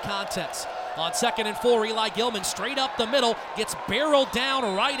playing tight contests. On 2nd and 4, Eli Gilman straight up the middle, gets barreled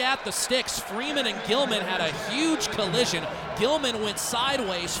down right at the sticks. Freeman and Gilman had a huge collision. Gilman went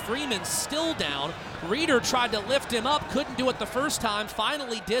sideways, Freeman still down. Reeder tried to lift him up, couldn't do it the first time,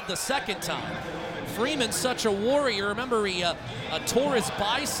 finally did the second time. Freeman's such a warrior. Remember, he tore his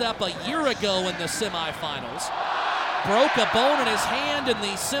bicep a year ago in the semifinals. Broke a bone in his hand in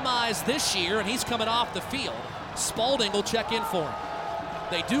the semis this year, and he's coming off the field. Spalding will check in for him.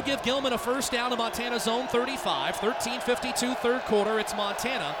 They do give Gilman a first down to Montana's own 35. 13:52 third quarter. It's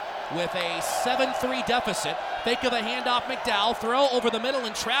Montana with a 7-3 deficit. Fake of a handoff, McDowell. Throw over the middle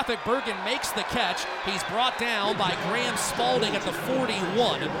in traffic. Bergen makes the catch. He's brought down by Graham Spalding at the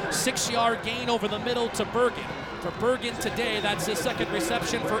 41. 6-yard gain over the middle to Bergen. For Bergen today, that's his second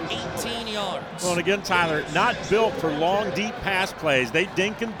reception for 18 yards. Well, and again, Tyler, not built for long, deep pass plays. They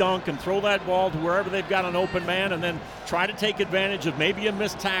dink and dunk and throw that ball to wherever they've got an open man and then try to take advantage of maybe a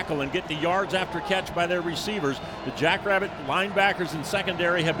missed tackle and get the yards after catch by their receivers. The Jackrabbit linebackers and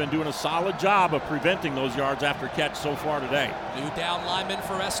secondary have been doing a solid job of preventing those yards after catch so far today. New down linemen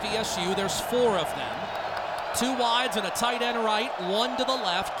for SDSU. There's 4 of them. 2 wides and a tight end right, 1 to the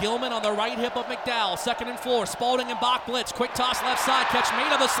left. Gilman on the right hip of McDowell. 2nd and 4. Spalding and Bach blitz. Quick toss left side. Catch made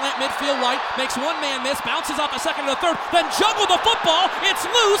on the slant midfield right. Makes 1 man miss. Bounces off a 2nd and a 3rd. Then juggled the football. It's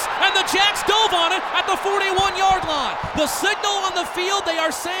loose, and the Jacks dove on it at the 41-yard line. The signal on the field, they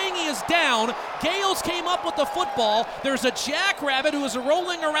are saying he is down. Gales came up with the football. There's a Jackrabbit who is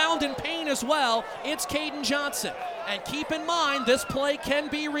rolling around in pain as well. It's Caden Johnson. And keep in mind, this play can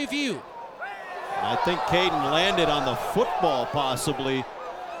be reviewed. I think Caden landed on the football possibly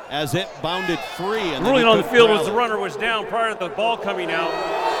as it bounded free. And ruling on the field was the runner was down prior to the ball coming out.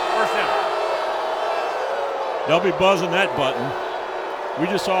 First down. They'll be buzzing that button. We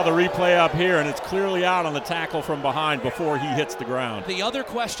just saw the replay up here, and it's clearly out on the tackle from behind before he hits the ground. The other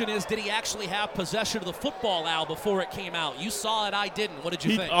question is, did he actually have possession of the football, Al, before it came out? You saw it, I didn't. What did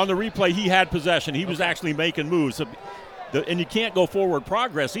you think? On the replay, he had possession. He was actually making moves. And you can't go forward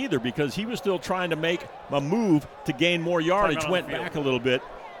progress either because he was still trying to make a move to gain more yardage, went back a little bit.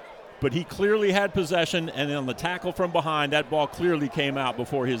 But he clearly had possession, and then on the tackle from behind, that ball clearly came out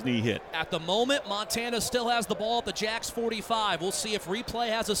before his knee hit. At the moment, Montana still has the ball at the Jacks 45. We'll see if replay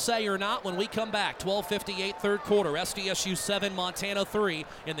has a say or not when we come back. 12:58 third quarter. SDSU 7, Montana 3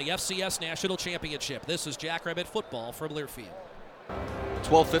 in the FCS National Championship. This is Jackrabbit football from Learfield.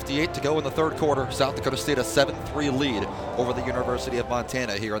 12:58 to go in the third quarter. South Dakota State a 7-3 lead over the University of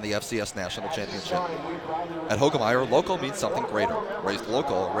Montana here in the FCS National Championship. At Hogemeyer, local means something greater. Raised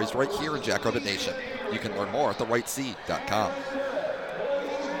local, raised right here in Jackrabbit Nation. You can learn more at therightseed.com.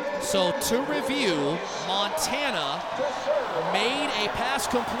 So to review, Montana made a pass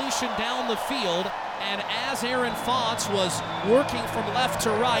completion down the field, and as Aaron Fonts was working from left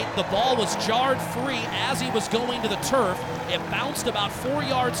to right, the ball was jarred free as he was going to the turf. It bounced about 4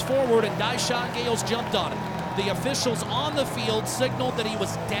 yards forward, and Dyshawn Gales jumped on it. The officials on the field signaled that he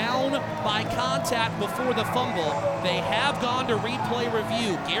was down by contact before the fumble. They have gone to replay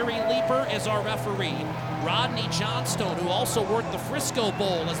review. Gary Leeper is our referee. Rodney Johnstone, who also worked the Frisco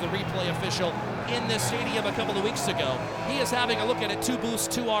Bowl as the replay official in this stadium a couple of weeks ago, he is having a look at it 2 booths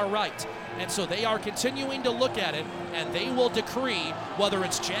to our right. And so they are continuing to look at it, and they will decree whether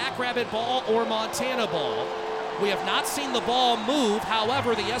it's Jackrabbit ball or Montana ball. We have not seen the ball move.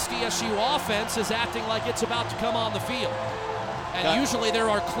 However, the SDSU offense is acting like it's about to come on the field. And usually there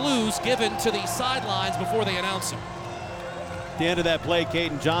are clues given to the sidelines before they announce it. At the end of that play,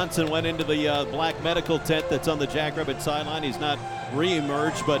 Caden Johnson went into the black medical tent that's on the Jackrabbit sideline. He's not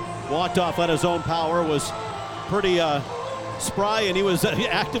re-emerged, but walked off on his own power, was pretty spry, and he was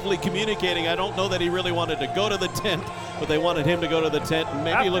actively communicating. I don't know that he really wanted to go to the tent, but they wanted him to go to the tent, and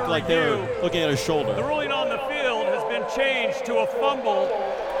maybe it looked like they were looking at his shoulder. The ruling on the field has been changed to a fumble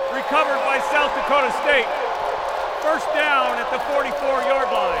recovered by South Dakota State. First down at the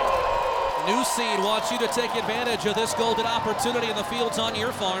 44-yard line. New Seed wants you to take advantage of this golden opportunity, in the fields on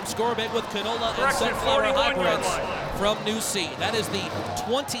your farm. Score big with canola and sunflower hybrids from New Seed. That is the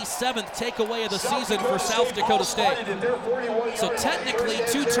 27th takeaway of the season for South Dakota State. So technically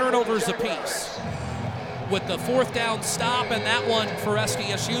 2 turnovers apiece. With the 4th down stop and that one for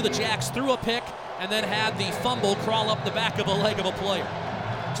SDSU, the Jacks threw a pick and then had the fumble crawl up the back of a leg of a player.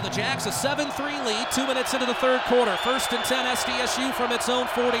 So the Jacks a 7-3 lead, 2 minutes into the 3rd quarter. 1st and 10 SDSU from its own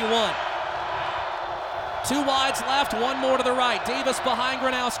 41. 2 wides left, 1 more to the right. Davis behind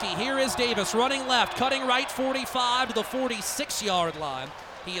Gronowski. Here is Davis running left, cutting right 45 to the 46-yard line.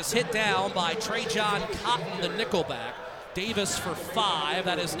 He is hit down by Trajan Cotton, the nickelback. Davis for 5.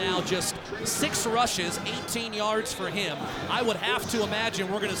 That is now just 6 rushes, 18 yards for him. I would have to imagine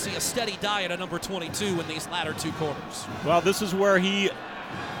we're going to see a steady diet at number 22 in these latter 2 quarters. Well, this is where he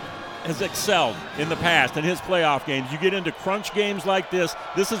has excelled in the past in his playoff games. You get into crunch games like this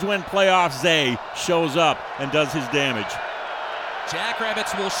is when playoff Zay shows up and does his damage.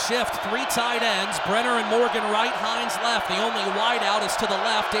 Jackrabbits will shift 3 tight ends. Brenner and Morgan right, Hines left. The only wide out is to the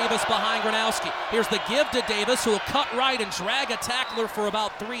left. Davis behind Gronowski. Here's the give to Davis, who will cut right and drag a tackler for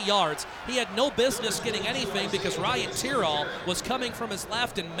about 3 yards. He had no business getting anything because Ryan Tyrrell was coming from his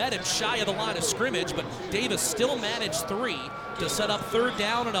left and met him shy of the line of scrimmage, but Davis still managed 3 to set up 3rd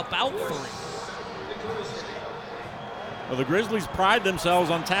down and about 3. Well, the Grizzlies pride themselves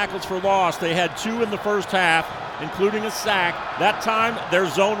on tackles for loss. They had 2 in the first half, including a sack. That time, their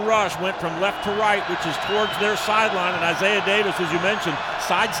zone rush went from left to right, which is towards their sideline, and Isaiah Davis, as you mentioned,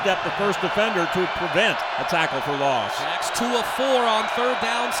 sidestepped the first defender to prevent a tackle for loss. Jacks 2 of 4 on 3rd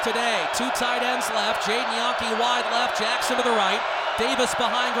downs today. 2 tight ends left. Jaden Yonke wide left, Jackson to the right. Davis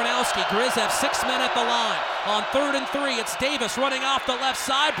behind Gronowski. Grizz have 6 men at the line. On 3rd and 3, it's Davis running off the left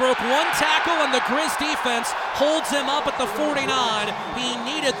side. Broke 1 tackle, and the Grizz defense holds him up at the 49. He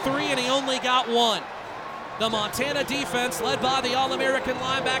needed 3, and he only got 1. The Montana defense, led by the All-American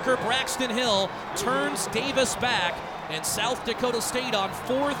linebacker Braxton Hill, turns Davis back, and South Dakota State on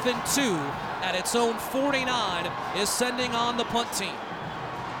 4th and 2 at its own 49 is sending on the punt team.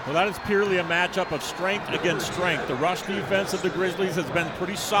 Well, that is purely a matchup of strength against strength. The rush defense of the Grizzlies has been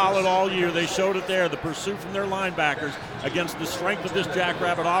pretty solid all year. They showed it there, the pursuit from their linebackers against the strength of this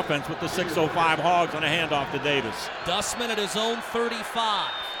Jackrabbit offense with the 605 Hogs on a handoff to Davis. Dustman at his own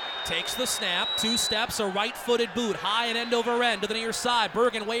 35. Takes the snap, 2 steps, a right-footed boot, high and end over end to the near side.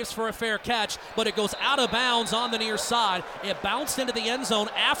 Bergen waves for a fair catch, but it goes out of bounds on the near side. It bounced into the end zone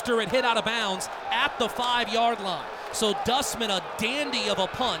after it hit out of bounds at the 5-yard line. So Dustman, a dandy of a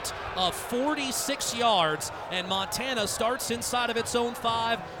punt of 46 yards, and Montana starts inside of its own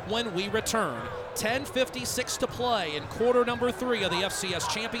 5 when we return. 10:56 to play in quarter number 3 of the FCS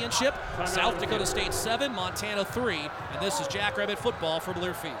Championship. South Dakota State 7, Montana 3, and this is Jackrabbit football from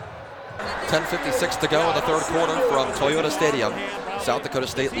Learfield. 10:56 to go in the 3rd quarter from Toyota Stadium. South Dakota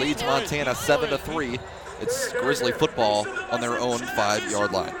State leads Montana 7-3. It's Grizzly football on their own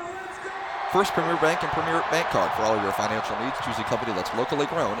 5-yard line. First Premier Bank and Premier Bank Card for all your financial needs. Choose a company that's locally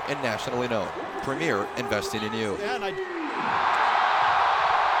grown and nationally known. Premier, investing in you. Boy,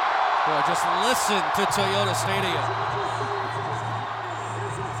 just listen to Toyota Stadium.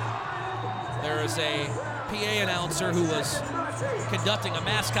 There is a PA announcer who was conducting a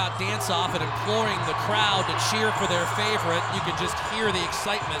mascot dance-off and imploring the crowd to cheer for their favorite. You can just hear the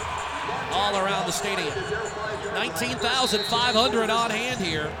excitement all around the stadium. 19,500 on hand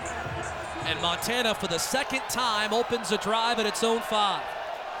here And Montana, for the second time, opens a drive at its own 5.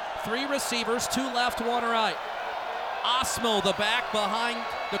 3 receivers, 2 left, 1 right. Osmo, the back behind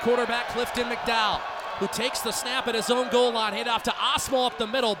the quarterback, Clifton McDowell, who takes the snap at his own goal line. Hand off to Osmo up the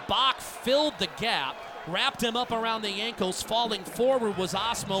middle. Bach filled the gap, wrapped him up around the ankles. Falling forward was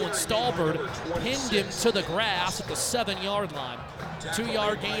Osmo, and Stallbird pinned him to the grass at the 7-yard line.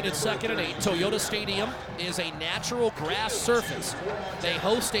 2-yard gain at 2nd and 8. Toyota Stadium is a natural grass surface. They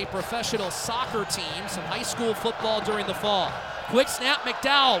host a professional soccer team, some high school football during the fall. Quick snap,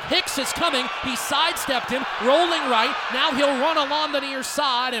 McDowell. Hicks is coming. He sidestepped him, rolling right. Now he'll run along the near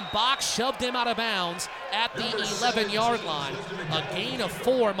side, and Bach shoved him out of bounds at the 11-yard line. A gain of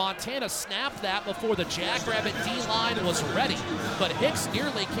 4. Montana snapped that before the Jackrabbit D-line was ready, but Hicks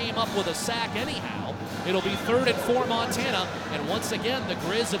nearly came up with a sack anyhow. It'll be 3rd and 4 Montana, and once again, the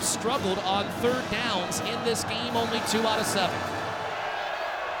Grizz have struggled on 3rd downs in this game, only 2 out of 7.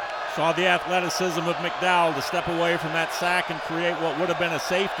 Saw the athleticism of McDowell to step away from that sack and create what would have been a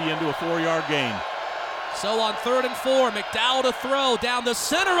safety into a 4-yard gain. So on 3rd and 4, McDowell to throw down the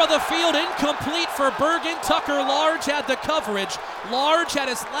center of the field, incomplete for Bergen. Tucker Large had the coverage. Large had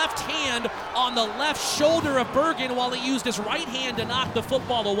his left hand on the left shoulder of Bergen while he used his right hand to knock the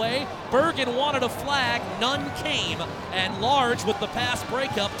football away. Bergen wanted a flag, none came, and Large with the pass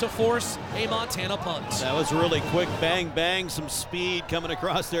breakup to force a Montana punt. That was really quick, bang, bang, some speed coming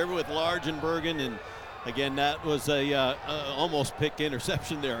across there with Large and Bergen, and again, that was a almost pick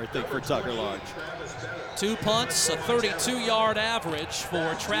interception there, I think, for Tucker Large. 2 punts, a 32-yard average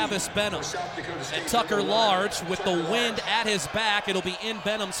for Travis Benham. And Tucker Large, with the wind at his back, it'll be in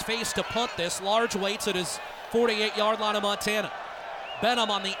Benham's face to punt this. Large waits at his 48-yard line of Montana.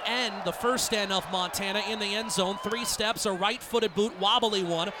 Benham on the end, the first end of Montana in the end zone. 3 steps, a right-footed boot, wobbly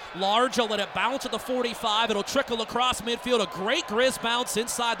one. Large will let it bounce at the 45. It'll trickle across midfield. A great Grizz bounce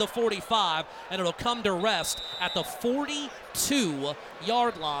inside the 45, and it'll come to rest at the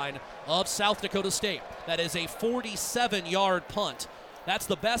 42-yard line of South Dakota State. That is a 47-yard punt. That's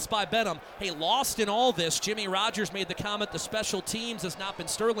the best by Benham. Hey, lost in all this, Jimmy Rogers made the comment the special teams has not been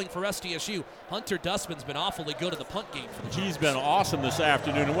sterling for SDSU. Hunter Dustman's been awfully good in the punt game for the Giants. He's been awesome this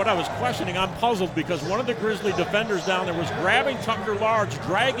afternoon. And what I was questioning, I'm puzzled because one of the Grizzly defenders down there was grabbing Tucker Large,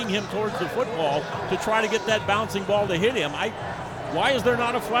 dragging him towards the football to try to get that bouncing ball to hit him. Why is there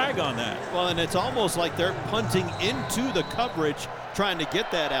not a flag on that? Well, and it's almost like they're punting into the coverage, trying to get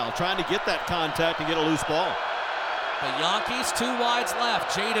that out, trying to get that contact and get a loose ball. The Yankees 2 wides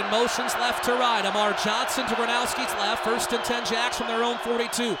left. Jaden motions left to right. Amar Johnson to Gronowski's left. 1st and 10 Jacks from their own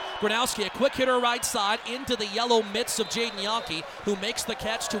 42. Gronowski, a quick hitter right side into the yellow mitts of Jaden Yankee, who makes the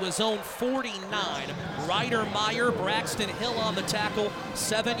catch to his own 49. Ryder Meyer, Braxton Hill on the tackle.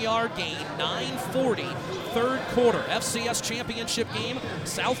 7-yard gain, 9:40. 3rd quarter. FCS championship game.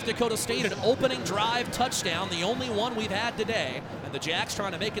 South Dakota State, an opening drive touchdown, the only one we've had today. And the Jacks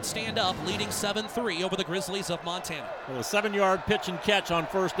trying to make it stand up, leading 7-3 over the Grizzlies of Montana. Well, a 7-yard pitch and catch on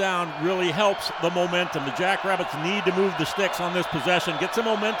 1st down really helps the momentum. The Jackrabbits need to move the sticks on this possession, get some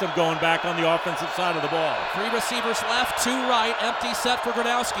momentum going back on the offensive side of the ball. 3 receivers left, 2 right, empty set for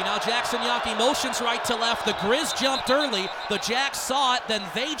Gronowski. Now Jackson Yankee motions right to left. The Grizz jumped early. The Jacks saw it, then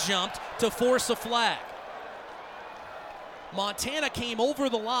they jumped to force a flag. Montana came over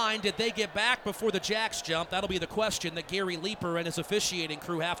the line. Did they get back before the Jacks jumped? That'll be the question that Gary Leeper and his officiating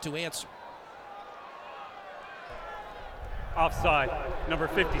crew have to answer. Offside, number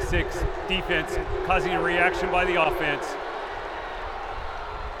 56, defense, causing a reaction by the offense.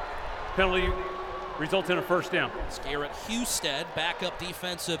 Penalty results in a 1st down. Garrett Husted, backup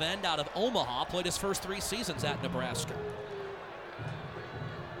defensive end out of Omaha, played his first 3 seasons at Nebraska.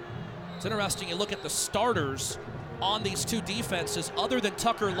 It's interesting, you look at the starters on these 2 defenses. Other than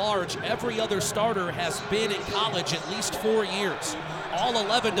Tucker Large, every other starter has been in college at least 4 years. All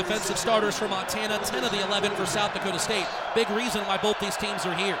 11 defensive starters for Montana, 10 of the 11 for South Dakota State. Big reason why both these teams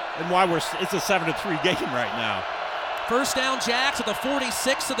are here. And why it's a 7-3 game right now. 1st down Jacks at the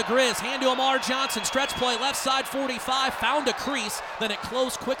 46 of the Grizz. Hand to Amar Johnson. Stretch play left side 45. Found a crease. Then it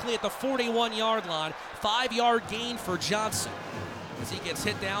closed quickly at the 41-yard line. 5-yard gain for Johnson as he gets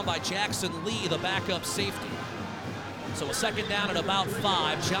hit down by Jackson Lee, the backup safety. So a 2nd down at about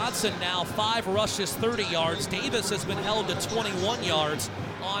 5. Johnson now 5 rushes, 30 yards. Davis has been held to 21 yards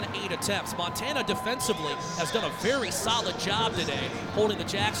on 8 attempts. Montana defensively has done a very solid job today, holding the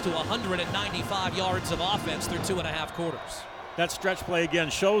Jacks to 195 yards of offense through 2.5 quarters. That stretch play again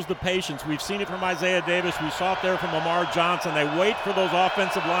shows the patience. We've seen it from Isaiah Davis. We saw it there from Amar Johnson. They wait for those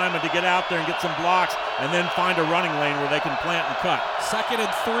offensive linemen to get out there and get some blocks and then find a running lane where they can plant and cut. 2nd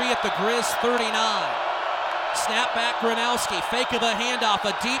and 3 at the Grizz 39. Snap back, Gronowski, fake of a handoff,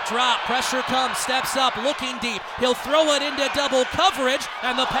 a deep drop, pressure comes, steps up, looking deep. He'll throw it into double coverage,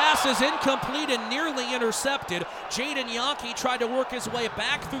 and the pass is incomplete and nearly intercepted. Jaden Yonke tried to work his way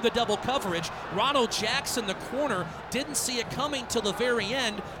back through the double coverage. Ronald Jackson, the corner, didn't see it coming till the very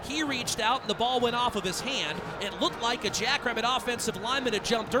end. He reached out, and the ball went off of his hand. It looked like a Jackrabbit offensive lineman had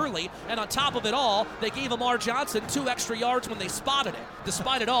jumped early, and on top of it all, they gave Amar Johnson 2 extra yards when they spotted it.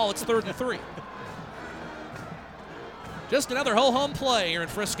 Despite it all, it's 3rd and 3. Just another ho-hum play here in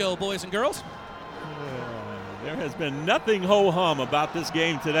Frisco, boys and girls. There has been nothing ho-hum about this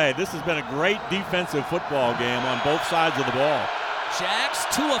game today. This has been a great defensive football game on both sides of the ball. Jacks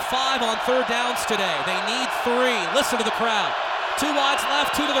 2 of 5 on 3rd downs today. They need 3. Listen to the crowd. 2 wides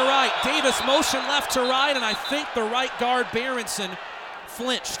left, 2 to the right. Davis motion left to right, and I think the right guard, Berenson,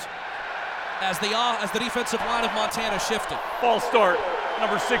 flinched as the defensive line of Montana shifted. False start,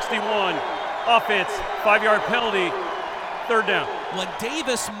 number 61. Offense, 5-yard penalty, 3rd down. When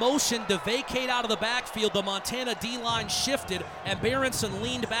Davis motioned to vacate out of the backfield, the Montana D-line shifted, and Berenson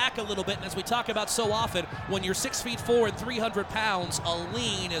leaned back a little bit. And as we talk about so often, when you're 6'4" and 300 pounds, a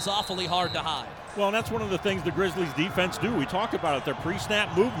lean is awfully hard to hide. Well, and that's one of the things the Grizzlies defense do. We talk about it, their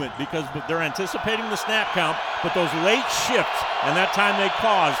pre-snap movement, because they're anticipating the snap count, but those late shifts, and that time they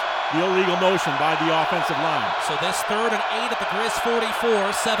cause the illegal motion by the offensive line. So this 3rd and 8 at the Grizz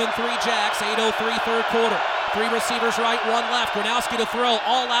 44, 7-3 Jacks, 8:03 3rd quarter. 3 receivers right, 1 left. Gronowski to throw,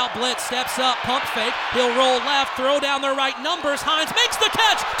 all-out blitz, steps up, pump fake. He'll roll left, throw down the right numbers. Hines makes the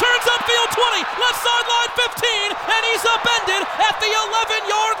catch, turns upfield 20, left sideline 15, and he's upended at the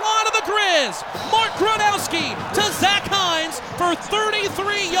 11-yard line of the Grizz. Mark Gronowski to Zach Hines for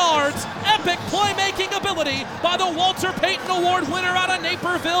 33 yards. Epic playmaking ability by the Walter Payton Award winner out of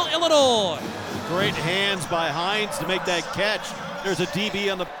Naperville, Illinois. Great hands by Hines to make that catch. There's a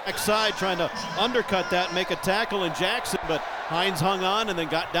DB on the backside trying to undercut that and make a tackle in Jackson, but Hines hung on and then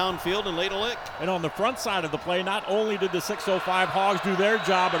got downfield and laid a lick. And on the front side of the play, not only did the 605 Hogs do their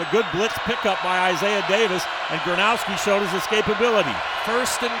job, but a good blitz pickup by Isaiah Davis, and Gronowski showed his escapability.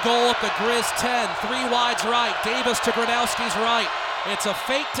 1st and goal at the Grizz 10, 3 wides right, Davis to Gronowski's right. It's a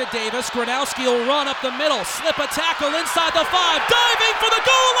fake to Davis. Gronowski will run up the middle, slip a tackle inside the 5, diving for the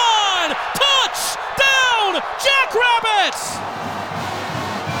goal line! Touchdown, Jackrabbits!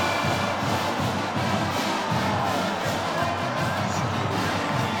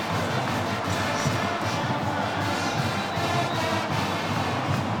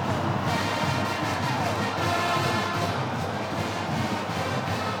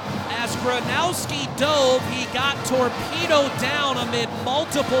 Gronowski dove, he got torpedoed down amid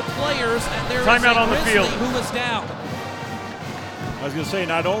multiple players, and there is a Grizzly who was down. I was going to say,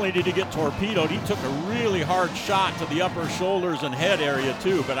 not only did he get torpedoed, he took a really hard shot to the upper shoulders and head area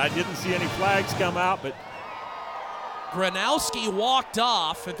too, but I didn't see any flags come out. But Gronowski walked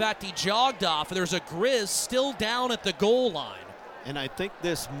off. In fact, he jogged off. There's a Grizz still down at the goal line. And I think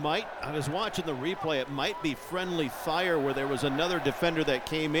this might, I was watching the replay, it might be friendly fire where there was another defender that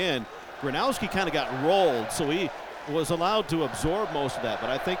came in. Gronowski kind of got rolled, so he was allowed to absorb most of that. But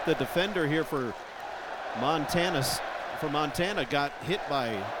I think the defender here for Montana got hit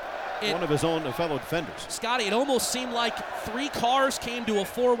by one of his own fellow defenders. Scotty, it almost seemed like 3 cars came to a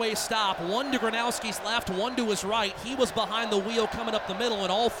 4-way stop, 1 to Gronowski's left, 1 to his right. He was behind the wheel coming up the middle,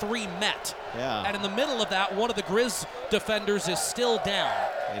 and all 3 met. Yeah. And in the middle of that, one of the Grizz defenders is still down.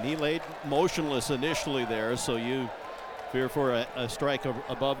 And he laid motionless initially there, so you fear for a strike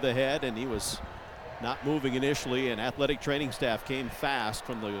above the head, and he was not moving initially, and athletic training staff came fast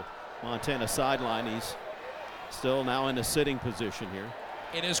from the Montana sideline. He's still now in a sitting position here.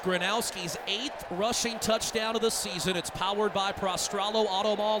 It is Gronowski's 8th rushing touchdown of the season. It's powered by Prostrollo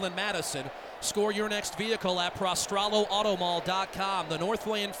Auto Mall in Madison. Score your next vehicle at ProstrolloAutomall.com. The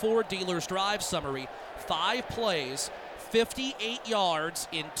Northland Ford Dealers Drive Summary. 5 plays, 58 yards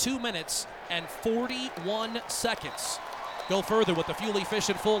in 2 minutes and 41 seconds. Go further with the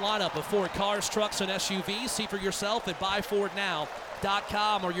fuel-efficient full lineup of Ford cars, trucks, and SUVs. See for yourself at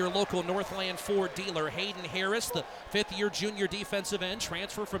BuyFordNow.com or your local Northland Ford dealer. Hayden Harris, the 5th-year junior defensive end,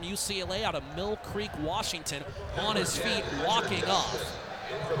 transfer from UCLA out of Mill Creek, Washington, on his feet, walking off.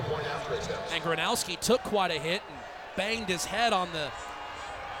 And Gronowski took quite a hit and banged his head on the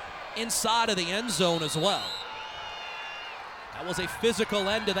inside of the end zone as well. That was a physical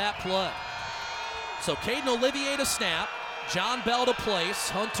end to that play. So Caden Olivier to snap, John Bell to place,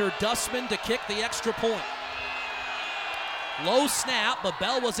 Hunter Dussman to kick the extra point. Low snap, but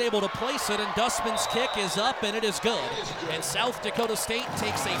Bell was able to place it, and Dustman's kick is up, and it is good. And South Dakota State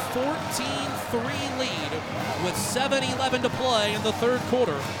takes a 14-3 lead with 7:11 to play in the third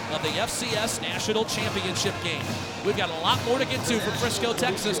quarter of the FCS National Championship game. We've got a lot more to get to from Frisco,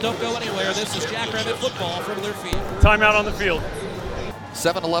 Texas. Don't go anywhere. This is Jackrabbit football from their field. Timeout on the field.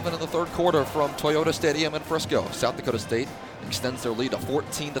 7-11 in the third quarter from Toyota Stadium in Frisco. South Dakota State extends their lead to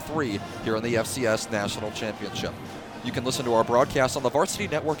 14-3 here in the FCS National Championship. You can listen to our broadcast on the Varsity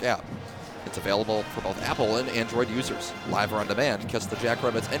Network app. It's available for both Apple and Android users. Live or on demand, catch the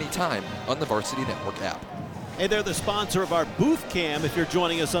Jackrabbits anytime on the Varsity Network app. Hey, they're the sponsor of our booth cam if you're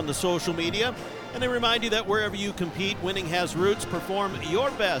joining us on the social media. And they remind you that wherever you compete, winning has roots. Perform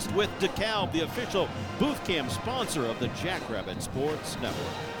your best with DeKalb, the official booth cam sponsor of the Jackrabbit Sports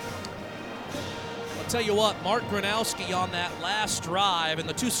Network. I'll tell you what, Mark Gronowski on that last drive, and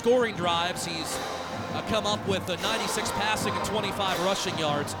the two scoring drives, he's come up with 96 passing and 25 rushing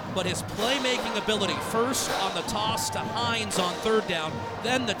yards, but his playmaking ability, first on the toss to Hines on third down,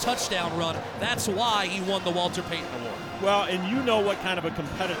 then the touchdown run, that's why he won the Walter Payton Award. Well, and you know what kind of a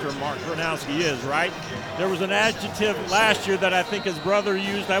competitor Mark Gronowski is, right? There was an adjective last year that I think his brother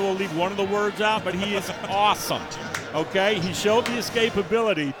used. I will leave one of the words out, but he is awesome, okay? He showed the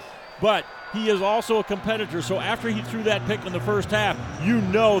escapability, but he is also a competitor. So after he threw that pick in the first half, you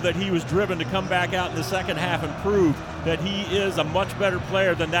know that he was driven to come back out in the second half and prove that he is a much better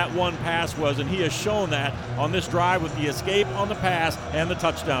player than that one pass was, and he has shown that on this drive with the escape on the pass and the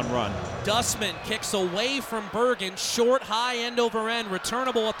touchdown run. Dustman kicks away from Bergen, short, high, end over end,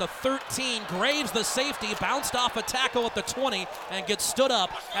 returnable at the 13. Graves, the safety, bounced off a tackle at the 20 and gets stood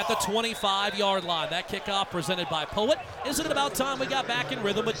up at the 25-yard line. That kickoff presented by Poet. Isn't it about time we got back in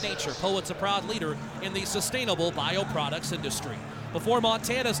rhythm with nature? Poet's a proud leader in the sustainable bioproducts industry. Before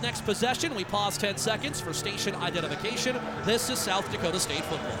Montana's next possession, we pause 10 seconds for station identification. This is South Dakota State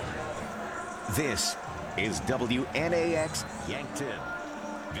football. This is WNAX Yankton.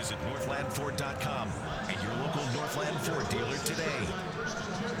 Visit northlandford.com and your local Northland Ford dealer today.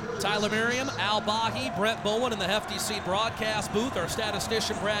 Tyler Merriam, Al Bahe, Brent Bowen in the Hefty Seat broadcast booth. Our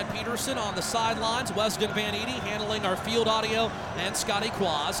statistician Brad Peterson on the sidelines. Weston Van Eady handling our field audio, and Scotty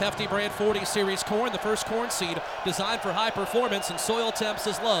Quaz. Hefty brand 40 series corn, the first corn seed designed for high performance and soil temps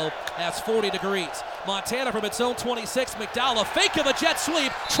as low as 40 degrees. Montana from its own 26. McDowell, a fake of a jet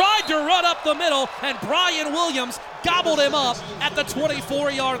sweep, tried to run up the middle, and Brian Williams gobbled him up at the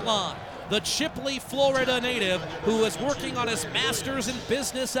 24-yard line. The Chipley, Florida native, who is working on his master's in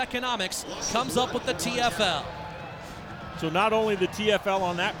business economics, comes up with the TFL. So not only the TFL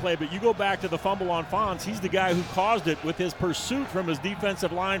on that play, but you go back to the fumble on Fonz, he's the guy who caused it with his pursuit from his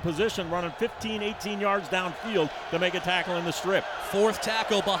defensive line position, running 15, 18 yards downfield to make a tackle in the strip. Fourth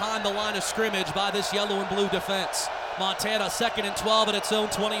tackle behind the line of scrimmage by this yellow and blue defense. Montana 2nd and 12 at its own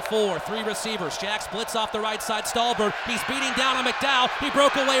 24. Three receivers. Jack splits off the right side. Stallbird. He's beating down on McDowell. He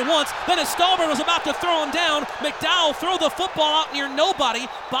broke away once. Then as Stallbird was about to throw him down, McDowell threw the football out near nobody.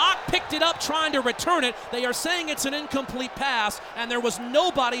 Bach picked it up trying to return it. They are saying it's an incomplete pass, and there was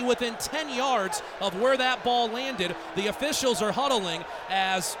nobody within 10 yards of where that ball landed. The officials are huddling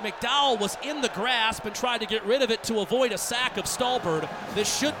as McDowell was in the grasp and tried to get rid of it to avoid a sack of Stallbird.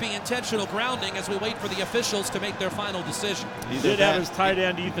 This should be intentional grounding as we wait for the officials to make their final decision. He did have his tight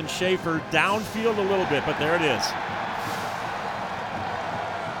end Ethan Schaefer downfield a little bit, but there it is.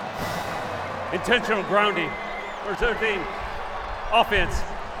 Intentional grounding. Number 13. Offense.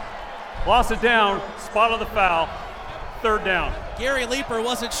 Lost it down. Spot of the foul. Third down. Gary Leeper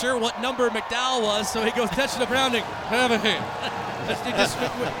wasn't sure what number McDowell was, so he goes intentional grounding.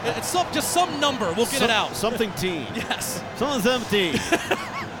 It's just some number. We'll get it out. Something team. Yes. Something 17.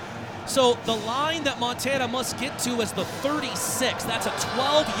 So the line that Montana must get to is the 36. That's a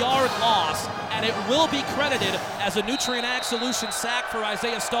 12-yard loss, and it will be credited as a Nutrient Ag Solutions sack for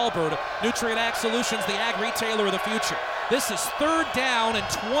Isaiah Stallbird. Nutrient Ag Solutions, the ag retailer of the future. This is 3rd down and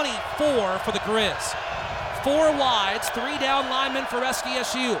 24 for the Grizz. 4 wides, 3 down linemen for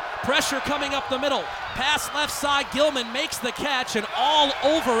SDSU. Pressure coming up the middle. Pass left side, Gilman makes the catch, and all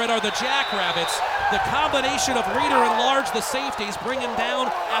over it are the Jackrabbits. The combination of Reeder and Large, the safeties, bring him down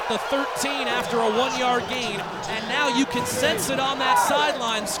at the 13 after a 1-yard gain. And now you can sense it on that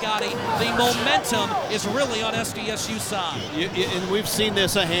sideline, Scotty. The momentum is really on SDSU's side. And we've seen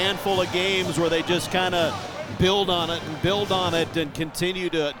this a handful of games where they just kind of build on it and continue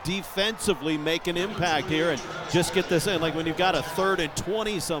to defensively make an impact here and just get this in. Like when you've got a 3rd and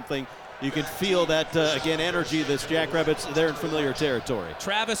 20-something, you can feel that, again, energy. This Jackrabbits, they're in familiar territory.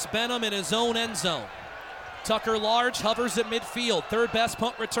 Travis Benham in his own end zone. Tucker Large hovers at midfield. 3rd best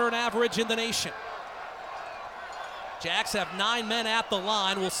punt return average in the nation. Jacks have 9 men at the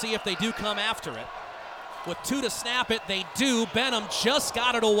line. We'll see if they do come after it. With 2 to snap it, they do. Benham just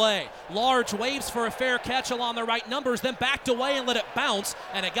got it away. Large waves for a fair catch along the right numbers, then backed away and let it bounce,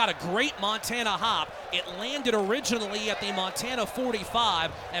 and it got a great Montana hop. It landed originally at the Montana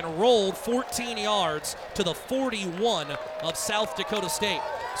 45 and rolled 14 yards to the 41 of South Dakota State.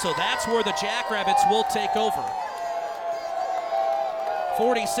 So that's where the Jackrabbits will take over.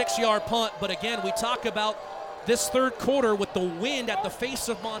 46-yard punt, but again, we talk about this third quarter with the wind at the face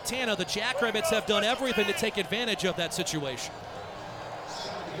of Montana. The Jackrabbits have done everything to take advantage of that situation.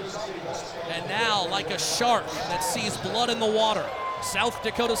 And now, like a shark that sees blood in the water, South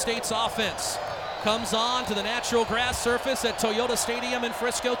Dakota State's offense comes on to the natural grass surface at Toyota Stadium in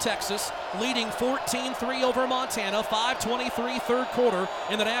Frisco, Texas, leading 14-3 over Montana, 5:23 third quarter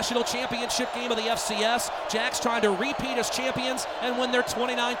in the national championship game of the FCS. Jacks trying to repeat as champions and win their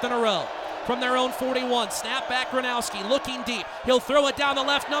 29th in a row. From their own 41, snap back Gronowski, looking deep. He'll throw it down the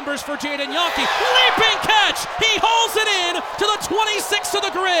left numbers for Jaden Yonke. Leaping catch! He hauls it in to the 26 of the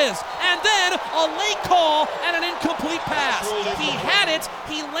Grizz. And then a late call and an incomplete pass. He had it,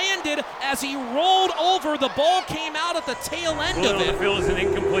 he landed as he rolled over. The ball came out at the tail end of it. The field is an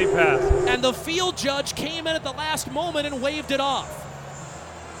incomplete pass. And the field judge came in at the last moment and waved it off.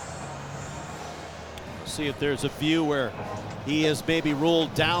 See if there's a view where he is maybe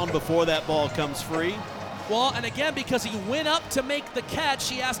ruled down before that ball comes free. Well, and again, because he went up to make the catch,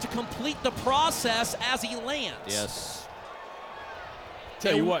 he has to complete the process as he lands. Yes.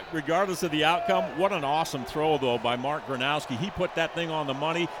 Tell you what, regardless of the outcome, what an awesome throw, though, by Mark Gronowski. He put that thing on the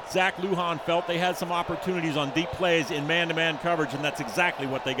money. Zach Lujan felt they had some opportunities on deep plays in man-to-man coverage, and that's exactly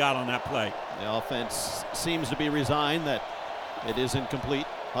what they got on that play. The offense seems to be resigned that it is incomplete.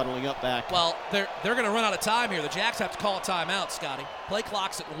 Huddling up back. Well, they're going to run out of time here. The Jacks have to call a timeout, Scotty. Play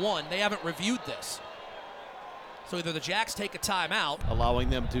clock's at 1. They haven't reviewed this. So either the Jacks take a timeout. Allowing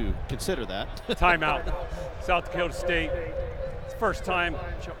them to consider that. Timeout. South Dakota State. First time.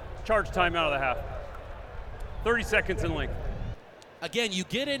 Charge timeout of the half. 30 seconds in length. Again, you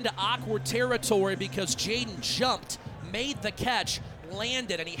get into awkward territory because Jaden jumped, made the catch,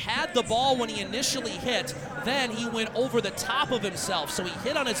 landed, and he had the ball when he initially hit. Then he went over the top of himself. So he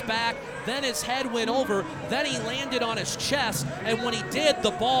hit on his back, then his head went over, then he landed on his chest, and when he did,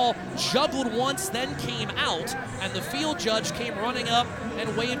 the ball juggled once, then came out, and the field judge came running up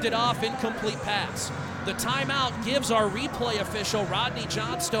and waved it off, incomplete pass. The timeout gives our replay official, Rodney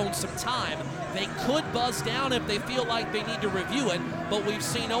Johnstone, some time. They could buzz down if they feel like they need to review it, but we've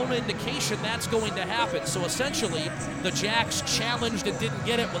seen no indication that's going to happen. So essentially, the Jacks challenged and didn't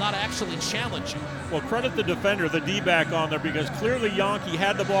get it without actually challenging. Well, credit the defender, the D-back on there, because clearly Yonke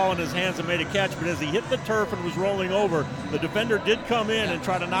had the ball in his hands and made a catch, but as he hit the turf and was rolling over, the defender did come in and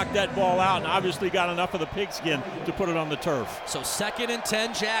try to knock that ball out and obviously got enough of the pigskin to put it on the turf. So 2nd and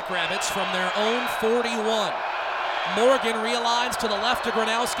 10 Jackrabbits from their own 41. Morgan realigns to the left of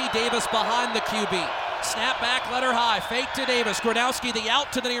Gronowski. Davis behind the QB. Snap back, let her high. Fake to Davis. Gronowski the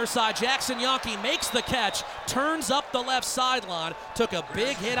out to the near side. Jackson Yonke makes the catch. Turns up the left sideline. Took a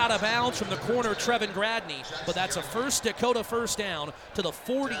big hit out of bounds from the corner, Trevin Gradney. But that's a first Dakota first down to the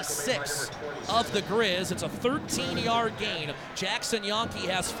 46 of the Grizz. It's a 13-yard gain. Jackson Yonke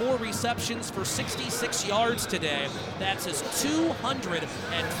has 4 receptions for 66 yards today. That's his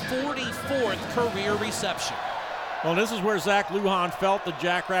 244th career reception. Well, this is where Zach Lujan felt the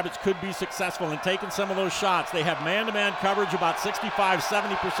Jackrabbits could be successful in taking some of those shots. They have man-to-man coverage about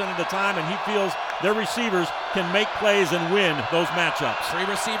 65-70% of the time, and he feels their receivers can make plays and win those matchups. 3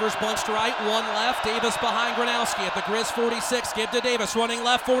 receivers bunched right, 1 left. Davis behind Gronowski at the Grizz 46. Give to Davis, running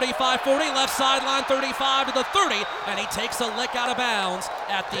left 45-40, left sideline 35 to the 30, and he takes a lick out of bounds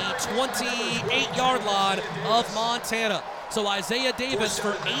at the 28-yard line of Montana. So Isaiah Davis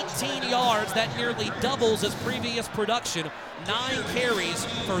for 18 yards, that nearly doubles his previous production. 9 carries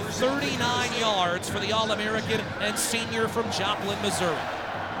for 39 yards for the All-American and senior from Joplin, Missouri.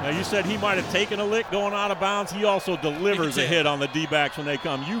 Now, you said he might have taken a lick going out of bounds. He also delivers a hit on the D-backs when they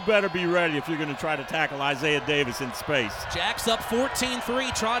come. You better be ready if you're going to try to tackle Isaiah Davis in space. Jacks up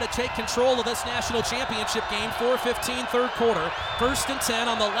 14-3, trying to take control of this national championship game. 4:15 third quarter. 1st and 10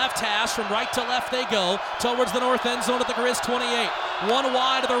 on the left hash. From right to left they go towards the north end zone at the Grizz 28. 1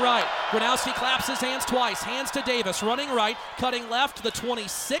 wide to the right. Gronowski claps his hands twice. Hands to Davis, running right, cutting left to the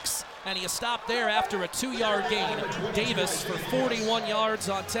 26. And he is stopped there after a 2-yard gain. Davis for 41 yards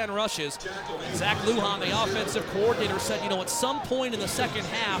on 10 rushes. Zach Lujan, the offensive coordinator, said, at some point in the second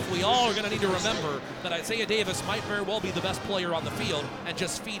half, we all are going to need to remember that Isaiah Davis might very well be the best player on the field and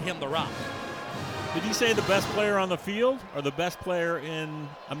just feed him the rock. Did he say the best player on the field or the best player in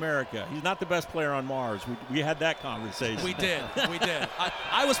America? He's not the best player on Mars. We had that conversation. We did.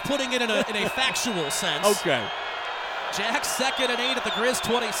 I was putting it in a factual sense. Okay. Jacks 2nd and 8 at the Grizz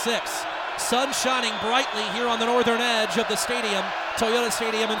 26. Sun shining brightly here on the northern edge of the stadium, Toyota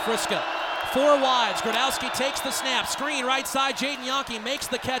Stadium in Frisco. 4 wides. Gronowski takes the snap. Screen right side. Jaden Yonke makes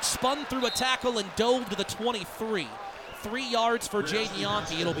the catch, spun through a tackle and dove to the 23. 3 yards for Jaden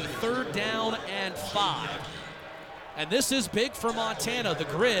Yonke. It'll be 3rd down and 5. And this is big for Montana. The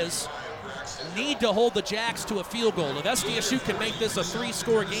Grizz need to hold the Jacks to a field goal. If SDSU can make this a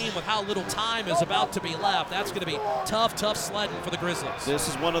 3-score game with how little time is about to be left, that's going to be tough sledding for the Grizzlies. This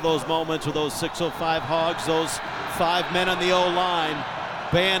is one of those moments where those 605 Hogs, those 5 men on the O-line,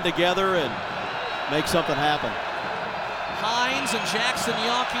 band together and make something happen. Hines and Jackson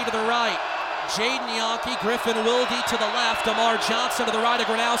Yonke to the right. Jaden Yonke, Griffin Wilde to the left, Amar Johnson to the right of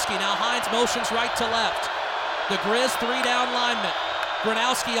Gronowski. Now Hines motions right to left. The Grizz 3-down lineman.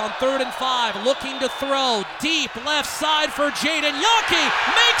 Gronowski on 3rd and 5, looking to throw. Deep left side for Jaden Yonke.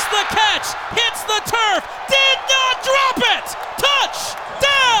 Makes the catch, hits the turf, did not drop it!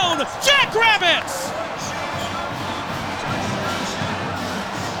 Touchdown, Jackrabbits!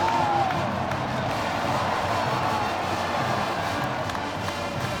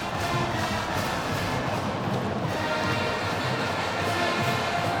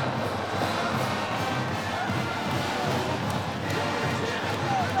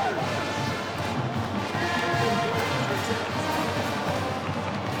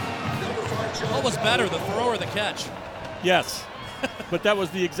 What was better, the throw or the catch? Yes, but that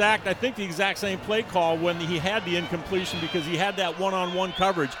was the exact same play call when he had the incompletion because he had that one-on-one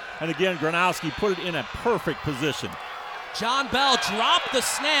coverage. And again, Gronowski put it in a perfect position. John Bell dropped the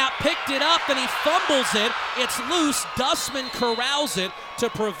snap, picked it up, and he fumbles it. It's loose. Dustman corrals it to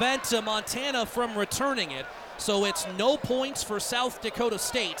prevent Montana from returning it. So it's no points for South Dakota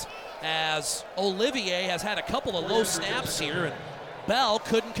State as Olivier has had a couple of low snaps here, and Bell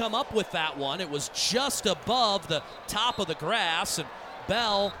couldn't come up with that one. It was just above the top of the grass, and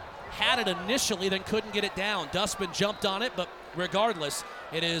Bell had it initially, then couldn't get it down. Dustman jumped on it, but regardless,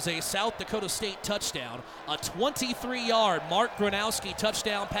 it is a South Dakota State touchdown. A 23-yard Mark Gronowski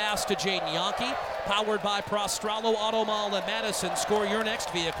touchdown pass to Jaden Yonke, powered by Prostrollo Auto Mall in Madison. Score your next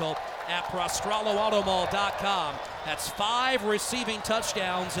vehicle at ProstrolloAutomall.com. That's 5 receiving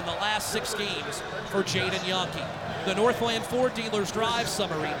touchdowns in the last 6 games for Jaden Yonke. The Northland Ford Dealers drive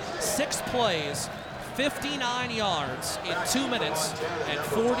summary: 6 plays, 59 yards in 2 minutes and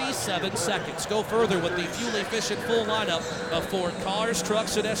 47 seconds. Go further with the fuel-efficient full lineup of Ford cars,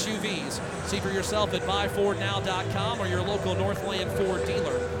 trucks, and SUVs. See for yourself at buyfordnow.com or your local Northland Ford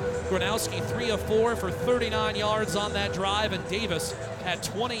dealer. Gronowski 3 of 4 for 39 yards on that drive, and Davis had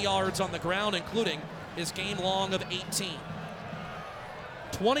 20 yards on the ground, including his game long of 18.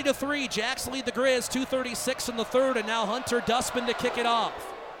 20-3, Jacks lead the Grizz, 2:36 in the third, and now Hunter Dustman to kick it off.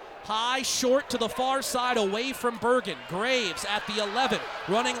 High, short to the far side, away from Bergen. Graves at the 11,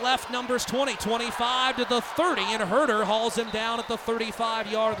 running left, numbers 20, 25 to the 30, and Herder hauls him down at the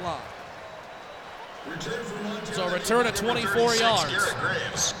 35-yard line. So a return of 24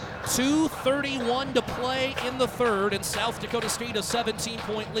 yards. 2:31 to play in the third, and South Dakota State a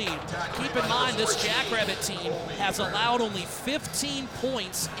 17-point lead. Keep in mind, this Jackrabbit team has allowed only 15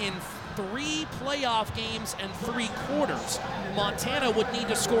 points in 3 playoff games and 3 quarters. Montana would need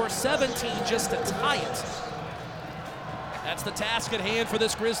to score 17 just to tie it. That's the task at hand for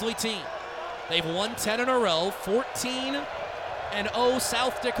this Grizzly team. They've won 10 in a row, 14-0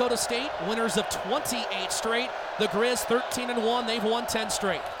 South Dakota State, winners of 28 straight. The Grizz 13-1, they've won 10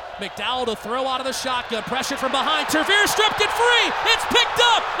 straight. McDowell to throw out of the shotgun, pressure from behind. Tervier stripped it free. It's picked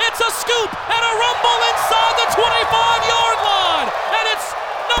up. It's a scoop and a rumble inside the 25-yard line. And it's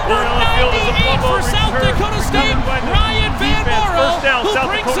number 98 for South Dakota State, Ryan Van Morrow, who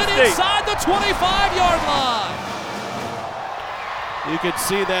brings it inside the 25-yard line. You could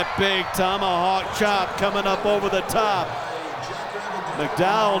see that big tomahawk chop coming up over the top.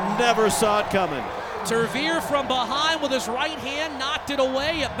 McDowell never saw it coming. Tervier from behind with his right hand knocked it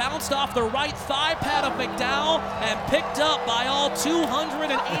away. It bounced off the right thigh pad of McDowell and picked up by all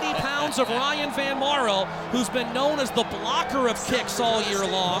 280 pounds of Ryan Van Morrow, who's been known as the blocker of kicks all year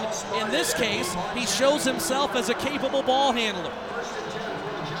long. In this case, he shows himself as a capable ball handler.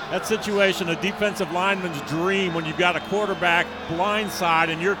 That situation, a defensive lineman's dream when you've got a quarterback blindside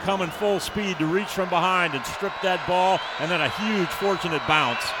and you're coming full speed to reach from behind and strip that ball, and then a huge, fortunate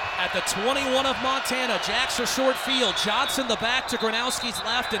bounce. At the 21 of Montana, Jacks are short field. Johnson the back to Gronowski's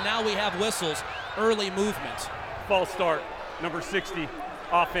left, and now we have whistles. Early movement. False start, number 60,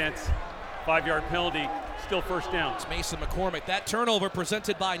 offense. 5-yard penalty, still first down. It's Mason McCormick. That turnover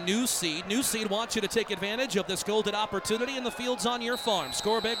presented by New Seed. New Seed wants you to take advantage of this golden opportunity, and the field's on your farm.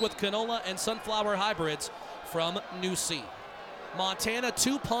 Score big with canola and sunflower hybrids from New Seed. Montana,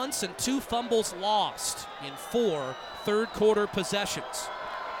 2 punts and 2 fumbles lost in 4 third-quarter possessions.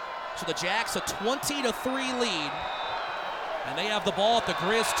 So the Jacks a 20-3 lead, and they have the ball at the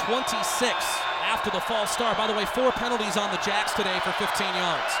Grizz 26 after the false start. By the way, 4 penalties on the Jacks today for 15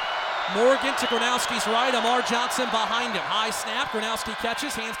 yards. Morgan to Gronowski's right, Amar Johnson behind him. High snap, Gronowski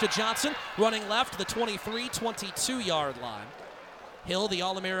catches, hands to Johnson, running left to the 23-22-yard line. Hill, the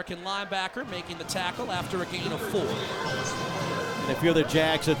All-American linebacker, making the tackle after a gain of 4. And if you're the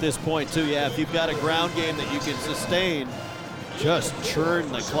Jacks at this point too, if you've got a ground game that you can sustain, just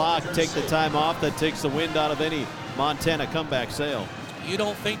churn the clock, take the time off. That takes the wind out of any Montana comeback sail. You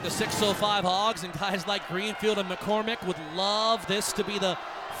don't think the 605 Hogs and guys like Greenfield and McCormick would love this to be the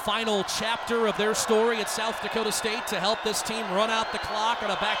final chapter of their story at South Dakota State to help this team run out the clock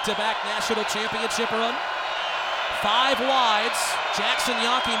on a back-to-back national championship run? 5 wides. Jackson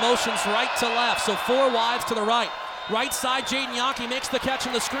Yankee motions right to left, so 4 wides to the right. Right side, Jaden Yankee makes the catch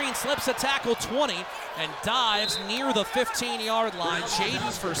on the screen, slips a tackle 20, and dives near the 15-yard line.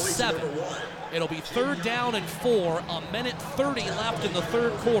 Jaden for 7. It'll be 3rd down and 4, a minute 30 left in the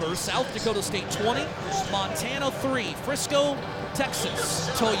 3rd quarter. South Dakota State 20, Montana 3, Frisco, Texas,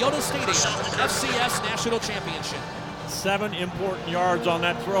 Toyota Stadium, FCS National Championship. 7 important yards on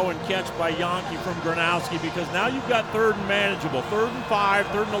that throw and catch by Yankee from Gronowski, because now you've got 3rd and manageable. 3rd and 5,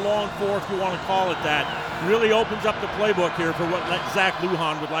 3rd and a long 4 if you want to call it that. Really opens up the playbook here for what Zach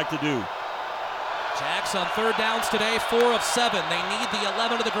Lujan would like to do. Jacks on 3rd downs today, 4 of 7. They need the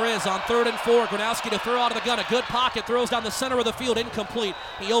 11 of the Grizz on 3rd and 4. Gronowski to throw out of the gun. A good pocket, throws down the center of the field, incomplete.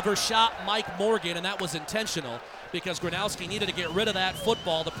 He overshot Mike Morgan, and that was intentional because Gronowski needed to get rid of that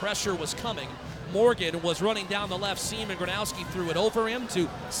football. The pressure was coming. Morgan was running down the left seam, and Gronowski threw it over him to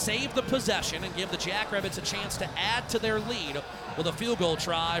save the possession and give the Jackrabbits a chance to add to their lead with a field goal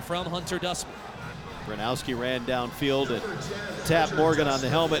try from Hunter Dustman. Gronowski ran downfield and tapped Morgan on the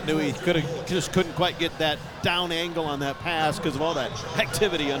helmet. Knew he just couldn't quite get that down angle on that pass because of all that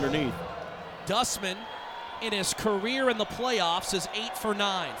activity underneath. Dustman, in his career in the playoffs, is 8 for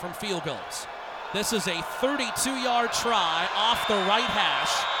 9 from field goals. This is a 32-yard try off the right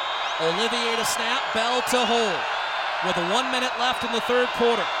hash. Olivier to snap, Bell to hold. With 1 minute left in the 3rd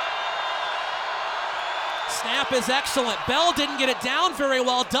quarter. Snap is excellent. Bell didn't get it down very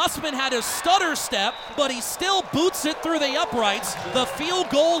well. Dustman had his stutter step, but he still boots it through the uprights. The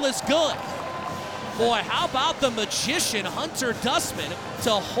field goal is good. Boy, how about the magician, Hunter Dustman,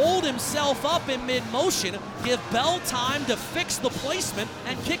 to hold himself up in mid-motion, give Bell time to fix the placement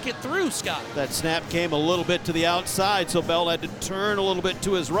and kick it through, Scott. That snap came a little bit to the outside, so Bell had to turn a little bit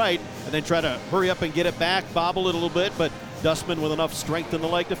to his right and then try to hurry up and get it back, bobble it a little bit, but Dustman with enough strength in the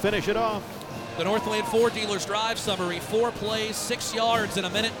leg to finish it off. The Northland Ford Dealers drive summary: 4 plays, 6 yards in a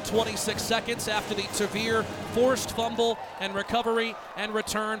minute, 26 seconds after the severe forced fumble and recovery and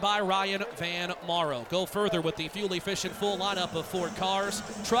return by Ryan Van Morrow. Go further with the fuel-efficient full lineup of Ford cars,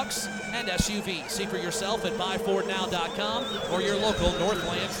 trucks, and SUVs. See for yourself at buyfordnow.com or your local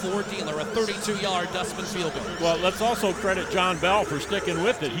Northland Ford dealer. A 32-yard Dustman field goal. Well, let's also credit John Bell for sticking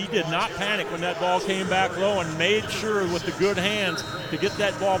with it. He did not panic when that ball came back low and made sure with the good hands to get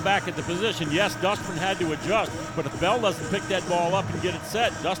that ball back at the position. Yes, Dustman had to adjust, but if Bell doesn't pick that ball up and get it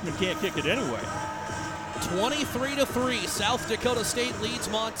set, Dustman can't kick it anyway. 23-3, South Dakota State leads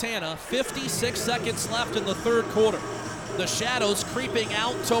Montana. 56 seconds left in the 3rd quarter. The Shadows creeping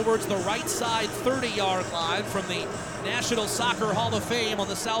out towards the right side 30-yard line from the National Soccer Hall of Fame on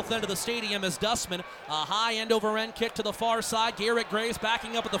the south end of the stadium as Dustman, a high end-over-end kick to the far side. Garrett Graves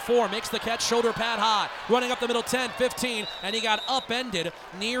backing up at the 4, makes the catch, shoulder pad high, running up the middle 10, 15, and he got upended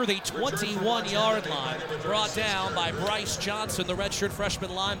near the 21-yard line. Brought down by Bryce Johnson, the redshirt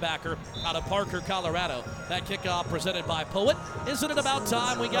freshman linebacker out of Parker, Colorado. That kickoff presented by Poet. Isn't it about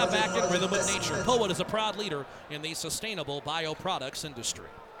time we got back in rhythm with nature? Poet is a proud leader in the sustainable bioproducts industry.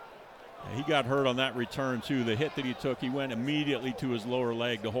 He got hurt on that return, too. The hit that he took, he went immediately to his lower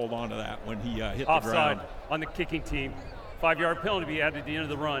leg to hold on to that when he hit the ground. Offside on the kicking team. 5-yard penalty to be added at the end of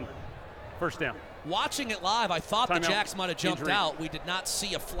the run. First down. Watching it live, I thought the Jacks might have jumped Injury. out. We did not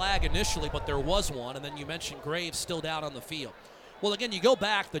see a flag initially, but there was one, and then you mentioned Graves still down on the field. Well, again, you go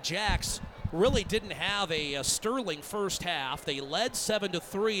back, the Jacks really didn't have a sterling first half. They led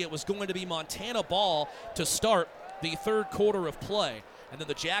 7-3. It was going to be Montana ball to start the 3rd quarter of play. And then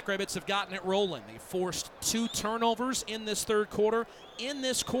the Jackrabbits have gotten it rolling. They forced 2 turnovers in this 3rd quarter. In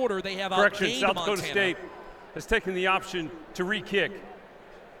this quarter, they have outgained South Montana. Dakota State has taken the option to re-kick.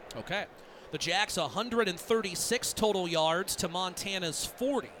 Okay. The Jacks 136 total yards to Montana's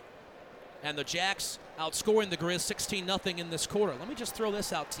 40. And the Jacks outscoring the Grizz 16-0 in this quarter. Let me just throw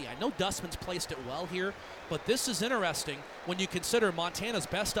this out to you. I know Dustman's placed it well here, but this is interesting when you consider Montana's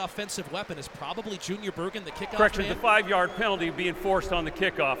best offensive weapon is probably Junior Bergen, the kickoff Correction, man. the 5-yard penalty being forced on the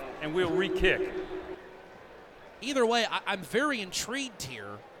kickoff, and we'll re-kick. Either way, I'm very intrigued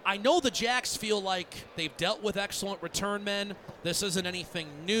here. I know the Jacks feel like they've dealt with excellent return men. This isn't anything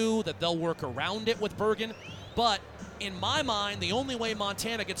new, that they'll work around it with Bergen. But in my mind, the only way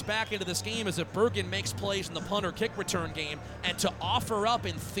Montana gets back into this game is if Bergen makes plays in the punt or kick return game. And to offer up,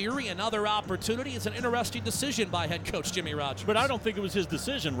 in theory, another opportunity is an interesting decision by head coach Jimmy Rogers. But I don't think it was his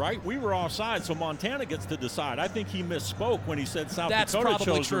decision, right? We were offside, so Montana gets to decide. I think he misspoke when he said South Dakota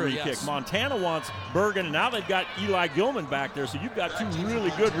chose the re-kick. Yes. Montana wants Bergen, and now they've got Eli Gilman back there, so you've got two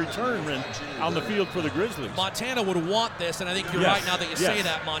really good return men on the field for the Grizzlies. Montana would want this, and I think you're right now that you say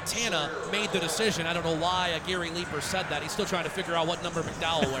that. Montana made the decision. I don't know why Gary Leeper said that. He's still trying to figure out what number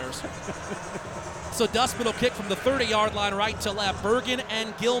McDowell wears. So Dustman will kick from the 30-yard line right to left. Bergen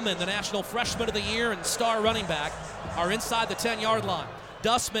and Gilman, the National Freshman of the Year and star running back, are inside the 10-yard line.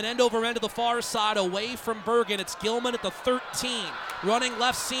 Dustman end over end to the far side away from Bergen. It's Gilman at the 13. Running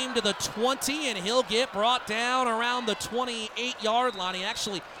left seam to the 20, and he'll get brought down around the 28-yard line. He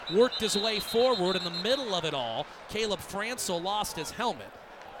actually worked his way forward in the middle of it all. Caleb Francel lost his helmet.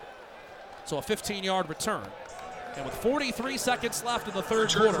 So a 15-yard return. And with 43 seconds left in the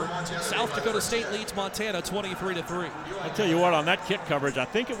third quarter, South Dakota State leads Montana 23-3. I tell you what, on that kick coverage, I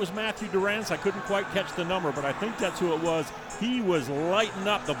think it was Matthew Durance. I couldn't quite catch the number, but I think that's who it was. He was lighting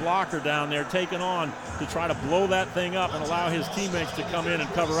up the blocker down there, taking on to try to blow that thing up and allow his teammates to come in and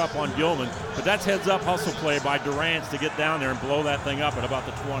cover up on Gilman. But that's heads-up hustle play by Durance to get down there and blow that thing up at about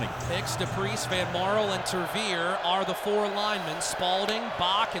the 20. Hicks, DePriest, Van Marl, and Tervier are the four linemen. Spalding,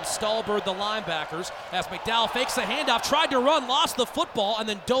 Bach, and Stallbird the linebackers. As McDowell fakes a handoff, tried to run, lost the football, and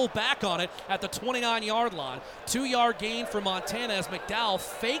then dove back on it at the 29-yard line. 2-yard gain for Montana as McDowell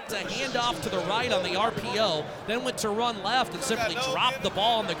faked a handoff to the right on the RPO, then went to run left and simply dropped the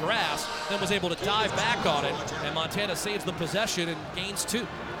ball on the grass, then was able to dive back on it, and Montana saves the possession and gains 2.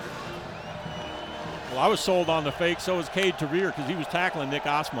 Well, I was sold on the fake, so was Cade Tervier because he was tackling Nick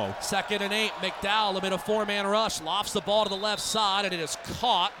Osmo. 2nd and 8, McDowell amid a 4-man rush, lofts the ball to the left side, and it is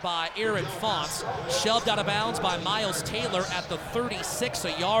caught by Aaron Fonts, shoved out of bounds by Miles Taylor at the 36,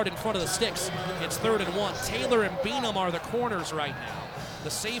 a yard in front of the sticks. It's 3rd and 1. Taylor and Beanham are the corners right now. The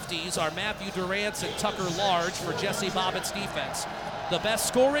safeties are Matthew Durance and Tucker Large for Jesse Bobbitt's defense. The best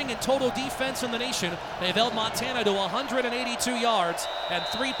scoring and total defense in the nation. They've held Montana to 182 yards and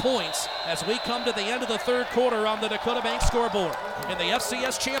 3 points as we come to the end of the third quarter on the Dakota Bank scoreboard. In the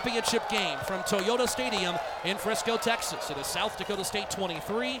FCS championship game from Toyota Stadium in Frisco, Texas, it is South Dakota State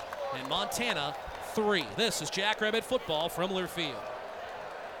 23 and Montana 3. This is Jackrabbit football from Learfield.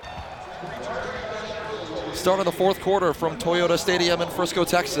 Start of the fourth quarter from Toyota Stadium in Frisco,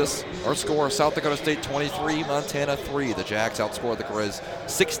 Texas. Our score, South Dakota State 23, Montana 3. The Jacks outscored the Grizz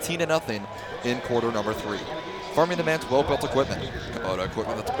 16-0 in quarter number 3. Farming demands well-built equipment. Kubota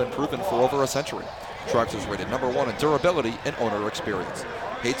equipment that's been proven for over a century. Tractors rated #1 in durability and owner experience.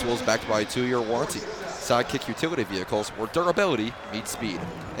 Hay tools backed by a 2-year warranty. Sidekick utility vehicles where durability meets speed.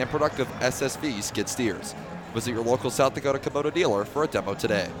 And productive SSV skid steers. Visit your local South Dakota Kubota dealer for a demo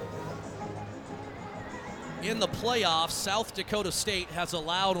today. In the playoffs, South Dakota State has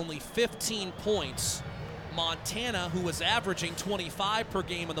allowed only 15 points. Montana, who was averaging 25 per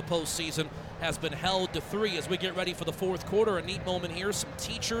game in the postseason, has been held to 3 as we get ready for the fourth quarter. A neat moment here. Some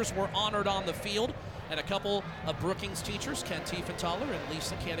teachers were honored on the field, and a couple of Brookings teachers, Ken Tiefenthaler and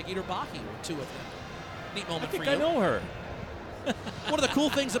Lisa Canagater-Bahe, were 2 of them. Neat moment for you. I think I know her. One of the cool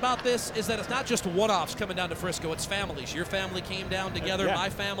things about this is that it's not just one-offs coming down to Frisco, it's families. Your family came down together,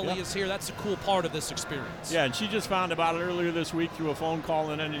 my family is here. That's a cool part of this experience. Yeah, and she just found about it earlier this week through a phone call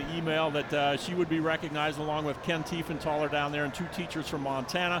and an email that she would be recognized along with Ken Tiefenthaler down there and 2 teachers from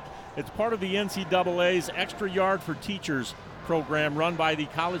Montana. It's part of the NCAA's Extra Yard for Teachers program run by the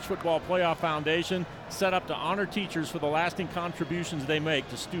College Football Playoff Foundation, set up to honor teachers for the lasting contributions they make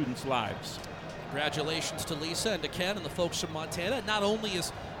to students' lives. Congratulations to Lisa and to Ken and the folks from Montana. Not only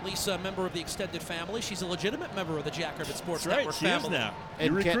is Lisa a member of the extended family, she's a legitimate member of the Jackrabbit Sports Network family. She is now.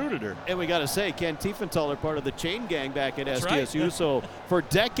 You recruited her. And we got to say, Ken Tiefenthaler, part of the chain gang back at SDSU. Right. So for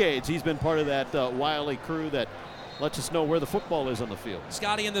decades, he's been part of that wily crew that lets us know where the football is on the field.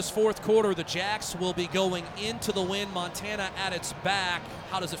 Scotty, in this fourth quarter, the Jacks will be going into the win. Montana at its back.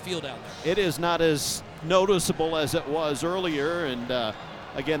 How does it feel down there? It is not as noticeable as it was earlier, and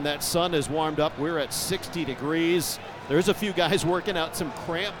Again, that sun has warmed up. We're at 60 degrees. There's a few guys working out some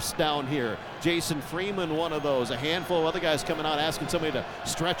cramps down here. Jason Freeman, one of those. A handful of other guys coming out asking somebody to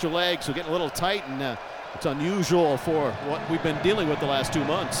stretch a leg, so getting a little tight, and it's unusual for what we've been dealing with the last 2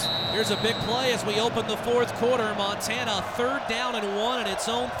 months. Here's a big play as we open the fourth quarter. Montana 3rd down and 1 at its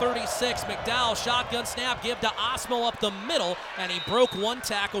own 36. McDowell shotgun snap, give to Osmo up the middle, and he broke one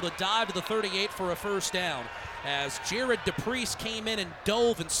tackle to dive to the 38 for a first down. As Jared DePriest came in and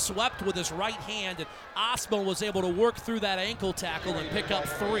dove and swept with his right hand, and Osmo was able to work through that ankle tackle and pick up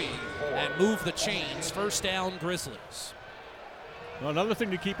 3 and move the chains. First down, Grizzlies. Well, another thing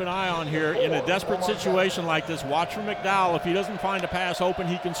to keep an eye on here, in a desperate situation like this, watch for McDowell. If he doesn't find a pass open,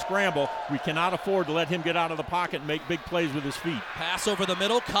 he can scramble. We cannot afford to let him get out of the pocket and make big plays with his feet. Pass over the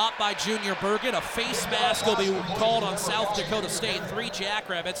middle, caught by Junior Bergen. A face mask will be called on South Dakota State. 3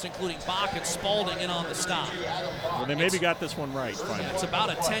 Jackrabbits, including Bach and Spalding, in on the stop. Well, they maybe got this one right. Finally. It's about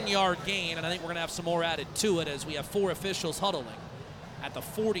a 10-yard gain, and I think we're going to have some more added to it as we have 4 officials huddling at the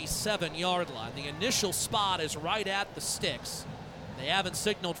 47-yard line. The initial spot is right at the sticks. They haven't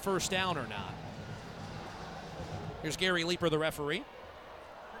signaled first down or not. Here's Gary Leeper, the referee.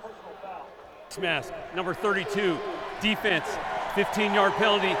 Mask, number 32, defense, 15-yard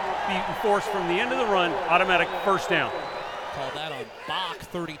penalty, be enforced from the end of the run, automatic first down. Call that on Bach,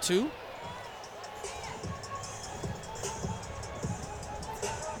 32.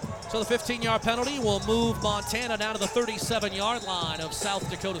 So the 15-yard penalty will move Montana down to the 37-yard line of South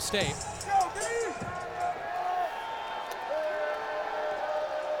Dakota State.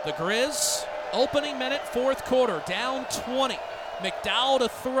 The Grizz, opening minute, fourth quarter, down 20. McDowell to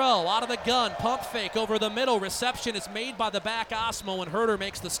throw, out of the gun, pump fake over the middle. Reception is made by the back Osmo, and Herder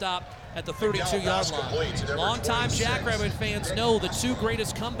makes the stop at the 32-yard line. Longtime Jackrabbit fans know the 2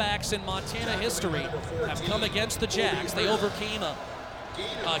 greatest comebacks in Montana history have come against the Jacks. They overcame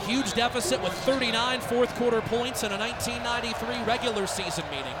a huge deficit with 39 fourth quarter points in a 1993 regular season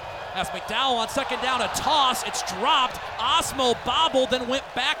meeting. As McDowell on second down, a toss, it's dropped. Osmo bobbled, then went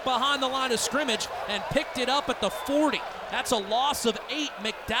back behind the line of scrimmage and picked it up at the 40. That's a loss of 8.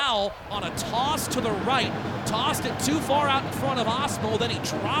 McDowell on a toss to the right, tossed it too far out in front of Osmo, then he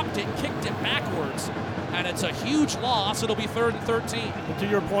dropped it, kicked it backwards, and it's a huge loss. It'll be 3rd and 13. But to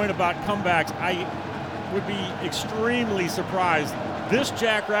your point about comebacks, I would be extremely surprised. This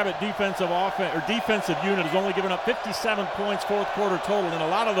Jackrabbit defensive unit has only given up 57 points fourth quarter total, and a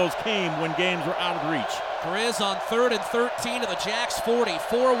lot of those came when games were out of reach. Grizz on 3rd and 13 to the Jacks 40.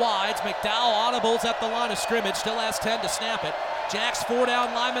 4 wides. McDowell audibles at the line of scrimmage. Still has 10 to snap it. Jacks 4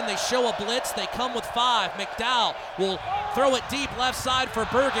 down linemen. They show a blitz. They come with 5. McDowell will throw it deep left side for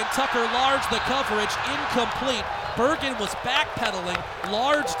Bergen. Tucker Large the coverage. Incomplete. Bergen was backpedaling.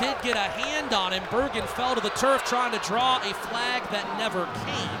 Large did get a hand on him. Bergen fell to the turf trying to draw a flag that never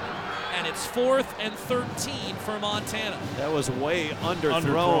came. And it's 4th and 13 for Montana. That was way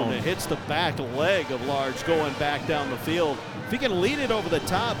underthrown. It hits the back leg of Large going back down the field. If he can lead it over the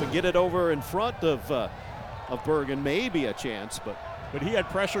top and get it over in front of Bergen, maybe a chance, but he had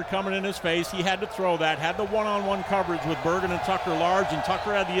pressure coming in his face. He had to throw that, had the one-on-one coverage with Bergen and Tucker Large, and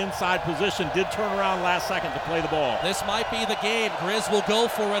Tucker had the inside position, did turn around last second to play the ball. This might be the game. Grizz will go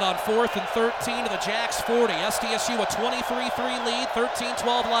for it on 4th and 13 to the Jacks 40. SDSU a 23-3 lead,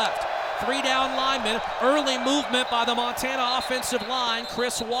 13-12 left. 3 down linemen, early movement by the Montana offensive line.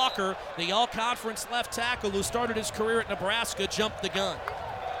 Chris Walker, the all-conference left tackle who started his career at Nebraska, jumped the gun.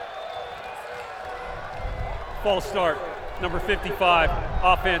 False start. Number 55,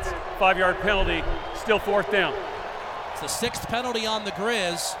 offense, 5-yard penalty, still 4th down. It's the 6th penalty on the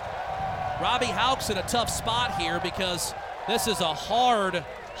Grizz. Robbie Houck's in a tough spot here because this is a hard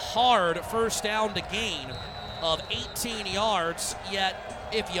first down to gain of 18 yards,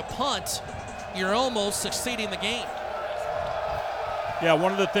 yet if you punt, you're almost succeeding the game. Yeah,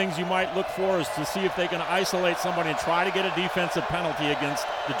 one of the things you might look for is to see if they can isolate somebody and try to get a defensive penalty against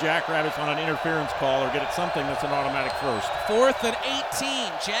the Jackrabbits on an interference call, or get it something that's an automatic first. 4th and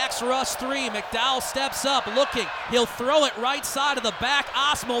 18. Jacks rush 3. McDowell steps up, looking. He'll throw it right side of the back.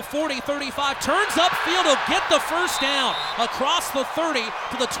 Osmo, 40-35, turns upfield. He'll get the first down across the 30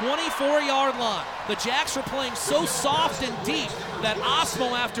 to the 24-yard line. The Jacks were playing so soft and deep that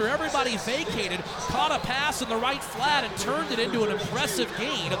Osmo, after everybody vacated, caught a pass in the right flat and turned it into an impressive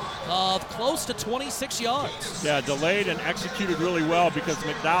gain of close to 26 yards. Yeah, delayed and executed really well because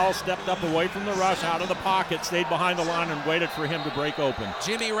McDowell stepped up away from the rush, out of the pocket, stayed behind the line and waited for him to break open.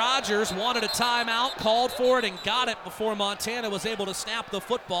 Jimmy Rogers wanted a timeout, called for it, and got it before Montana was able to snap the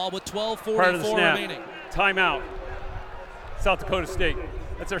football with 12:44 remaining. Timeout. South Dakota State.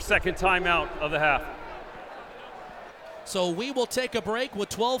 That's their 2nd timeout of the half. So we will take a break with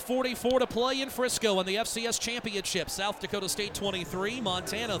 12:44 to play in Frisco in the FCS Championship. South Dakota State 23,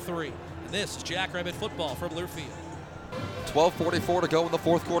 Montana 3. And this is Jackrabbit football from Learfield. 12:44 to go in the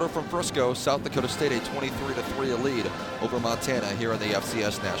fourth quarter from Frisco. South Dakota State a 23-3 lead over Montana here in the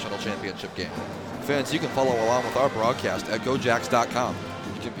FCS National Championship game. Fans, you can follow along with our broadcast at GoJacks.com.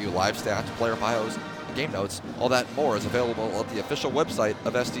 You can view live stats, player bios, game notes. All that and more is available at the official website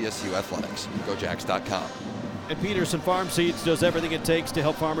of SDSU Athletics, GoJacks.com. And Peterson Farm Seeds does everything it takes to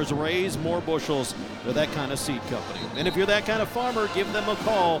help farmers raise more bushels. They're that kind of seed company. And if you're that kind of farmer, give them a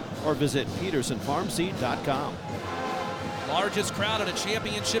call or visit PetersonFarmSeed.com. Largest crowd at a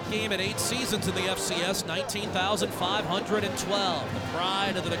championship game in 8 seasons in the FCS, 19,512. The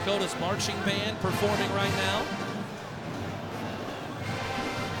pride of the Dakota's marching band performing right now.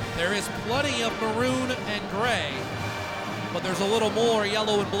 There is plenty of maroon and gray, but there's a little more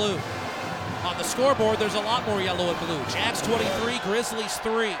yellow and blue. On the scoreboard, there's a lot more yellow and blue. Jacks 23, Grizzlies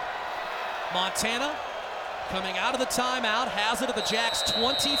 3. Montana coming out of the timeout, has it at the Jacks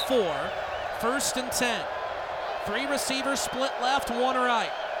 24, 1st and 10. 3 receivers split left, 1 right.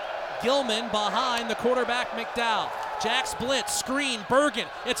 Gilman behind the quarterback McDowell. Jacks blitz, screen, Bergen.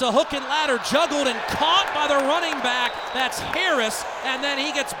 It's a hook and ladder, juggled and caught by the running back. That's Harris, and then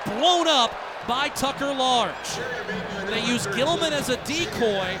he gets blown up by Tucker Large. They use Gilman as a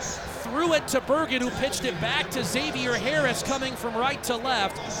decoy, threw it to Bergen, who pitched it back to Xavier Harris coming from right to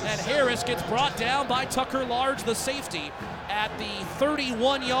left, and Harris gets brought down by Tucker Large, the safety, at the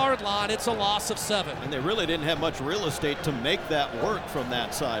 31-yard line. It's a loss of 7. And they really didn't have much real estate to make that work from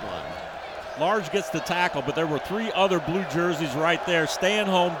that sideline. Large gets the tackle, but there were 3 other blue jerseys right there, staying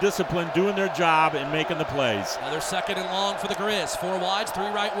home, disciplined, doing their job, and making the plays. Another 2nd and long for the Grizz. 4 wides, 3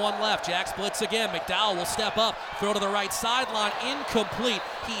 right, 1 left. Jacks blitz again. McDowell will step up, throw to the right sideline, incomplete.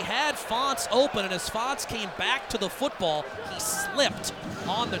 He had Fonts open, and as Fonts came back to the football, he slipped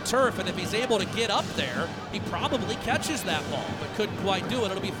on the turf, and if he's able to get up there, he probably catches that ball, but couldn't quite do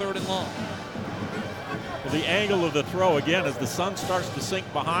it. It'll be 3rd and long. Well, the angle of the throw, again, as the sun starts to sink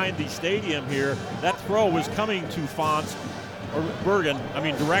behind the stadium here, that throw was coming to Fonts, or Bergen,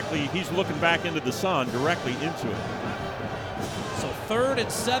 directly. He's looking back into the sun, directly into it. So 3rd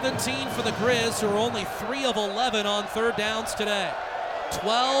and 17 for the Grizz, who are only 3 of 11 on 3rd downs today.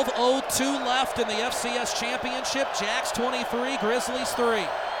 12:02 left in the FCS Championship. Jacks 23, Grizzlies 3.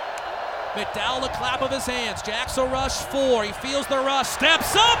 McDowell, a clap of his hands. Jacks a rush 4. He feels the rush,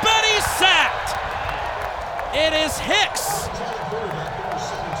 steps up, and he's sacked. It is Hicks,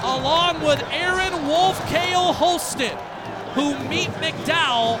 along with Aaron Wolfkale Holston, who meet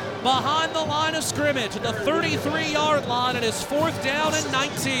McDowell behind the line of scrimmage at the 33-yard line. It is 4th down and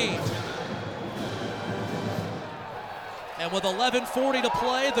 19. And with 11:40 to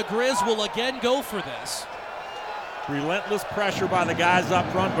play, the Grizz will again go for this. Relentless pressure by the guys up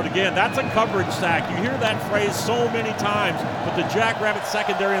front, but again, that's a coverage sack. You hear that phrase so many times, but the Jackrabbit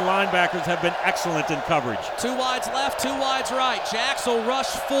secondary linebackers have been excellent in coverage. 2 wides left, 2 wides right. Jacks will rush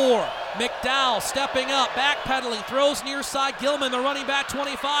 4. McDowell stepping up, backpedaling, throws near side. Gilman, the running back,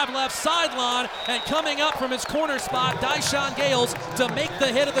 25 left sideline, and coming up from his corner spot, Dyshawn Gales to make the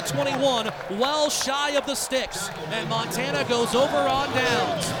hit of the 21, well shy of the sticks. And Montana goes over on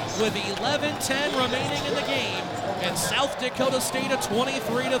downs with 11:10 remaining in the game, and South Dakota State a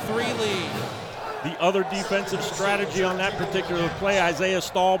 23-3 lead. The other defensive strategy on that particular play, Isaiah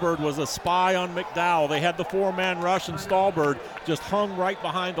Stallbird was a spy on McDowell. They had the 4-man rush, and Stallbird just hung right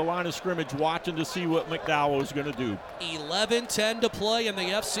behind the line of scrimmage watching to see what McDowell was going to do. 11:10 to play in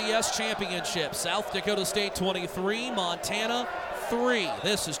the FCS Championship. South Dakota State 23, Montana 3.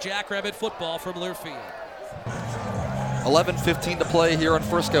 This is Jackrabbit football from Learfield. 11:15 to play here in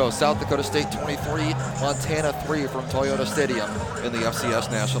Frisco. South Dakota State 23, Montana 3 from Toyota Stadium in the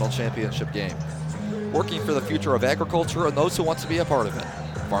FCS National Championship game. Working for the future of agriculture and those who want to be a part of it.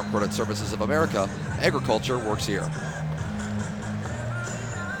 Farm Credit Services of America, agriculture works here.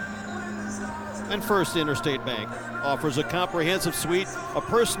 And First Interstate Bank offers a comprehensive suite of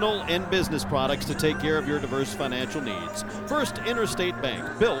personal and business products to take care of your diverse financial needs. First Interstate Bank,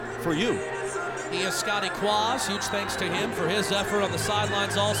 built for you. He is Scotty Quaz. Huge thanks to him for his effort on the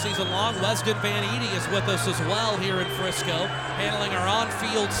sidelines all season long. Weston Van Edie is with us as well here in Frisco, handling our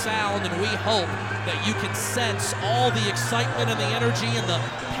on-field sound, and we hope that you can sense all the excitement and the energy and the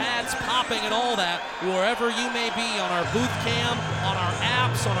pads popping and all that wherever you may be on our booth cam, on our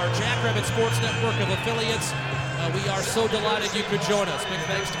apps, on our Jackrabbit Sports Network of affiliates. We are so delighted you could join us. Big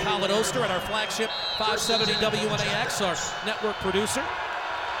thanks to Colin Oster and our flagship 570 WNAX, our network producer.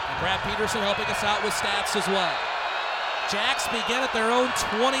 And Brad Peterson helping us out with stats as well. Jacks begin at their own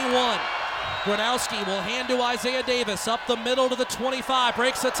 21. Gronowski will hand to Isaiah Davis up the middle to the 25,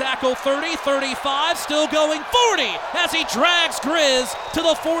 breaks a tackle 30, 35, still going 40 as he drags Grizz to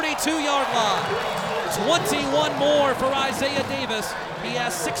the 42-yard line. 21 more for Isaiah Davis. He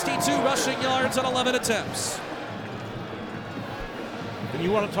has 62 rushing yards on 11 attempts. And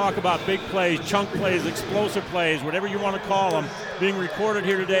you want to talk about big plays, chunk plays, explosive plays, whatever you want to call them, being recorded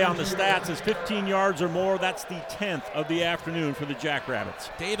here today on the stats as 15 yards or more. That's the 10th of the afternoon for the Jackrabbits.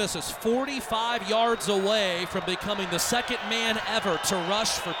 Davis is 45 yards away from becoming the second man ever to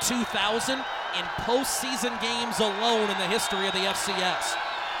rush for 2,000 in postseason games alone in the history of the FCS.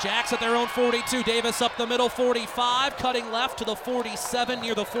 Jacks at their own 42. Davis up the middle, 45, cutting left to the 47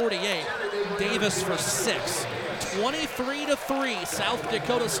 near the 48. Davis for 6. 23-3, South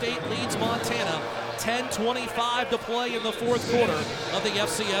Dakota State leads Montana. 10:25 to play in the fourth quarter of the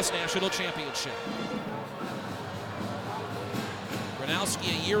FCS National Championship. Gronowski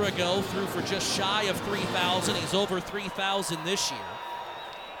a year ago threw for just shy of 3,000. He's over 3,000 this year.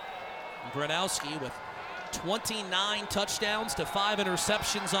 Gronowski with 29 touchdowns to 5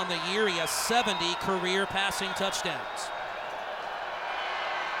 interceptions on the year. He has 70 career passing touchdowns.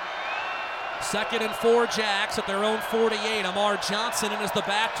 2nd and 4 Jacks at their own 48. Amar Johnson in as the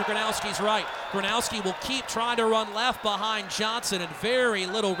back to Gronowski's right. Gronowski will keep trying to run left behind Johnson and very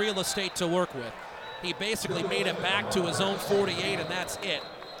little real estate to work with. He basically made it back to his own 48 and that's it.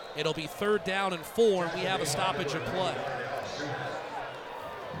 It'll be 3rd down and 4 and we have a stoppage of play.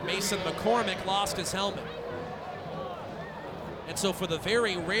 Mason McCormick lost his helmet. And so for the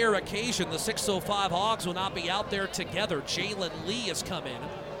very rare occasion, the 605 Hogs will not be out there together. Jalen Lee has come in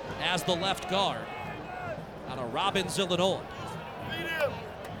as the left guard out of Robbins, Illinois.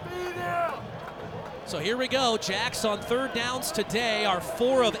 So here we go. Jacks on 3rd downs today are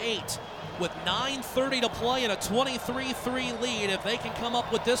 4 of 8 with 9:30 to play and a 23-3 lead. If they can come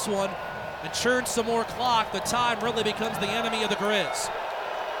up with this one and churn some more clock, the time really becomes the enemy of the Grizz.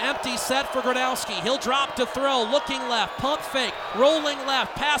 Empty set for Gronowski. He'll drop to throw, looking left, pump fake, rolling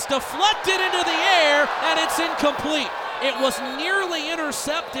left, pass deflected into the air, and it's incomplete. It was nearly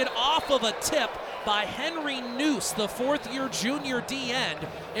intercepted off of a tip by Henry Noose, the 4th-year junior D-end.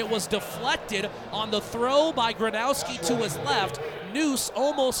 It was deflected on the throw by Gronowski to his left. Noose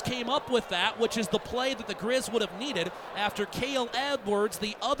almost came up with that, which is the play that the Grizz would have needed after Cale Edwards,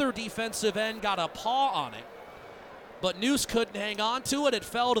 the other defensive end, got a paw on it. But Noose couldn't hang on to it. It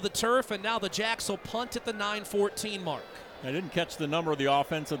fell to the turf, and now the Jacks will punt at the 9:14 mark. I didn't catch the number of the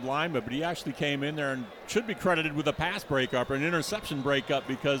offensive lineman, but he actually came in there and should be credited with a pass breakup or an interception breakup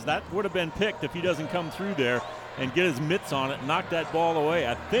because that would have been picked if he doesn't come through there and get his mitts on it and knock that ball away.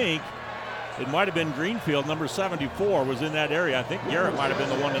 I think it might have been Greenfield, number 74, was in that area. I think Garrett might have been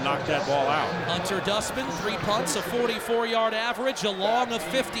the one to knock that ball out. Hunter Dustman, 3 punts, a 44-yard average, a long of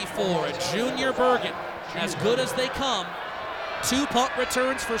 54. And Junior Bergen, as good as they come, 2 punt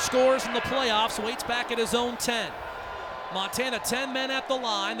returns for scores in the playoffs, waits back at his own 10. Montana 10 men at the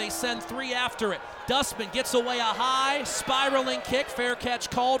line. They send 3 after it. Dustman gets away a high, spiraling kick. Fair catch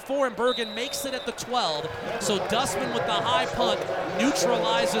called for, and Bergen makes it at the 12. So Dustman with the high punt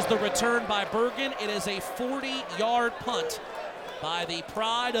neutralizes the return by Bergen. It is a 40-yard punt by the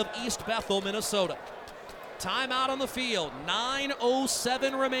pride of East Bethel, Minnesota. Timeout on the field.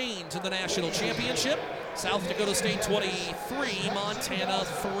 9:07 remains in the national championship. South Dakota State 23, Montana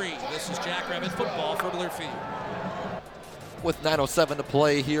 3. This is Jackrabbit football for Learfield. With 9:07 to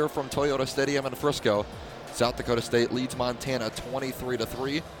play here from Toyota Stadium in Frisco, South Dakota State leads Montana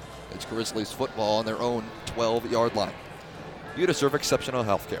 23-3. It's Grizzlies football on their own 12-yard line. You deserve exceptional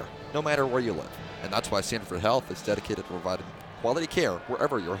health care, no matter where you live. And that's why Sanford Health is dedicated to providing quality care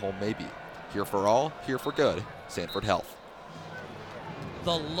wherever your home may be. Here for all, here for good. Sanford Health.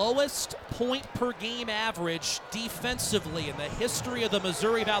 The lowest point per game average defensively in the history of the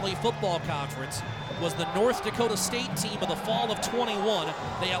Missouri Valley Football Conference was the North Dakota State team of the fall of 21.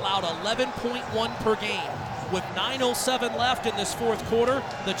 They allowed 11.1 per game. With 9:07 left in this fourth quarter,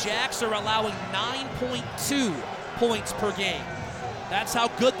 the Jacks are allowing 9.2 points per game. That's how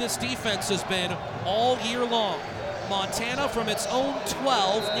good this defense has been all year long. Montana from its own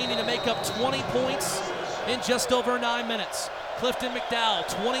 12, needing to make up 20 points in just over 9 minutes. Clifton McDowell,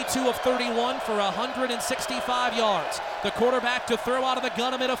 22 of 31 for 165 yards. The quarterback to throw out of the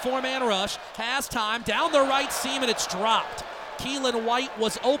gun amid a 4-man rush. Has time, down the right seam, and it's dropped. Keelan White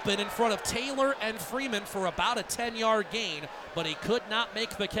was open in front of Taylor and Freeman for about a 10-yard gain, but he could not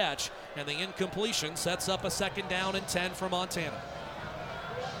make the catch, and the incompletion sets up a 2nd down and 10 for Montana.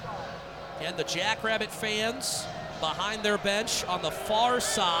 And the Jackrabbit fans behind their bench on the far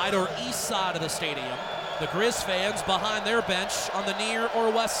side or east side of the stadium. The Grizz fans behind their bench on the near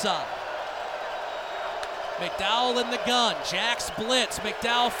or west side. McDowell in the gun. Jack's blitz.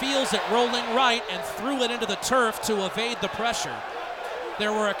 McDowell feels it, rolling right, and threw it into the turf to evade the pressure.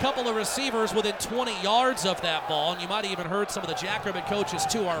 There were a couple of receivers within 20 yards of that ball, and you might have even heard some of the Jackrabbit coaches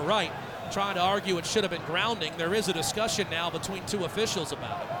to our right trying to argue it should have been grounding. There is a discussion now between two officials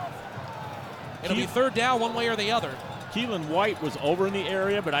about it. It'll be third down one way or the other. Keelan White was over in the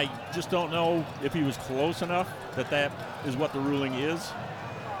area, but I just don't know if he was close enough that is what the ruling is.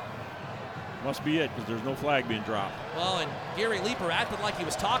 Must be it, because there's no flag being dropped. Well, and Gary Leeper acted like he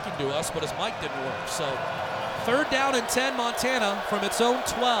was talking to us, but his mic didn't work. So third down and 10, Montana from its own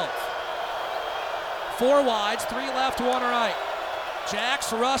 12. 4 wides, 3 left, 1 right.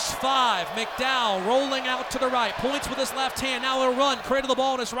 Jacks rush 5. McDowell rolling out to the right. Points with his left hand. Now he'll run. Cradle the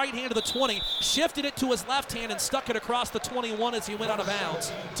ball in his right hand to the 20. Shifted it to his left hand and stuck it across the 21 as he went out of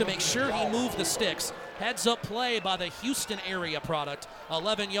bounds to make sure he moved the sticks. Heads up play by the Houston area product.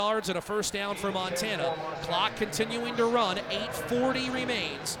 11 yards and a first down for Montana. Clock continuing to run. 8:40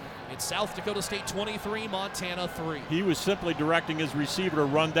 remains. It's South Dakota State 23, Montana 3. He was simply directing his receiver to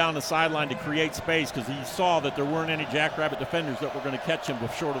run down the sideline to create space because he saw that there weren't any Jackrabbit defenders that were going to catch him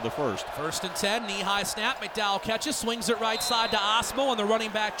short of the first. First and 10, knee-high snap. McDowell catches, swings it right side to Osmo, and the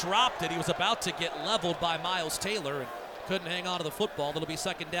running back dropped it. He was about to get leveled by Miles Taylor and couldn't hang on to the football. That'll be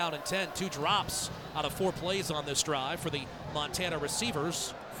second down and 10. 2 drops out of 4 plays on this drive for the Montana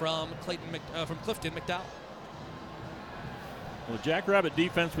receivers from Clifton McDowell. Well, the Jackrabbit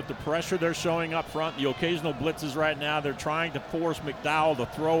defense with the pressure they're showing up front, the occasional blitzes right now, they're trying to force McDowell to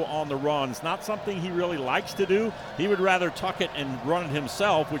throw on the run. It's not something he really likes to do. He would rather tuck it and run it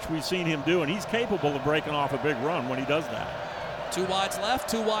himself, which we've seen him do, and he's capable of breaking off a big run when he does that. 2 wides left,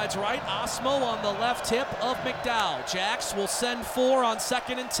 2 wides right. Osmo on the left hip of McDowell. Jacks will send 4 on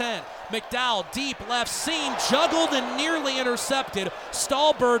second and 10. McDowell deep left seam, juggled and nearly intercepted.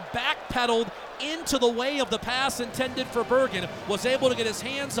 Stahlberg backpedaled into the way of the pass intended for Bergen, was able to get his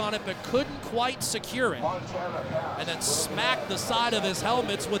hands on it but couldn't quite secure it, and then smacked the side of his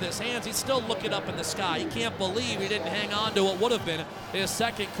helmets with his hands. He's still looking up in the sky. He can't believe he didn't hang on to what would have been his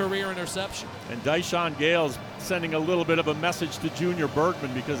second career interception. And Dyshawn Gale's sending a little bit of a message to Junior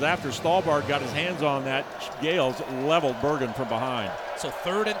Bergman, because after Stahlberg got his hands on that, Gale's leveled Bergen from behind. So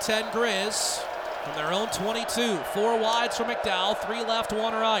third and 10 Grizz from their own 22. 4 wides for McDowell, 3 left,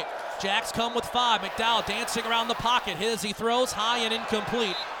 1 right. Jacks come with 5. McDowell dancing around the pocket. Hit as he throws, high and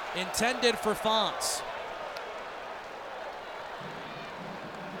incomplete. Intended for Fonts.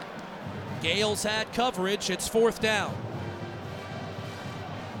 Gales had coverage. It's 4th down.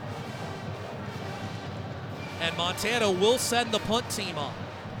 And Montana will send the punt team on.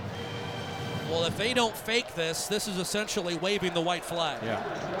 Well, if they don't fake this, this is essentially waving the white flag. Yeah.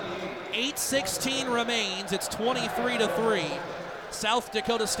 8:16 remains. It's 23-3. South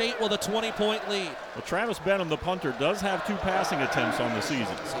Dakota State with a 20-point lead. Well, Travis Benham, the punter, does have 2 passing attempts on the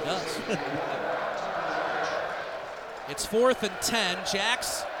season. Yes, he does. It's 4th and 10.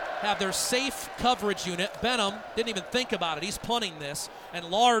 Jacks have their safe coverage unit. Benham didn't even think about it. He's punting this, and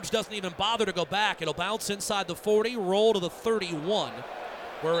Large doesn't even bother to go back. It'll bounce inside the 40, roll to the 31,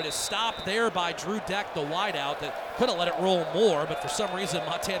 where it is stopped there by Drew Deck, the wideout, that could have let it roll more, but for some reason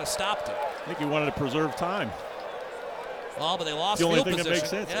Montana stopped it. I think he wanted to preserve time. Well, but they lost the only field thing position. That makes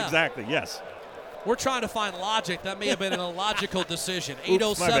sense. Yeah. Exactly, yes. We're trying to find logic. That may have been an illogical decision.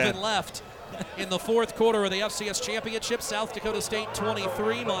 Oops, 8:07 left in the 4th quarter of the FCS Championship. South Dakota State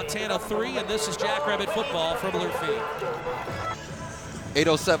 23, Montana 3, and this is Jackrabbit football from Learfield.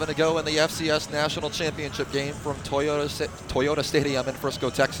 8:07 to go in the FCS National Championship game from Toyota Stadium in Frisco,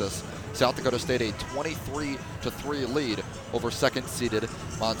 Texas. South Dakota State a 23-3 lead over second-seeded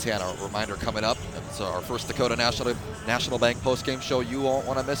Montana. A reminder coming up, it's our first Dakota National Bank post-game show. You won't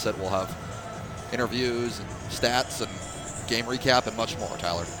want to miss it. We'll have interviews and stats and game recap and much more,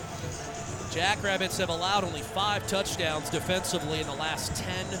 Tyler. Jackrabbits have allowed only 5 touchdowns defensively in the last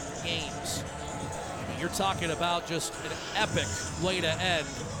 10 games. You're talking about just an epic way to end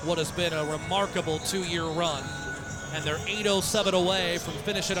what has been a remarkable 2-year run. And they're 8:07 away from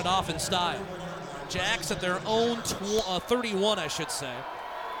finishing it off in style. Jacks at their own 31, I should say.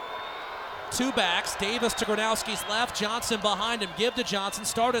 2 backs, Davis to Gronowski's left, Johnson behind him, give to Johnson,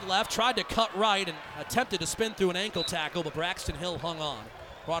 started left, tried to cut right and attempted to spin through an ankle tackle, but Braxton Hill hung on.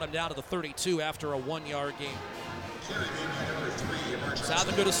 Brought him down to the 32 after a 1-yard gain. South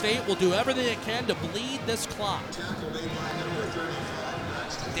Dakota State will do everything it can to bleed this clock.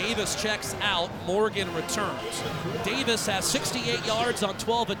 Davis checks out, Morgan returns. Davis has 68 yards on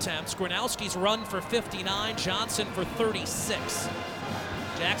 12 attempts. Gronowski's run for 59, Johnson for 36.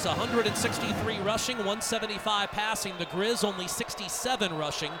 Jacks 163 rushing, 175 passing. The Grizz only 67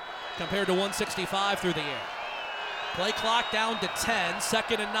 rushing compared to 165 through the air. Play clock down to 10.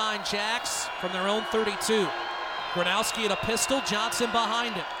 2nd and 9, Jacks from their own 32. Gronowski at a pistol, Johnson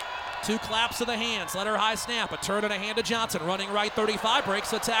behind it. 2 claps of the hands, let her high snap, a turn and a hand to Johnson, running right 35,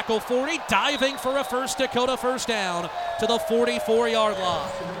 breaks the tackle 40, diving for a Dakota first down to the 44-yard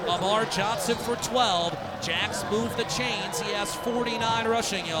line. Lamar Johnson for 12. Jacks move the chains. He has 49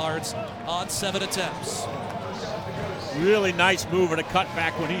 rushing yards on 7 attempts. Really nice move and a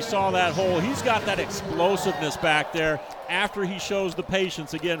cutback when he saw that hole. He's got that explosiveness back there after he shows the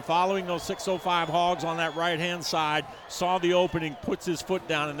patience. Again, following those 605 Hogs on that right-hand side, saw the opening, puts his foot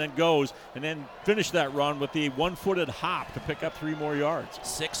down, and then goes, and then finished that run with the one-footed hop to pick up 3 more yards.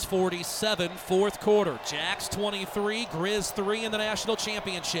 6:47, fourth quarter. Jacks 23, Grizz 3 in the national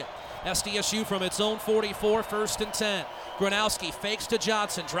championship. SDSU from its own 44, 1st and 10. Gronowski fakes to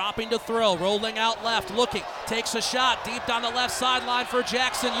Johnson, dropping to throw, rolling out left, looking, takes a shot deep down the left sideline for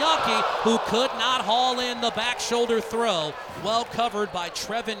Jackson Yonke, who could not haul in the back shoulder throw. Well covered by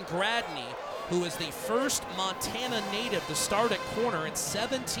Trevin Gradney, who is the first Montana native to start at corner in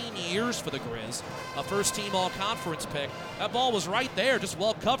 17 years for the Grizz, a first-team all-conference pick. That ball was right there, just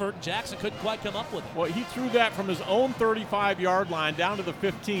well covered, and Jackson couldn't quite come up with it. Well, he threw that from his own 35-yard line down to the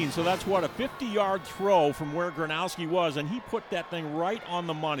 15, so that's what, a 50-yard throw from where Gronowski was, and he put that thing right on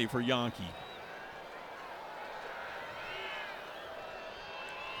the money for Yonke.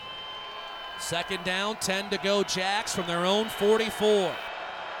 Second down, 10 to go, Jacks from their own 44.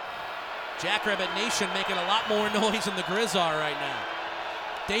 Jackrabbit Nation making a lot more noise than the Grizz are right now.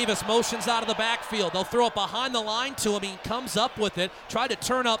 Davis motions out of the backfield. They'll throw it behind the line to him. He comes up with it, tried to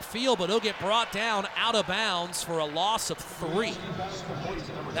turn up field, but he'll get brought down out of bounds for a loss of 3.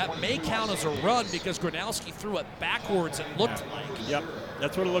 That may count as a run because Gronowski threw it backwards, it looked like. Yep,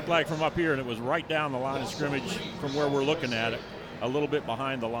 that's what it looked like from up here, and it was right down the line of scrimmage from where we're looking at it. A little bit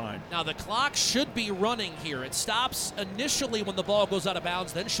behind the line. Now the clock should be running here. It stops initially when the ball goes out of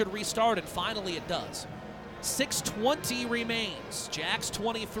bounds, then should restart, and finally it does. 6:20 remains. Jacks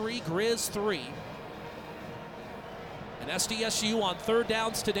 23, Grizz 3. And SDSU on third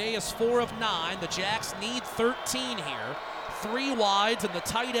downs today is 4 of 9. The Jacks need 13 here. 3 wides and the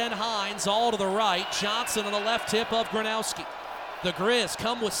tight end Hines all to the right. Johnson on the left hip of Gronowski. The Grizz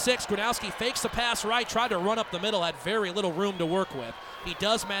come with 6. Gronowski fakes the pass right, tried to run up the middle, had very little room to work with. He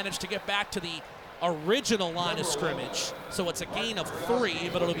does manage to get back to the original line of scrimmage, so it's a gain of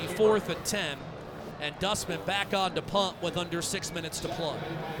 3, but it'll be 4th and 10. And Dustman back on to punt with under 6 minutes to play.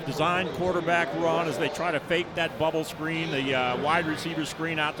 Design quarterback run as they try to fake that bubble screen, the wide receiver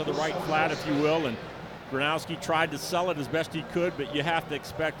screen out to the right flat, if you will, and Gronowski tried to sell it as best he could, but you have to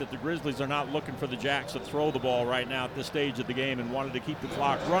expect that the Grizzlies are not looking for the Jacks to throw the ball right now at this stage of the game and wanted to keep the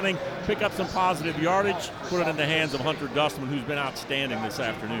clock running, pick up some positive yardage, put it in the hands of Hunter Dustman, who's been outstanding this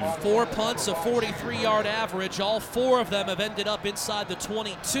afternoon. 4 punts, a 43-yard average. All 4 of them have ended up inside the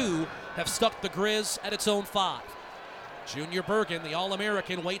 22, have stuck the Grizz at its own 5. Junior Bergen, the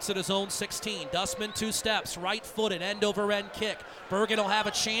All-American, waits at his own 16. Dustman 2 steps, right-footed, end-over-end kick. Bergen will have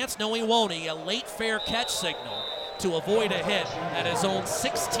a chance. No, he won't. A late fair catch signal to avoid a hit at his own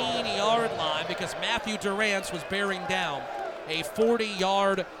 16-yard line because Matthew Durrance was bearing down a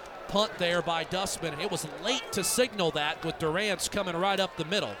 40-yard punt there by Dustman. It was late to signal that with Durrance coming right up the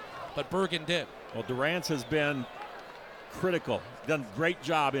middle, but Bergen did. Well, Durrance has been critical. Done a great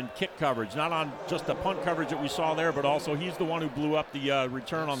job in kick coverage, not on just the punt coverage that we saw there, but also he's the one who blew up the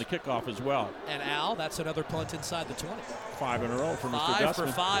return on the kickoff as well. And Al, that's another punt inside the 20. 5 in a row for Mr. Dustman. 5 for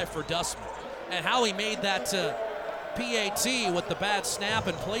 5 for Dustman. And how he made that PAT with the bad snap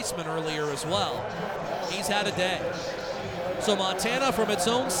and placement earlier as well. He's had a day. So Montana from its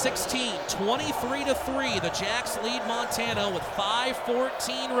own 16, 23-3. The Jacks lead Montana with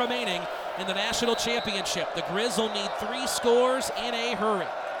 5:14 remaining in the national championship. The Grizz will need 3 scores in a hurry.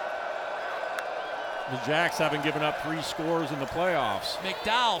 The Jacks haven't given up 3 scores in the playoffs.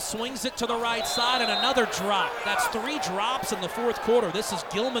 McDowell swings it to the right side and another drop. That's 3 drops in the 4th quarter. This is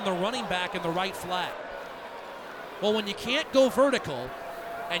Gilman, the running back, in the right flat. Well, when you can't go vertical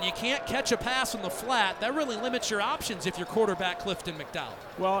and you can't catch a pass in the flat, that really limits your options if you're quarterback Clifton McDowell.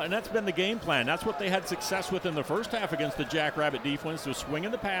 Well, and that's been the game plan. That's what they had success with in the first half against the Jackrabbit defense, was swinging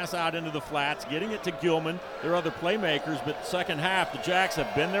the pass out into the flats, getting it to Gilman. There are other playmakers, but second half, the Jacks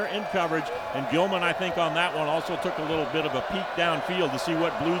have been there in coverage, and Gilman, I think, on that one also took a little bit of a peek downfield to see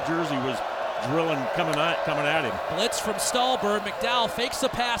what blue jersey was drilling coming at him. Blitz from Stallbird. McDowell fakes the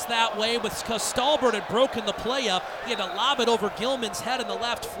pass that way because Stallbird had broken the play up. He had to lob it over Gilman's head in the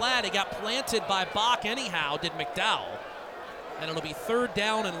left flat. He got planted by Bach anyhow, did McDowell. And it'll be 3rd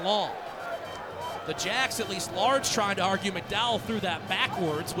down and long. The Jacks, at least large, trying to argue McDowell threw that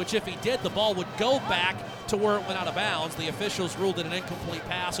backwards, which if he did, the ball would go back to where it went out of bounds. The officials ruled it an incomplete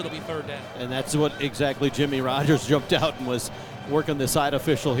pass. It'll be third down. And that's what exactly Jimmy Rogers jumped out and was working the side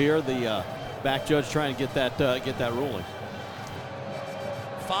official here. The back judge trying to get that ruling.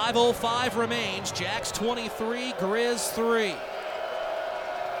 5:05 remains. Jacks 23, Grizz 3.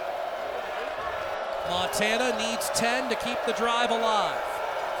 Montana needs 10 to keep the drive alive.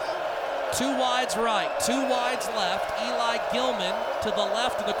 2 wides right, 2 wides left. Eli Gilman to the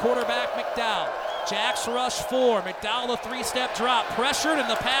left of the quarterback, McDowell. Jacks rush 4. McDowell a 3-step drop. Pressured, and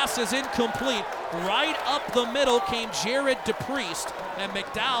the pass is incomplete. Right up the middle came Jared DePriest, and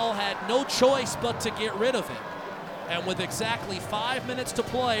McDowell had no choice but to get rid of him. And with exactly 5 minutes to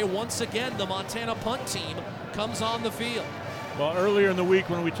play, once again, the Montana punt team comes on the field. Well, earlier in the week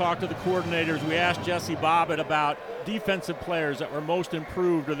when we talked to the coordinators, we asked Jesse Bobbitt about defensive players that were most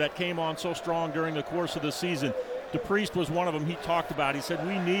improved or that came on so strong during the course of the season. DePriest was one of them he talked about. He said,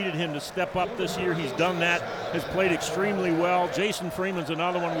 we needed him to step up this year. He's done that, has played extremely well. Jason Freeman's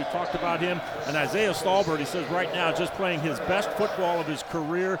another one. We talked about him. And Isaiah Stallbird, he says right now, just playing his best football of his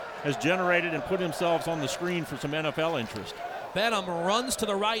career, has generated and put himself on the screen for some NFL interest. Benham runs to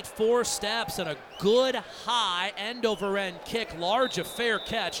the right 4 steps and a good high end-over-end kick. Large, a fair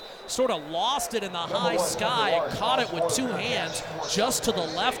catch. Sort of lost it in the high sky and caught it with 2 hands just to the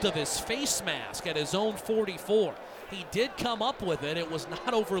left of his face mask at his own 44. He did come up with it. It was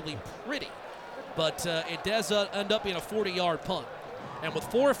not overly pretty, but it does end up being a 40-yard punt. And with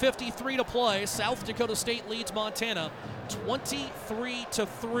 4:53 to play, South Dakota State leads Montana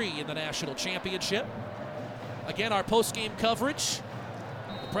 23-3 in the national championship. Again, our post-game coverage,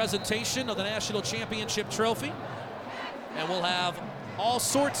 the presentation of the National Championship Trophy, and we'll have all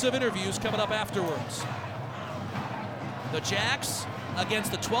sorts of interviews coming up afterwards. The Jacks,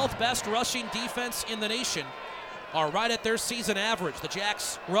 against the 12th best rushing defense in the nation, are right at their season average. The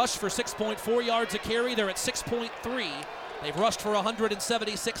Jacks rush for 6.4 yards a carry. They're at 6.3. They've rushed for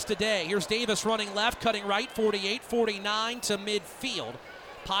 176 today. Here's Davis running left, cutting right, 48-49 to midfield.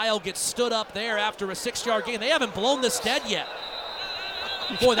 Pyle gets stood up there after a 6-yard gain. They haven't blown this dead yet.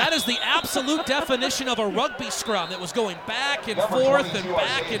 Boy, that is the absolute definition of a rugby scrum that was going back and forth and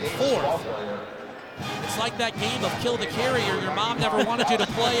back and forth. It's like that game of kill the carrier your mom never wanted you to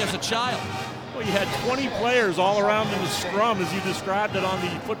play as a child. Well, you had 20 players all around in the scrum, as you described it on the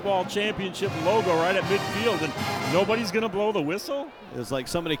football championship logo right at midfield, and nobody's going to blow the whistle? It was like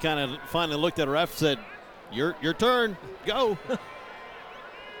somebody kind of finally looked at a ref and said, your turn, go.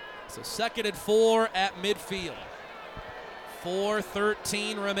 So 2nd and 4 at midfield.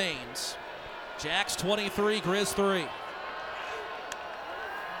 4:13 remains. Jacks 23, Grizz 3.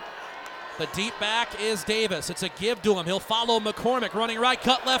 The deep back is Davis. It's a give to him. He'll follow McCormick. Running right,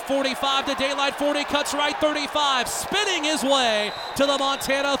 cut left, 45 to daylight, 40, cuts right, 35. Spinning his way to the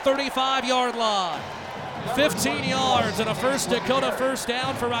Montana 35-yard line. 15 yards and a First Dakota first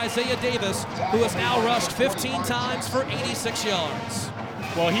down for Isaiah Davis, who has now rushed 15 times for 86 yards.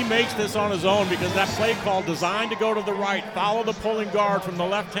 Well, he makes this on his own because that play call designed to go to the right, follow the pulling guard from the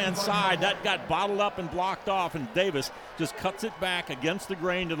left-hand side. That got bottled up and blocked off, and Davis just cuts it back against the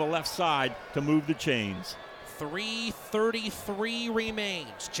grain to the left side to move the chains. 3:33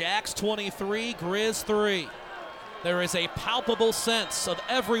 remains. Jacks 23, Grizz 3. There is a palpable sense of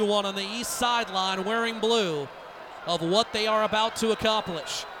everyone on the east sideline wearing blue of what they are about to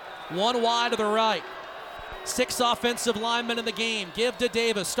accomplish. 1 wide to the right. 6 offensive linemen in the game. Give to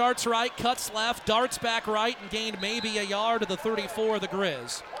Davis. Starts right, cuts left, darts back right, and gained maybe a yard to the 34 of the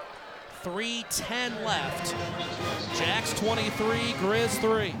Grizz. 3:10 left. Jacks 23, Grizz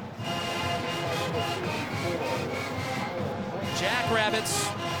 3. Jackrabbits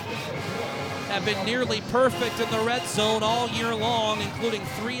have been nearly perfect in the red zone all year long, including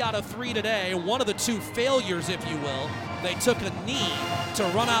 3 out of 3 today. One of the 2 failures, if you will. They took a knee to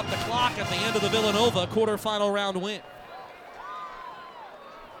run out the clock at the end of the Villanova quarterfinal round win.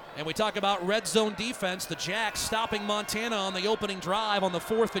 And we talk about red zone defense. The Jacks stopping Montana on the opening drive on the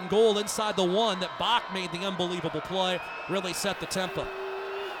 4th and goal inside the 1 that Bach made the unbelievable play, really set the tempo.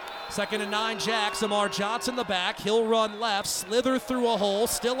 2nd and 9, Jacks. Amar Johnson the back. He'll run left, slither through a hole,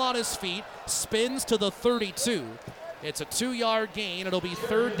 still on his feet, spins to the 32. It's a 2-yard gain. It'll be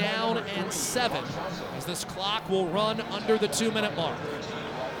 3rd down and 7 as this clock will run under the 2-minute mark.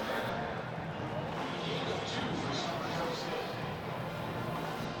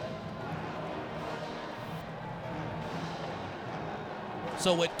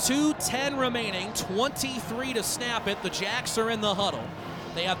 So with 2:10 remaining, 23 to snap it, the Jacks are in the huddle.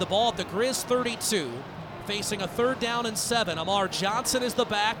 They have the ball at the Grizz 32, facing a 3rd down and 7. Amar Johnson is the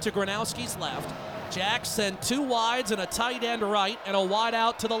back to Gronowski's left. Jacks send 2 wides and a tight end right and a wide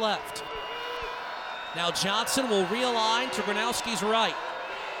out to the left. Now Johnson will realign to Gronowski's right.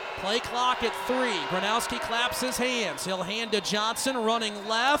 Play clock at 3. Gronowski claps his hands. He'll hand to Johnson running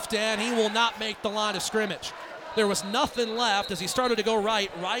left, and he will not make the line of scrimmage. There was nothing left as he started to go right.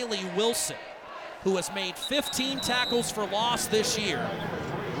 Riley Wilson, who has made 15 tackles for loss this year,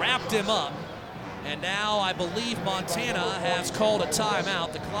 wrapped him up. And now I believe Montana has called a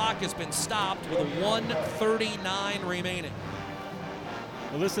timeout. The clock has been stopped with 1:39 remaining.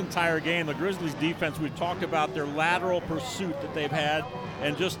 Well, this entire game, the Grizzlies defense, we've talked about their lateral pursuit that they've had,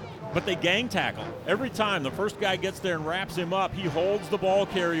 but they gang tackle. Every time the first guy gets there and wraps him up, he holds the ball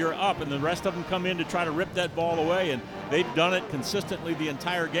carrier up, and the rest of them come in to try to rip that ball away, and they've done it consistently the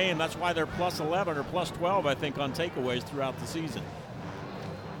entire game. That's why they're plus 11 or plus 12, I think, on takeaways throughout the season.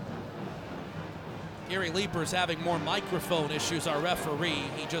 Gary Leeper's having more microphone issues, our referee.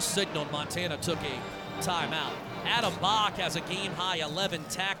 He just signaled Montana took a timeout. Adam Bach has a game-high 11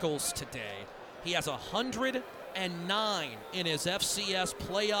 tackles today. He has 109 in his FCS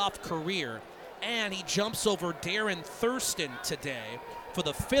playoff career, and he jumps over Darren Thurston today for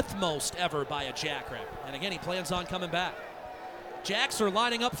the 5th most ever by a Jackrabbit. And again, he plans on coming back. Jacks are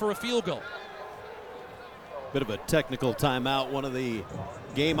lining up for a field goal. Bit of a technical timeout. One of the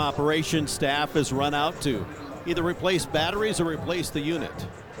game operations staff has run out to either replace batteries or replace the unit.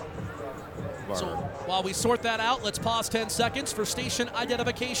 So while we sort that out, let's pause 10 seconds for station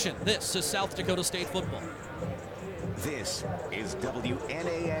identification. This is South Dakota State football. This is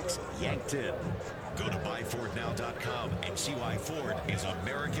WNAX Yankton. Go to buyfordnow.com and see why Ford is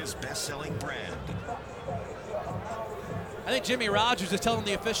America's best-selling brand. I think Jimmy Rogers is telling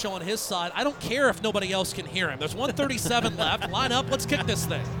the official on his side, I don't care if nobody else can hear him. There's 1:37 left. Line up. Let's kick this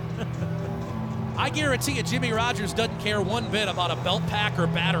thing. I guarantee you Jimmy Rogers doesn't care one bit about a belt pack or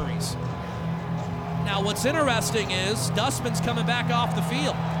batteries. Now, what's interesting is Dustman's coming back off the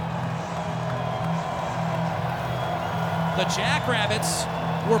field. The Jackrabbits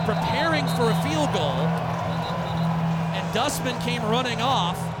were preparing for a field goal, and Dustman came running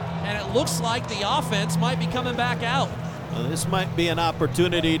off, and it looks like the offense might be coming back out. Well, this might be an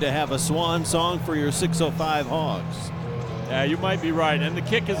opportunity to have a swan song for your 605 Hogs. Yeah, you might be right. And the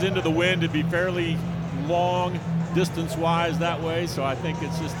kick is into the wind. It'd be fairly long distance-wise that way. So I think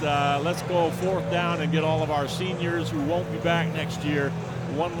it's just let's go 4th down and get all of our seniors who won't be back next year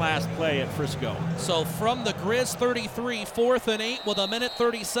one last play at Frisco. So from the Grizz 33, 4th and 8 with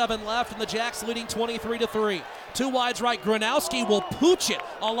 1:37 left, and the Jacks leading 23-3. 2 wides right. Gronowski will pooch it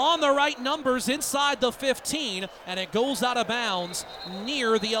along the right numbers inside the 15, and it goes out of bounds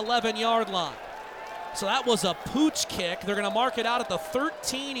near the 11-yard line. So that was a pooch kick. They're going to mark it out at the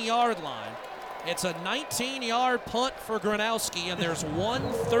 13-yard line. It's a 19-yard punt for Gronowski, and there's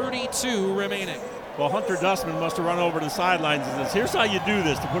 1:32 remaining. Well, Hunter Dustman must have run over to the sidelines and says, here's how you do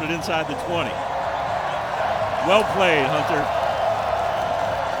this to put it inside the 20. Well played, Hunter.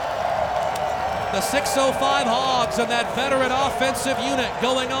 The 605 Hogs and that veteran offensive unit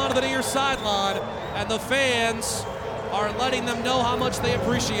going on to the near sideline, and the fans are letting them know how much they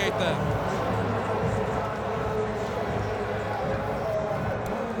appreciate them.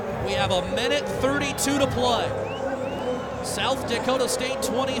 We have 1:32 to play. South Dakota State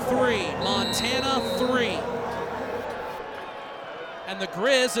 23, Montana 3. And the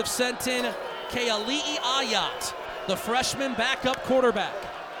Grizz have sent in Keali'i Ayat, the freshman backup quarterback.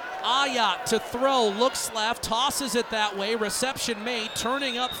 Ayat to throw, looks left, tosses it that way, reception made,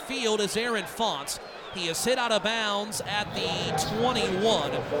 turning upfield is Aaron Fonts. He is hit out of bounds at the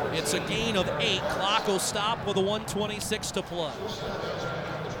 21. It's a gain of 8. Clock will stop with a 1:26 to play.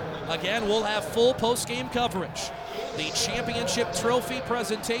 Again, we'll have full post-game coverage. The championship trophy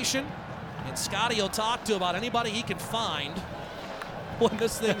presentation, and Scotty will talk to about anybody he can find when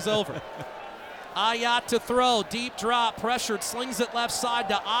this thing's over. Ayat to throw, deep drop, pressured, slings it left side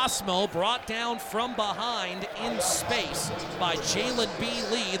to Osmo, brought down from behind in space by Jalen B.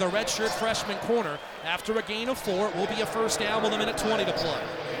 Lee, the redshirt freshman corner. After a gain of 4, it will be a first down with 1:20 to play.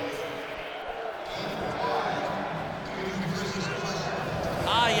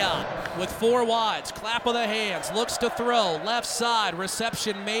 Ayat with 4 wides, clap of the hands, looks to throw, left side,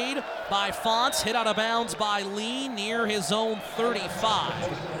 reception made by Fonts, hit out of bounds by Lee near his own 35.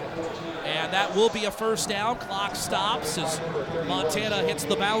 And that will be a first down. Clock stops as Montana hits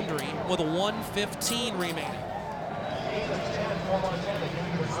the boundary with a 1:15 remaining.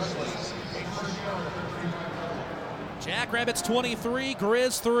 Jackrabbits 23,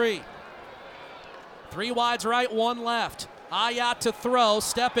 Grizz 3. 3 wides right, 1 left. Ayat to throw,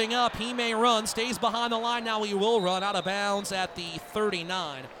 stepping up, he may run, stays behind the line, now he will run out of bounds at the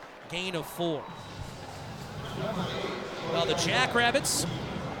 39, gain of 4. Well, the Jackrabbits,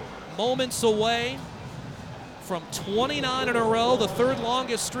 moments away from 29 in a row, the third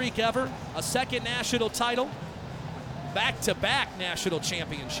longest streak ever, a second national title, back-to-back national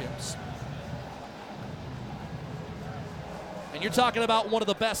championships. And you're talking about one of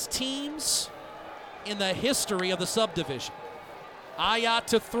the best teams in the history of the subdivision. Ayat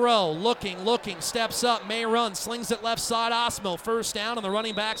to throw, looking, steps up, may run, slings it left side, Osmo, first down, and the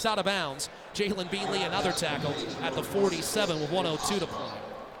running back's out of bounds. Jalen Beatley, another tackle at the 47 with 1:02 to play.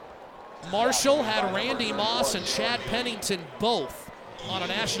 Marshall had Randy Moss and Chad Pennington both on a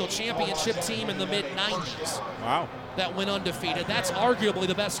national championship team in the mid-90s. Wow. That went undefeated. That's arguably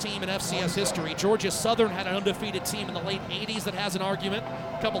the best team in FCS history. Georgia Southern had an undefeated team in the late 80s that has an argument.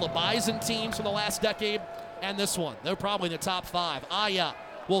 A couple of Bison teams from the last decade, and this one. They're probably in the top 5. Ayat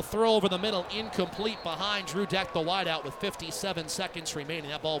will throw over the middle, incomplete behind Drew Deck, the wideout, with 57 seconds remaining.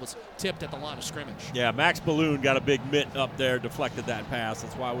 That ball was tipped at the line of scrimmage. Yeah, Max Balloon got a big mitt up there, deflected that pass.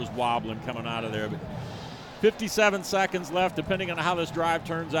 That's why it was wobbling coming out of there. But 57 seconds left, depending on how this drive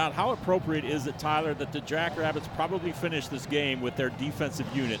turns out. How appropriate is it, Tyler, that the Jackrabbits probably finish this game with their defensive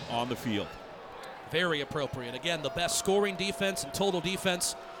unit on the field? Very appropriate. Again, the best scoring defense and total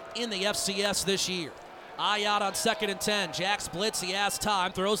defense in the FCS this year. Ayat on 2nd and 10. Jack's blitz, he has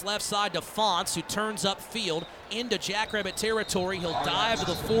time. Throws left side to Fonts, who turns upfield into Jackrabbit territory. He'll dive to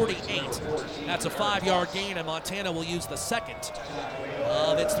the 48. That's a 5-yard gain, and Montana will use the second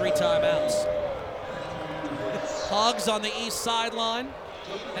of its 3 timeouts. Hugs on the east sideline.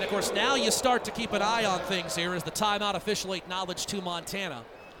 And, of course, now you start to keep an eye on things here as the timeout officially acknowledged to Montana.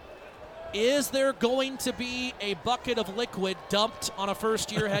 Is there going to be a bucket of liquid dumped on a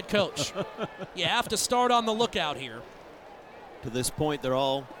first-year head coach? You have to start on the lookout here. To this point, they're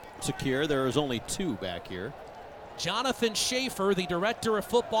all secure. There is only 2 back here. Jonathan Schaefer, the director of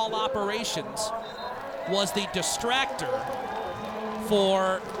football operations, was the distractor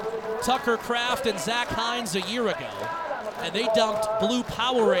for Tucker Kraft and Zach Hines a year ago. And they dumped blue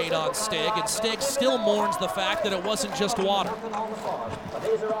Powerade on Stig, and Stig still mourns the fact that it wasn't just water.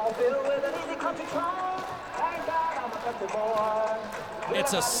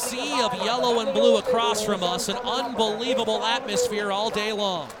 It's a sea of yellow and blue across from us, an unbelievable atmosphere all day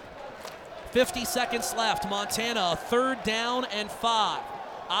long. 50 seconds left. Montana, a 3rd down and 5.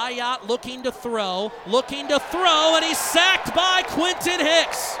 Ayat looking to throw, and he's sacked by Quentin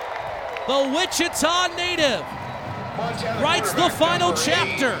Hicks. The Wichita native writes the final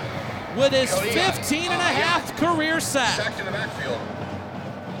chapter with his 15.5 career sack.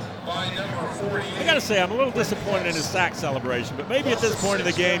 I got to say, I'm a little disappointed in his sack celebration, but maybe at this point in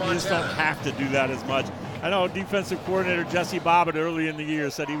the game, you just don't have to do that as much. I know defensive coordinator Jesse Bobbitt early in the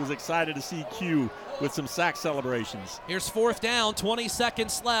year said he was excited to see Q with some sack celebrations. Here's 4th down, 20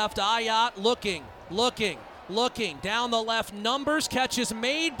 seconds left. Ayat looking down the left. Numbers, catches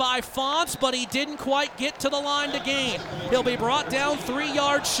made by Fonts, but he didn't quite get to the line to gain. He'll be brought down 3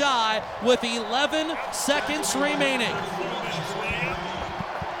 yards shy with 11 seconds remaining.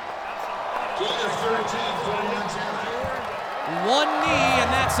 One knee, and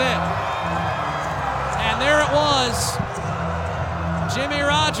that's it. And there it was. Jimmy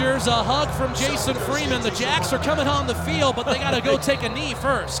Rogers, a hug from Jason Freeman. The Jacks are coming on the field, but they got to go take a knee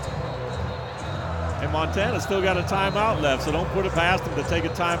first. And Montana's still got a timeout left, so don't put it past them to take a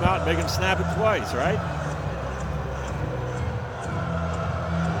timeout and make him snap it twice, right?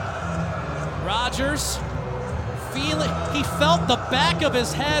 Rogers, he felt the back of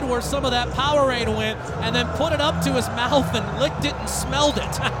his head where some of that Powerade went, and then put it up to his mouth and licked it and smelled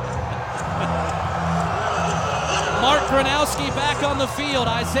it. Mark Gronowski back on the field.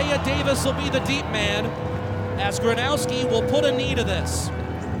 Isaiah Davis will be the deep man, as Gronowski will put a knee to this.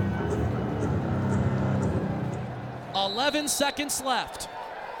 11 seconds left.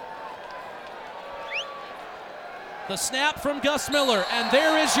 The snap from Gus Miller, and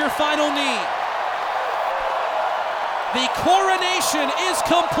there is your final knee. The coronation is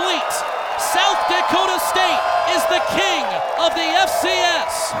complete. South Dakota State is the king of the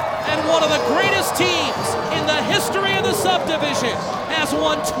FCS, and one of the greatest teams in the history of the subdivision has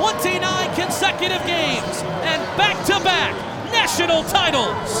won 29 consecutive games and back-to-back national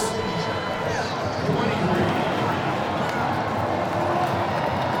titles.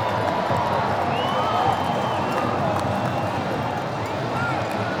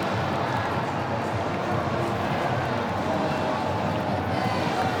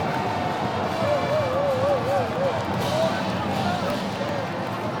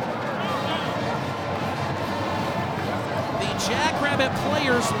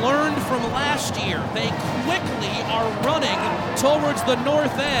 Players learned from last year. They quickly are running towards the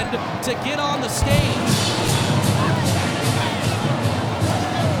north end to get on the stage.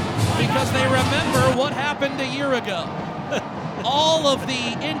 because they remember what happened a year ago. All of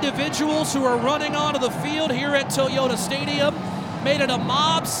the individuals who are running onto the field here at Toyota Stadium made it a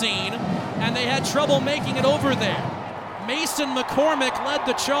mob scene, and they had trouble making it over there. Mason McCormick led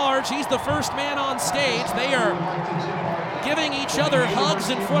the charge. He's the first man on stage. They are giving each other hugs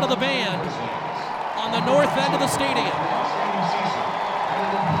in front of the band on the north end of the stadium.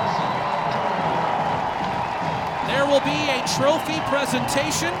 There will be a trophy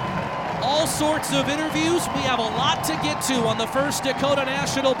presentation, all sorts of interviews. We have a lot to get to on the first Dakota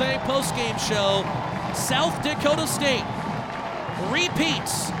National Bank postgame show. South Dakota State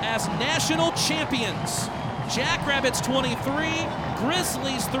repeats as national champions. Jackrabbits 23,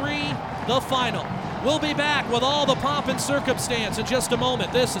 Grizzlies 3, the final. We'll be back with all the pomp and circumstance in just a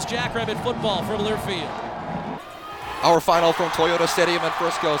moment. This is Jackrabbit football from Learfield. Our final from Toyota Stadium in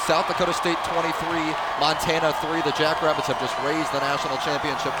Frisco. South Dakota State 23, Montana 3. The Jackrabbits have just raised the national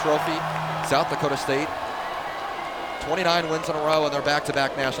championship trophy. South Dakota State, 29 wins in a row, and they're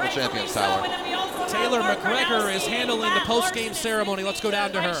back-to-back national champions, Tyler. Taylor McGregor is handling the post-game ceremony. Let's go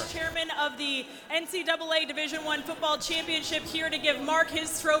down to her. Chairman of the NCAA Division I Football Championship, here to give Mark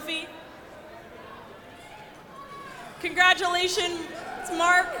his trophy. Congratulations,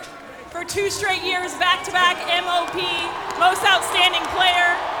 Mark, for 2 straight years back-to-back MOP, Most Outstanding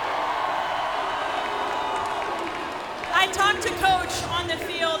Player. I talked to Coach on the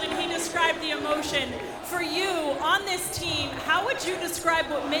field, and he described the emotion. For you, on this team, how would you describe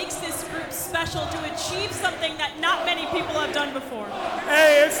what makes this group special to achieve something that not many people have done before?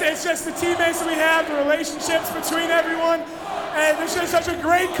 Hey, it's just the teammates that we have, the relationships between everyone, and there's just such a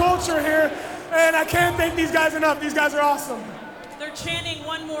great culture here, and I can't thank these guys enough. These guys are awesome. They're chanting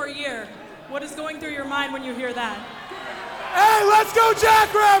 1 more year. What is going through your mind when you hear that? Hey, let's go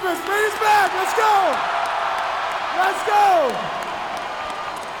Jackrabbits! Bring us back, let's go! Let's go!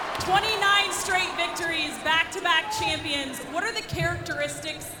 29 straight victories, back-to-back champions. What are the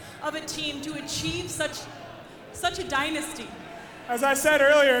characteristics of a team to achieve such a dynasty? As I said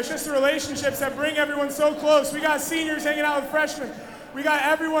earlier, it's just the relationships that bring everyone so close. We got seniors hanging out with freshmen. We got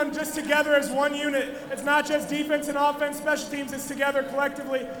everyone just together as one unit. It's not just defense and offense, special teams, it's together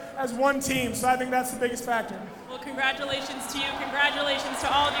collectively as one team. So I think that's the biggest factor. Well, congratulations to you. Congratulations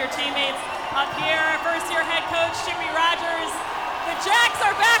to all of your teammates. Up here, our first-year head coach, Jimmy Rogers. The Jacks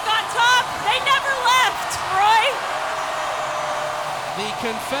are back on top. They never left, Roy. The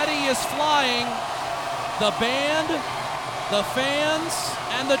confetti is flying. The band, the fans,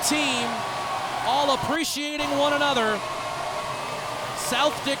 and the team all appreciating one another.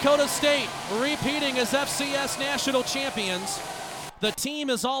 South Dakota State repeating as FCS national champions. The team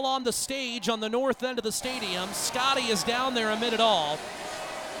is all on the stage on the north end of the stadium. Scotty is down there amid it all.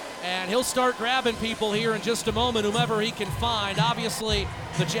 And he'll start grabbing people here in just a moment, whomever he can find. Obviously,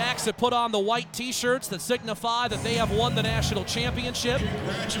 the Jacks have put on the white t-shirts that signify that they have won the national championship.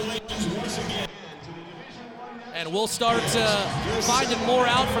 Congratulations once again. And we'll start finding more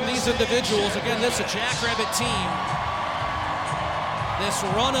out from these individuals. Again, this is a Jackrabbit team. This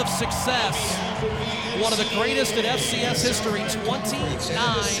run of success, one of the greatest in FCS history,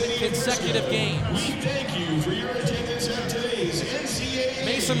 29 consecutive games. Thank you for your attendance at today's NCAA.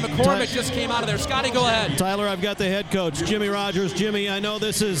 Mason McCormick just came out of there. Scotty, go ahead. Tyler, I've got the head coach, Jimmy Rogers. Jimmy, I know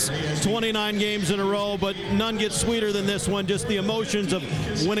this is 29 games in a row, but none gets sweeter than this one. Just the emotions of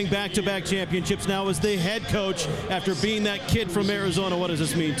winning back-to-back championships. Now, as the head coach, after being that kid from Arizona, what does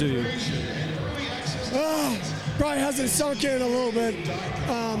this mean to you? Probably hasn't sunk in a little bit.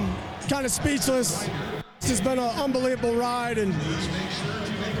 Kind of speechless. This has been an unbelievable ride, and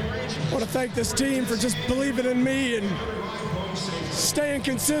I want to thank this team for just believing in me and staying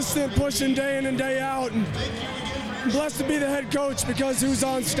consistent, pushing day in and day out. And I'm blessed to be the head coach because who's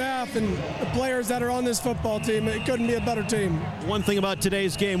on staff and the players that are on this football team. It couldn't be a better team. One thing about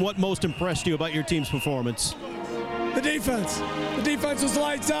today's game, what most impressed you about your team's performance? The defense. The defense was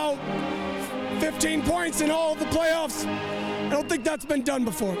lights out. 15 points in all of the playoffs. I don't think that's been done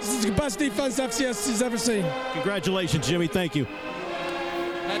before. This is the best defense FCS has ever seen. Congratulations, Jimmy. Thank you.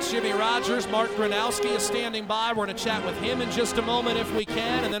 That's Jimmy Rogers. Mark Gronowski is standing by. We're going to chat with him in just a moment if we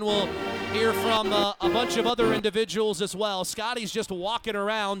can, and then we'll hear from a bunch of other individuals as well. Scotty's just walking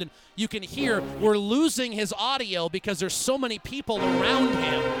around, and you can hear we're losing his audio because there's so many people around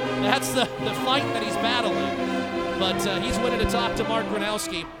him. That's the fight that he's battling. But he's willing to talk to Mark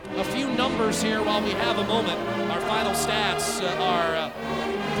Gronowski. A few numbers here while we have a moment. Our final stats are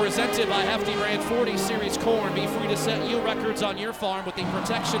presented by Hefty Brand 40 Series Corn. Be free to set you records on your farm with the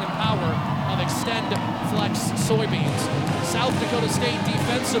protection and power of Extend Flex soybeans. South Dakota State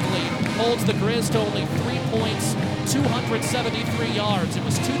defensively holds the Grizz to only 3 points, 273 yards. It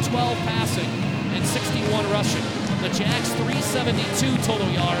was 220 312 passing and 61 rushing. The Jags 372 total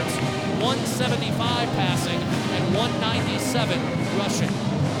yards, 175 passing and 197 rushing.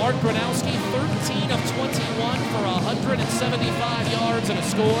 Mark Gronowski 13 of 21 for 175 yards and a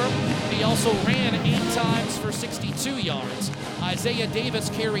score. He also ran 8 times for 62 yards. Isaiah Davis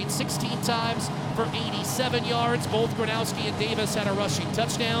carried 16 times for 87 yards. Both Gronowski and Davis had a rushing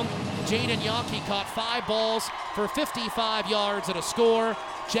touchdown. Jaden Yonke caught 5 balls for 55 yards and a score.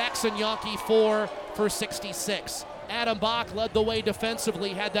 Jackson Yonke 4 for 66. Adam Bach led the way defensively,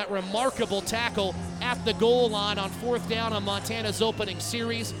 had that remarkable tackle at the goal line on 4th down on Montana's opening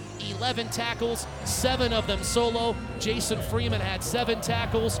series. 11 tackles, 7 of them solo. Jason Freeman had 7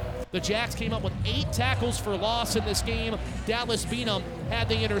 tackles. The Jacks came up with 8 tackles for loss in this game. Dallas Beanham had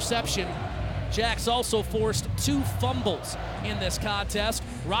the interception. Jacks also forced 2 fumbles in this contest.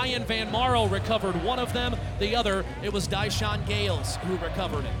 Ryan Van Marl recovered one of them. The other, it was Dyshawn Gales who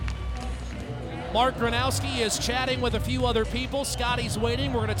recovered it. Mark Gronowski is chatting with a few other people. Scotty's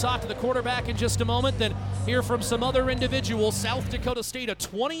waiting. We're going to talk to the quarterback in just a moment, then hear from some other individuals. South Dakota State, a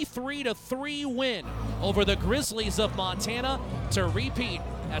 23-3 win over the Grizzlies of Montana to repeat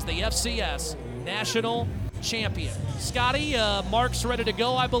as the FCS National Champion. Scotty, Mark's ready to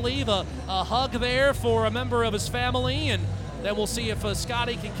go, I believe. A hug there for a member of his family, and then we'll see if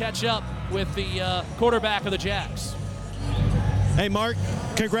Scotty can catch up with the quarterback of the Jacks. Hey, Mark,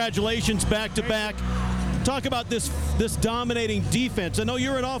 congratulations back-to-back. Talk about this dominating defense. I know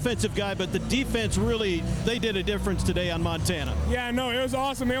you're an offensive guy, but the defense really, they did a difference today on Montana. Yeah, no, it was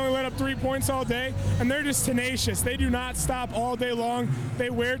awesome. They only let up 3 points all day, and they're just tenacious. They do not stop all day long. They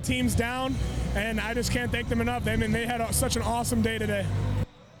wear teams down, and I just can't thank them enough. I mean, they had such an awesome day today.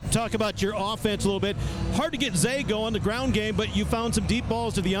 Talk about your offense a little bit. Hard to get Zay going, the ground game, but you found some deep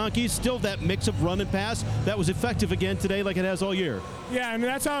balls to the Yankees. Still that mix of run and pass that was effective again today like it has all year. Yeah, and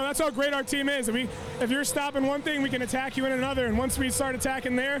that's how great our team is. If you're stopping one thing, we can attack you in another. And once we start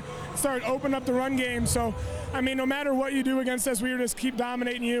attacking there, start opening up the run game. So, I mean, no matter what you do against us, we just keep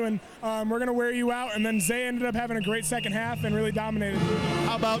dominating you, and we're going to wear you out. And then Zay ended up having a great second half and really dominated.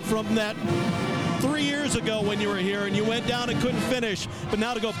 How about from that 3 years ago when you were here and you went down and couldn't finish, but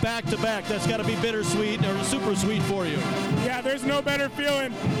now to go back-to-back, that's got to be bittersweet or super sweet for you. Yeah, there's no better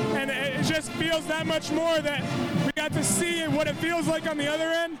feeling, and it just feels that much more that we got to see what it feels like on the other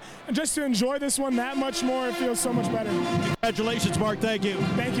end, and just to enjoy this one that much more, it feels so much better. Congratulations, Mark. Thank you.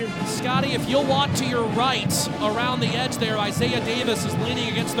 Thank you. Scotty, if you'll walk to your right around the edge there, Isaiah Davis is leaning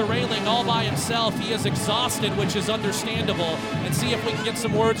against the railing all by himself. He is exhausted, which is understandable, and see if we can get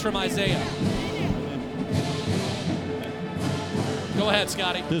some words from Isaiah. Go ahead,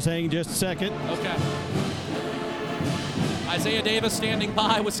 Scotty. Just hang just a second. Okay. Isaiah Davis standing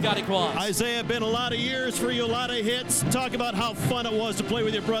by with Scotty Quaz. Isaiah, been a lot of years for you, a lot of hits. Talk about how fun it was to play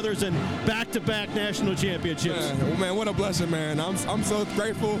with your brothers in back-to-back national championships. Man, what a blessing, man. I'm so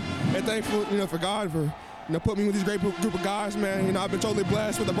grateful and thankful, for God for put me with these great group of guys, man. I've been totally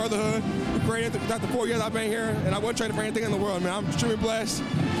blessed with the brotherhood we created throughout the 4 years I've been here, and I wouldn't trade it for anything in the world, man. I'm extremely blessed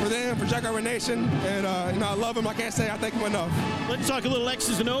for them, for Jack River Nation, and I love them. I can't say I thank them enough. Let's talk a little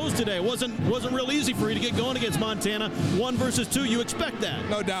X's and O's today. Wasn't real easy for you to get going against Montana. 1 versus 2, you expect that?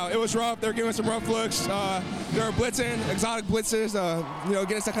 No doubt. It was rough. They were giving some rough looks. They were blitzing, exotic blitzes,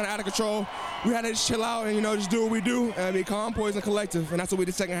 getting us kind of out of control. We had to just chill out and, just do what we do and be calm, poised, and collective. And that's what we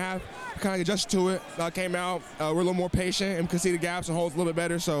did second half. Kind of adjusted to it. Came out. We're a little more patient and could see the gaps and holes a little bit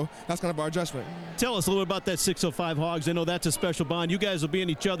better. So that's kind of our adjustment. Tell us a little about that 605 Hogs. I know that's a special bond. You guys will be in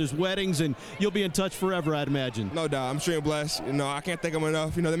each other's weddings, and you'll be in touch forever, I'd imagine. No doubt. I'm extremely blessed. I can't thank them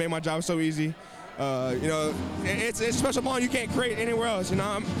enough. They made my job so easy. It's a special bond you can't create anywhere else.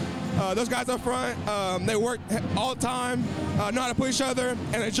 Those guys up front, they work all the time, know how to push each other,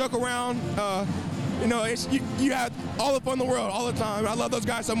 and they joke around. You have all the fun in the world all the time. I love those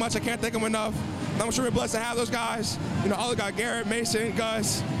guys so much. I can't thank them enough. I'm extremely blessed to have those guys. All the guys, Garrett, Mason,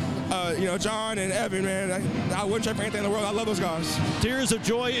 Gus, John, and Evan, man. I wouldn't trade for anything in the world. I love those guys. Tears of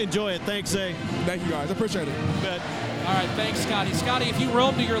joy. Enjoy it. Thanks, Zay. Thank you, guys. I appreciate it. Bet. All right, thanks, Scotty. Scotty, if you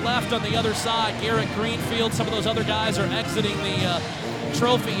roam to your left on the other side, Garrett Greenfield, some of those other guys are exiting the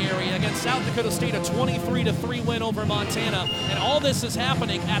trophy area. Again, South Dakota State, a 23-3 win over Montana. And all this is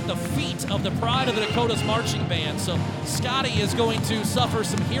happening at the feet of the pride of the Dakota's marching band. So Scotty is going to suffer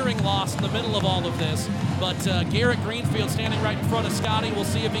some hearing loss in the middle of all of this. But Garrett Greenfield standing right in front of Scotty. We'll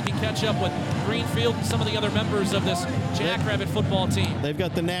see if he can catch up with Greenfield and some of the other members of this Jackrabbit football team. They've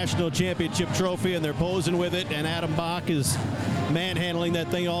got the national championship trophy, and they're posing with it. And Adam Bach is manhandling that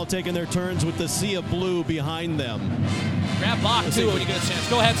thing, all taking their turns with the sea of blue behind them. Grab Bahe, too, when you get a chance.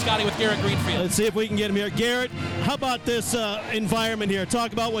 Go ahead, Scotty, with Garrett Greenfield. Let's see if we can get him here. Garrett, how about this environment here?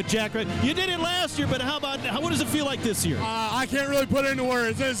 Talk about what Jack Rabbit. You did it last year, but what does it feel like this year? I can't really put it into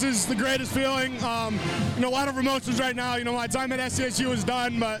words. This is the greatest feeling. A lot of emotions right now. My time at SCSU is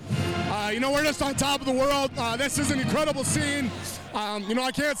done, but we're just on top of the world. This is an incredible scene.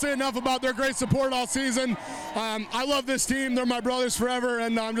 I can't say enough about their great support all season. I love this team. They're my brothers forever,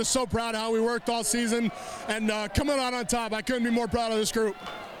 and I'm just so proud of how we worked all season. And coming out on top, I couldn't be more proud of this group.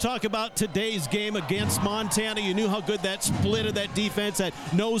 Talk about today's game against Montana. You knew how good that split of that defense, that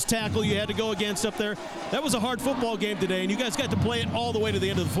nose tackle you had to go against up there. That was a hard football game today, and you guys got to play it all the way to the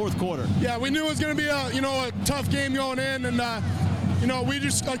end of the fourth quarter. Yeah, we knew it was going to be a tough game going in, and we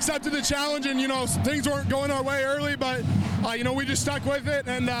just accepted the challenge, and things weren't going our way early, but we just stuck with it,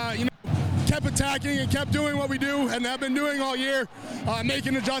 and kept attacking and kept doing what we do and have been doing all year,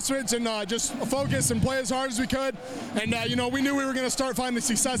 making adjustments and just focus and play as hard as we could. And we knew we were going to start finding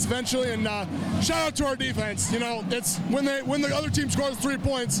success eventually. And shout out to our defense. It's when the other team scores 3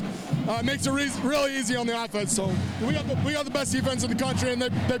 points, it makes it really easy on the offense. So we got the best defense in the country, and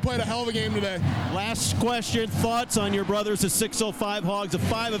they played a hell of a game today. Last question: thoughts on your brothers, the 605 Hogs? The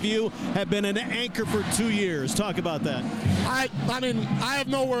 5 of you have been an anchor for 2 years. Talk about that. I have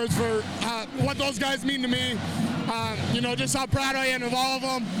no words for what those guys mean to me. Just how proud I am of all of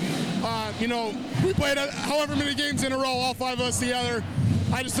them. We played however many games in a row, all 5 of us together.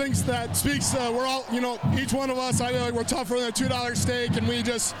 I just think that speaks. We're all, each one of us. I feel like we're tougher than a $2 steak, and we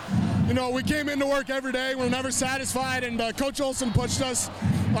just, we came into work every day. We're never satisfied, and Coach Olson pushed us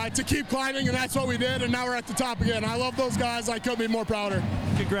to keep climbing, and that's what we did. And now we're at the top again. I love those guys. I couldn't be more prouder.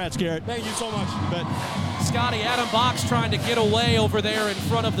 Congrats, Garrett. Thank you so much. But Scotty, Adam Bahe's trying to get away over there in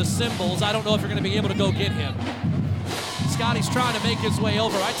front of the cymbals. I don't know if you're going to be able to go get him. Scotty's trying to make his way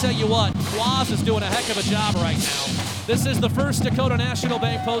over. I tell you what, Quaz is doing a heck of a job right now. This is the first Dakota National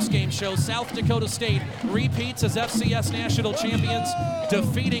Bank postgame show. South Dakota State repeats as FCS national champions,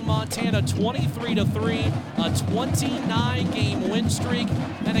 defeating Montana 23-3, a 29-game win streak.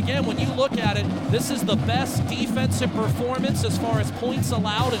 And again, when you look at it, this is the best defensive performance as far as points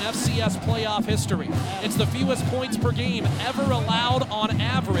allowed in FCS playoff history. It's the fewest points per game ever allowed on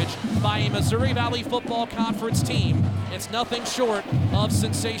average by a Missouri Valley Football Conference team. It's nothing short of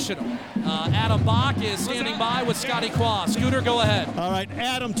sensational. Adam Bahe is standing by with Scotty Quaz. Scooter, go ahead. All right,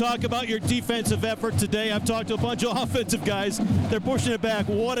 Adam, talk about your defensive effort today. I've talked to a bunch of offensive guys. They're pushing it back.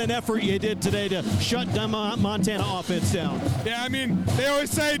 What an effort you did today to shut down Montana offense down. Yeah, they always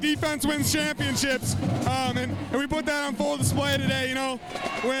say defense wins championships, and we put that on full display today.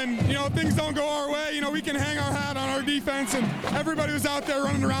 When things don't go our way, we can hang our hat on our defense, and everybody was out there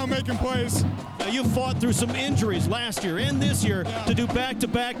running around making plays. Now, you fought through some injuries last year and this year to do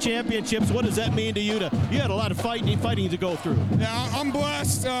back-to-back championships. What does that mean to you? You had a lot of fighting to go through. Yeah, I'm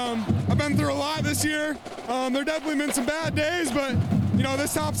blessed. I've been through a lot this year. There definitely been some bad days, but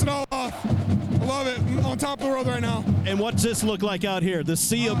this tops it all off. I love it. I'm on top of the world right now. And what's this look like out here? The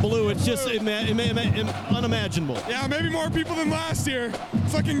sea of blue. It's just unimaginable. Yeah, maybe more people than last year.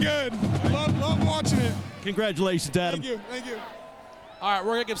 It's looking good. Love watching it. Congratulations, Adam. Thank you. All right,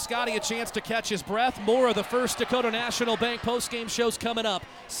 we're going to give Scotty a chance to catch his breath. More of the first Dakota National Bank postgame shows coming up.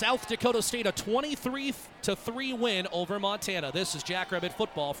 South Dakota State, a 23-3 win over Montana. This is Jackrabbit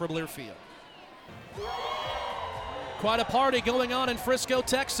football from Learfield. Quite a party going on in Frisco,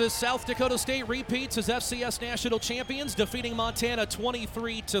 Texas. South Dakota State repeats as FCS national champions, defeating Montana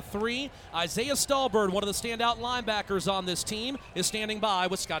 23-3. Isaiah Stahlberg, one of the standout linebackers on this team, is standing by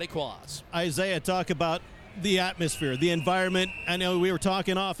with Scotty Quaz. Isaiah, talk about the atmosphere, the environment. I know we were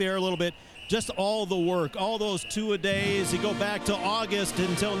talking off air a little bit. Just all the work, all those 2-a-days. You go back to August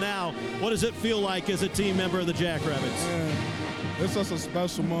until now. What does it feel like as a team member of the Jackrabbits? Man, it's just a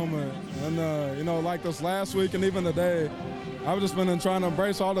special moment. And, like this last week and even today, I've just been trying to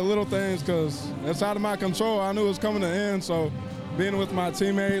embrace all the little things because it's out of my control. I knew it was coming to end. So being with my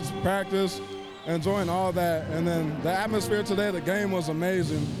teammates, practice, enjoying all that. And then the atmosphere today, the game was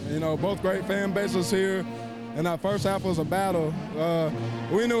amazing. Both great fan bases here. And that first half was a battle.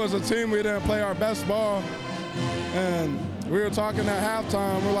 We knew as a team we didn't play our best ball. And we were talking at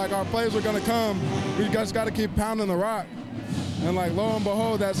halftime. We're like, our plays are going to come. We just got to keep pounding the rock. And lo and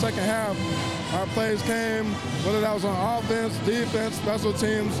behold, that second half, our plays came, whether that was on offense, defense, special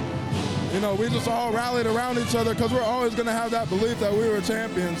teams. We just all rallied around each other because we're always going to have that belief that we were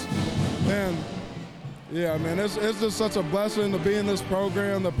champions. And yeah, man, it's just such a blessing to be in this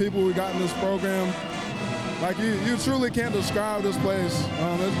program, the people we got in this program. You truly can't describe this place.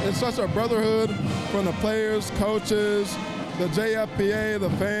 It's such a brotherhood from the players, coaches, the JFPA, the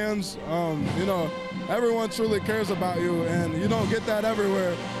fans, you know, everyone truly cares about you, and you don't get that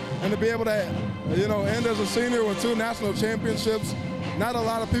everywhere. And to be able to, you know, end as a senior with 2 national championships, not a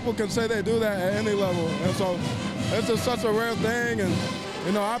lot of people can say they do that at any level. And so it's just such a rare thing. And,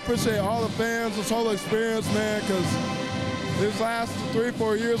 you know, I appreciate all the fans, this whole experience, man, because these last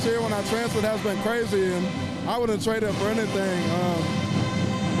 3-4 years here when I transferred has been crazy, and I wouldn't trade it for anything.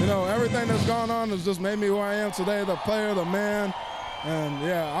 You know, everything that's gone on has just made me who I am today, the player, the man. And,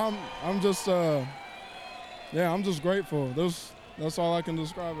 yeah, I'm just grateful. That's all I can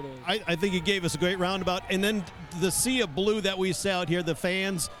describe it as. I think you gave us a great roundabout. And then the sea of blue that we saw out here, the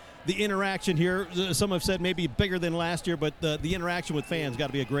fans, the interaction here, some have said maybe bigger than last year, but the interaction with fans got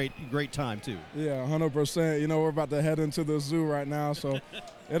to be a great time, too. Yeah, 100%. You know, we're about to head into the zoo right now, so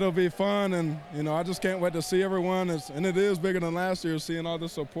it'll be fun. And, you know, I just can't wait to see everyone. And it is bigger than last year, seeing all the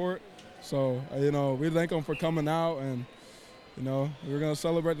support. So, you know, we thank them for coming out. And, you know, we're going to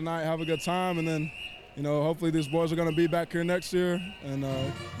celebrate tonight, have a good time, and then, you know, hopefully these boys are going to be back here next year and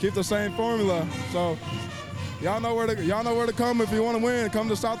keep the same formula. So y'all know where to come if you want to win. Come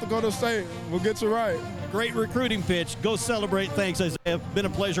to South Dakota State. We'll get you right. Great recruiting pitch. Go celebrate. Thanks, Isaiah. Been a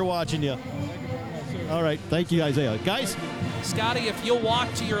pleasure watching you. All right. Thank you, Isaiah. Guys? Scotty, if you'll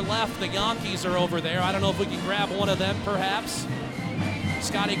walk to your left, the Yankees are over there. I don't know if we can grab one of them, perhaps.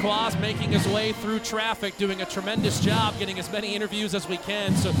 Scotty Quaz making his way through traffic, doing a tremendous job getting as many interviews as we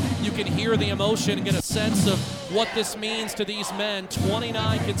can so you can hear the emotion and get a sense of what this means to these men.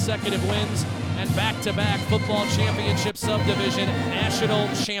 29 consecutive wins and back-to-back football championship subdivision national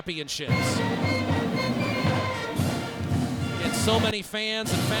championships. And so many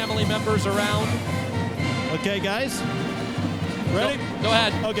fans and family members around. Okay, guys? Ready? Go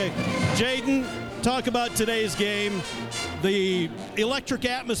ahead. Okay. Jaden, talk about today's game. The electric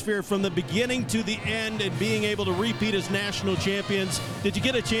atmosphere from the beginning to the end and being able to repeat as national champions. Did you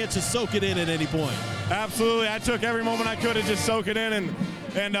get a chance to soak it in at any point? Absolutely. I took every moment I could to just soak it in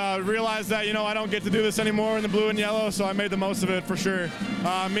and realized that, you know, I don't get to do this anymore in the blue and yellow, so I made the most of it for sure.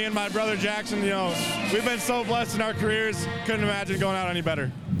 Me and my brother Jackson, you know, we've been so blessed in our careers. Couldn't imagine going out any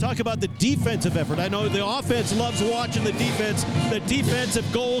better. Talk about the defensive effort. I know the offense loves watching the defense, the defensive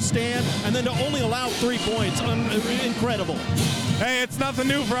goal stand, and then to only allow 3 points. Incredible. Hey, it's nothing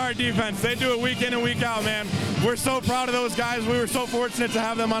new for our defense. They do it week in and week out, man. We're so proud of those guys. We were so fortunate to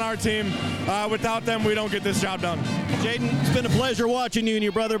have them on our team. Without them, we don't get this job done. Jaden, it's been a pleasure watching you and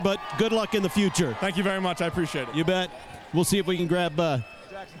your brother, but good luck in the future. Thank you very much. I appreciate it. You bet. We'll see if we can grab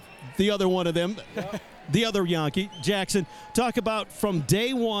the other one of them. Yep. The other Yankee, Jackson. Talk about from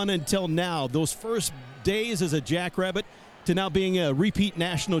day one until now, those first days as a Jackrabbit to now being a repeat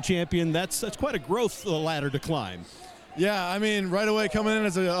national champion. That's quite a growth ladder to climb. Yeah, I mean, right away coming in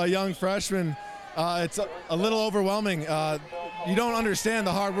as a young freshman, it's a little overwhelming. You don't understand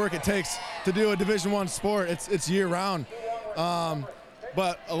the hard work it takes to do a Division I sport. It's year round.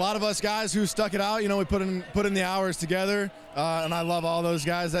 But a lot of us guys who stuck it out, you know, we put in the hours together, and I love all those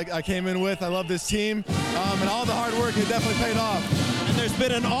guys that I came in with. I love this team, and all the hard work, it definitely paid off. And there's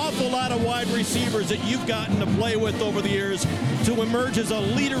been an awful lot of wide receivers that you've gotten to play with over the years to emerge as a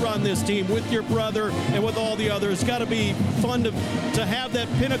leader on this team with your brother and with all the others. It's got to be fun to have that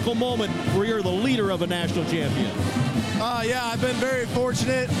pinnacle moment where you're the leader of a national champion. Yeah, I've been very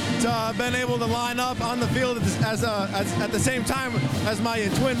fortunate to have been able to line up on the field at the same time as my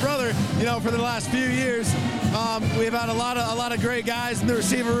twin brother, you know, for the last few years. We've had a lot of great guys in the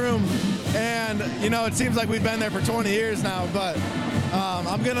receiver room, and, you know, it seems like we've been there for 20 years now, but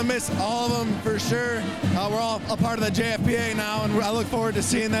I'm going to miss all of them for sure. We're all a part of the JFPA now, and I look forward to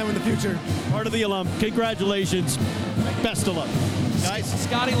seeing them in the future. Part of the alum. Congratulations. Best of luck. Guys,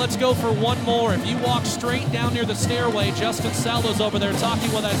 Scotty, let's go for one more. If you walk straight down near the stairway, Justin Salo's over there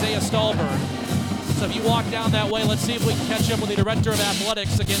talking with Isaiah Stallberg. So if you walk down that way, let's see if we can catch up with the Director of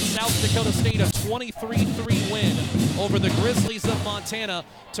Athletics against South Dakota State, a 23-3 win over the Grizzlies of Montana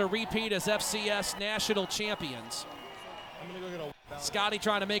to repeat as FCS national champions. Scotty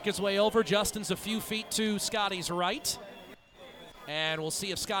trying to make his way over. Justin's a few feet to Scotty's right. And we'll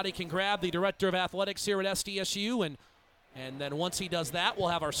see if Scotty can grab the Director of Athletics here at SDSU. And then once he does that, we'll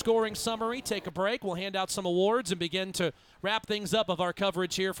have our scoring summary, take a break, we'll hand out some awards, and begin to wrap things up of our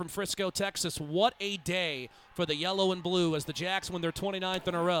coverage here from Frisco, Texas. What a day for the yellow and blue as the Jacks win their 29th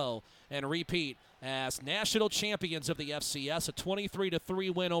in a row and repeat as national champions of the FCS, a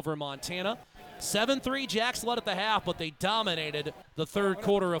 23-3 win over Montana. 7-3 Jacks led at the half, but they dominated the third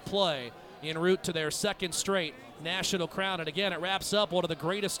quarter of play en route to their second straight national crown. And again, it wraps up one of the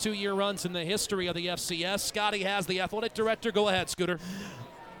greatest two-year runs in the history of the FCS. Scotty has the athletic director. Go ahead, Scooter.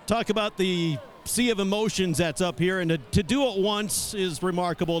 Talk about the sea of emotions that's up here, and to do it once is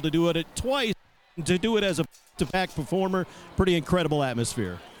remarkable. To do it twice, to do it as a back performer, pretty incredible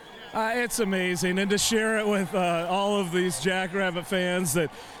atmosphere. It's amazing, and to share it with all of these Jackrabbit fans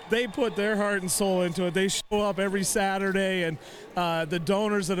that they put their heart and soul into it. They show up every Saturday, and the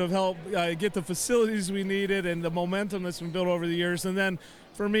donors that have helped get the facilities we needed and the momentum that's been built over the years. And then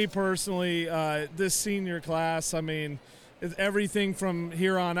for me personally, this senior class, I mean, everything from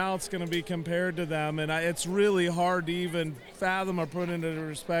here on out is going to be compared to them, and it's really hard to even fathom or put into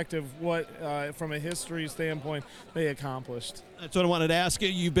perspective what, from a history standpoint, they accomplished. That's what I wanted to ask you.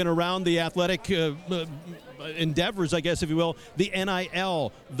 You've been around the athletic endeavors, I guess, if you will, the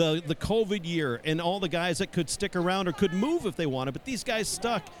NIL, the COVID year, and all the guys that could stick around or could move if they wanted, but these guys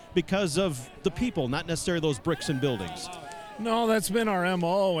stuck because of the people, not necessarily those bricks and buildings. No, that's been our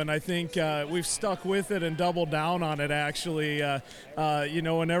MO, and I think we've stuck with it and doubled down on it, actually.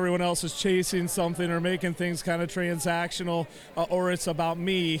 When everyone else is chasing something or making things kind of transactional, or it's about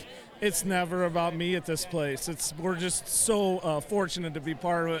me, it's never about me at this place. We're just so fortunate to be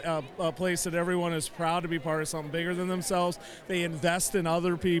part of a place that everyone is proud to be part of something bigger than themselves. They invest in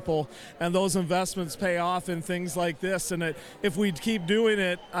other people, and those investments pay off in things like this. And if we keep doing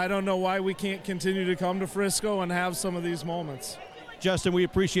it, I don't know why we can't continue to come to Frisco and have some of these moments. Justin, we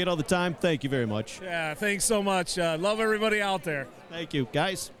appreciate all the time. Thank you very much. Yeah, thanks so much. Love everybody out there. Thank you,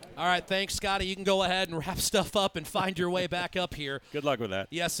 guys. All right, thanks, Scotty. You can go ahead and wrap stuff up and find your way back up here. Good luck with that.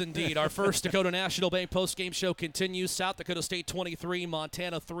 Yes, indeed. Our first Dakota National Bank postgame show continues. South Dakota State 23,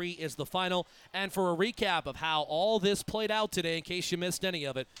 Montana 3 is the final. And for a recap of how all this played out today, in case you missed any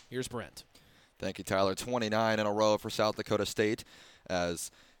of it, here's Brent. Thank you, Tyler. 29 in a row for South Dakota State,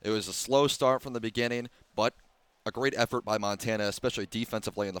 as it was a slow start from the beginning, but a great effort by Montana, especially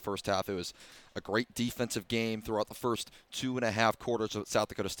defensively in the first half. It was a great defensive game throughout the first 2.5 quarters that South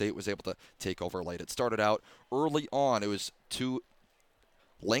Dakota State was able to take over late. It started out early on. It was 2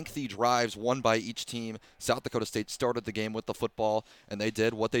 lengthy drives, one by each team. South Dakota State started the game with the football, and they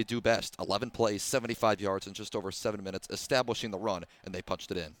did what they do best. 11 plays, 75 yards in just over 7 minutes, establishing the run, and they punched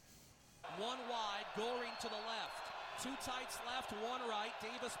it in. One wide, Goring to the left. 2 tights left, 1 right.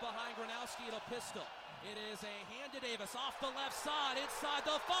 Davis behind Gronowski at a pistol. It is a hand to Davis off the left side, inside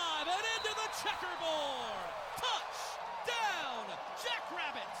the 5, and into the checkerboard. Touchdown,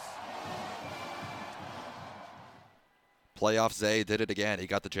 Jackrabbits. Playoff Zay did it again. He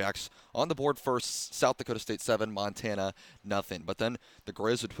got the Jacks on the board first. South Dakota State 7, Montana nothing. But then the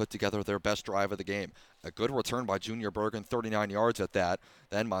Grizz would put together their best drive of the game. A good return by Junior Bergen, 39 yards at that.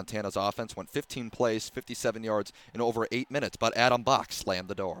 Then Montana's offense went 15 plays, 57 yards in over 8 minutes. But Adam Bach slammed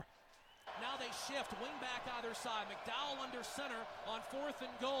the door. Now they shift, wing back either side. McDowell under center on 4th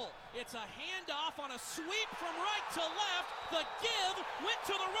and goal. It's a handoff on a sweep from right to left. The give went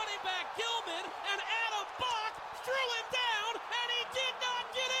to the running back Gilman, and Adam Bach threw him down, and he did not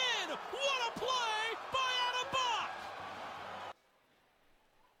get in. What a play by Adam Bach!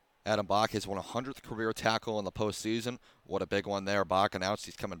 Adam Bach, his 100th career tackle in the postseason. What a big one there. Bach announced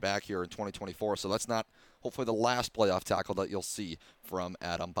he's coming back here in 2024, so that's not hopefully the last playoff tackle that you'll see from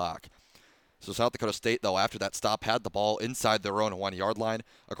Adam Bach. So South Dakota State, though, after that stop, had the ball inside their own 1-yard line.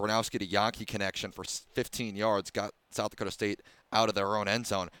 A Gronowski to Yankee connection for 15 yards got South Dakota State out of their own end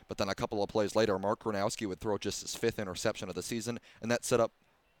zone. But then a couple of plays later, Mark Gronowski would throw just his 5th interception of the season, and that set up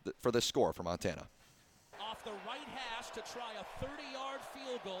for this score for Montana. Off the right hash to try a 30-yard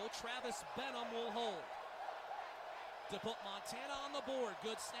field goal, Travis Benham will hold. To put Montana on the board.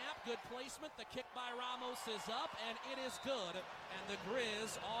 Good snap, good placement. The kick by Ramos is up, and it is good. And the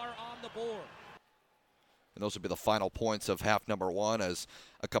Grizz are on the board. And those would be the final points of half number 1, as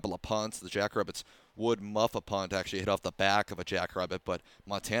a couple of punts. The Jackrabbits would muff a punt, actually hit off the back of a Jackrabbit, but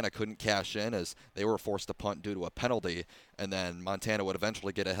Montana couldn't cash in as they were forced to punt due to a penalty. And then Montana would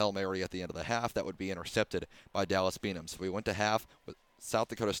eventually get a Hail Mary at the end of the half that would be intercepted by Dallas Beanham. So we went to half with South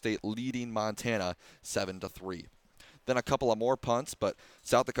Dakota State leading Montana 7-3. Then a couple of more punts, but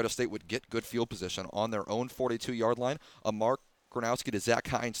South Dakota State would get good field position on their own 42-yard line. A Mark Gronowski to Zach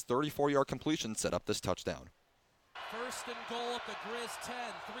Hines 34-yard completion set up this touchdown. 1st and goal at the Grizz 10.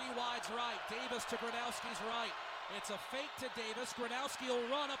 3 wides right. Davis to Gronowski's right. It's a fake to Davis. Gronowski will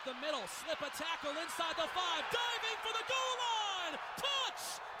run up the middle. Slip a tackle inside the 5. Diving for the goal line.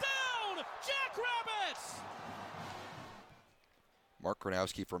 Touchdown, Jackrabbits! Mark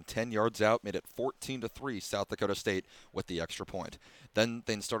Gronowski from 10 yards out made it 14-3 South Dakota State with the extra point. Then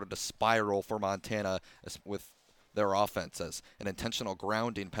things started to spiral for Montana with their offense as an intentional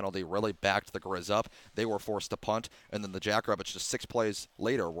grounding penalty really backed the Grizz up. They were forced to punt, and then the Jackrabbits just 6 plays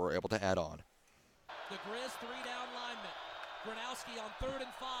later were able to add on. The Grizz 3 down linemen. Gronowski on 3rd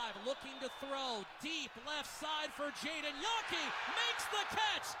and 5, looking to throw. Deep left side for Jaden Yonke. Makes the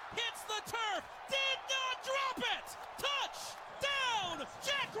catch, hits the turf, did not drop it! Touchdown,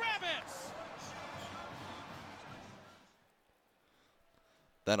 Jackrabbits!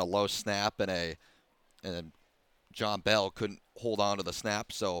 Then a low snap and John Bell couldn't hold on to the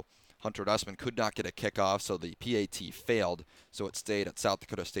snap, so Hunter Dustman could not get a kickoff, so the PAT failed, so it stayed at South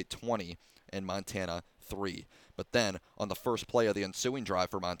Dakota State 20 and Montana 3. But then, on the first play of the ensuing drive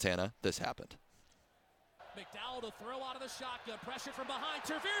for Montana, this happened. McDowell to throw out of the shotgun, pressure from behind,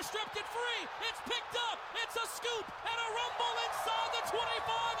 Tervier stripped it free, it's picked up, it's a scoop, and a rumble inside the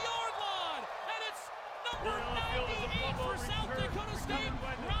 25-yard line, and it's number 98 for South Dakota State,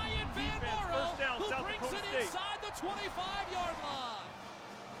 Ryan Van Morrow, who brings it inside the 25-yard line.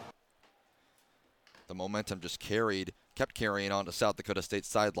 The momentum just kept carrying on to South Dakota State's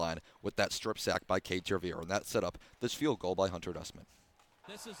sideline with that strip sack by Cade Tervier, and that set up this field goal by Hunter Dustman.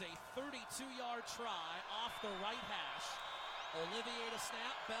 This is a 32-yard try off the right hash. Olivier to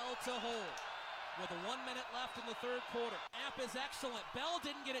snap, Bell to hold. With 1 minute left in the third quarter. App is excellent. Bell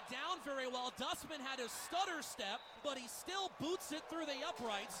didn't get it down very well. Dustman had his stutter step, but he still boots it through the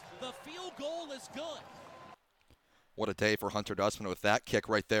uprights. The field goal is good. What a day for Hunter Dustman with that kick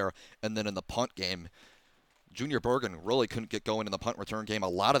right there. And then in the punt game, Junior Bergen really couldn't get going in the punt return game. A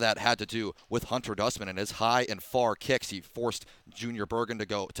lot of that had to do with Hunter Dustman and his high and far kicks. He forced Junior Bergen to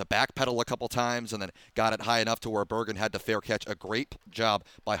backpedal a couple times and then got it high enough to where Bergen had to fair catch. A great job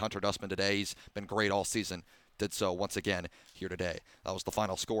by Hunter Dustman today. He's been great all season. Did so once again here today. That was the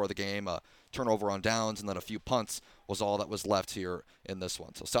final score of the game. Turnover on downs and then a few punts was all that was left here in this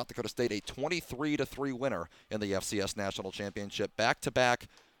one. So South Dakota State, a 23-3 winner in the FCS National Championship. Back-to-back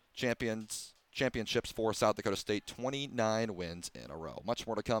championships for South Dakota State, 29 wins in a row. Much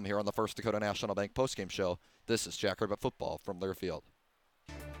more to come here on the First Dakota National Bank postgame show. This is Jackrabbit Football from Learfield.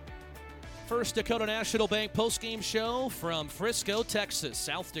 First Dakota National Bank postgame show from Frisco, Texas.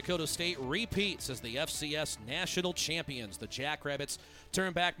 South Dakota State repeats as the FCS national champions. The Jackrabbits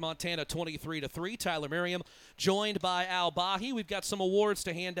turn back Montana 23-3. Tyler Merriam joined by Al Bahe. We've got some awards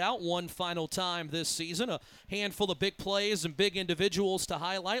to hand out one final time this season. A handful of big plays and big individuals to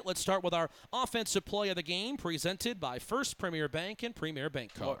highlight. Let's start with our offensive play of the game presented by First Premier Bank and Premier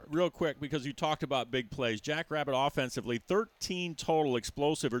Bank Card. Well, real quick, because you talked about big plays. Jackrabbit offensively, 13 total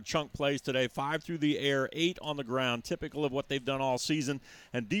explosive or chunk plays today. 5 through the air, 8 on the ground, typical of what they've done all season.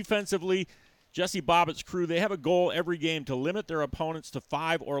 And defensively, Jesse Bobbitt's crew, they have a goal every game to limit their opponents to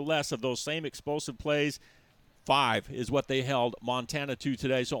 5 or less of those same explosive plays. 5 is what they held Montana to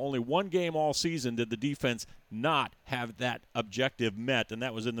today. So only one game all season did the defense not have that objective met, and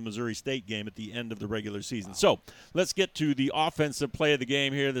that was in the Missouri State game at the end of the regular season. So let's get to the offensive play of the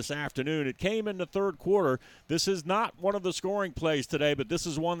game here this afternoon. It came in the third quarter. This is not one of the scoring plays today, but this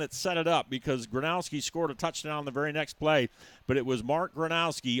is one that set it up because Gronowski scored a touchdown on the very next play, but it was Mark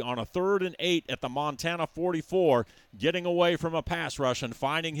Gronowski on a 3rd and 8 at the Montana 44, getting away from a pass rush and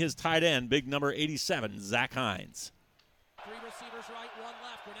finding his tight end, big number 87, Zach Hines. 3 receivers right, 1 left.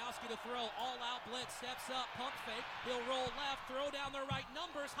 Gronowski to throw, all out blitz, steps up, pump fake. He'll roll left, throw down the right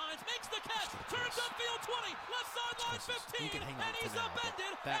numbers. Hines makes the catch, turns upfield 20, left sideline 15, and he's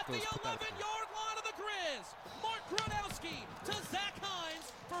upended at the 11-yard line of the Grizz. Mark Gronowski to Zach Hines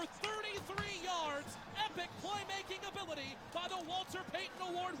for 33 yards. Epic playmaking ability by the Walter Payton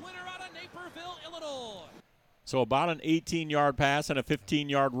Award winner out of Naperville, Illinois. So about an 18-yard pass and a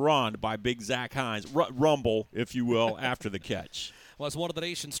 15-yard run by big Zach Hines. Rumble, if you will, after the catch. Well, as one of the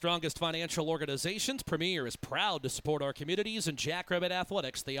nation's strongest financial organizations, Premier is proud to support our communities and Jackrabbit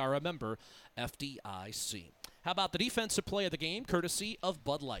Athletics. They are a member FDIC. How about the defensive play of the game, courtesy of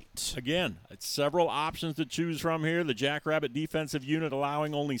Bud Light? Again, it's several options to choose from here. The Jackrabbit defensive unit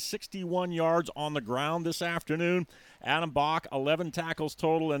allowing only 61 yards on the ground this afternoon. Adam Bach, 11 tackles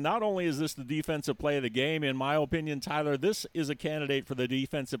total. And not only is this the defensive play of the game, in my opinion, Tyler, this is a candidate for the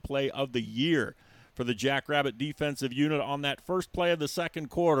defensive play of the year for the Jackrabbit defensive unit on that first play of the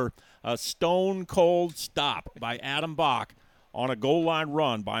second quarter. A stone-cold stop by Adam Bach on a goal line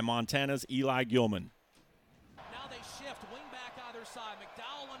run by Montana's Eli Gilman. Side.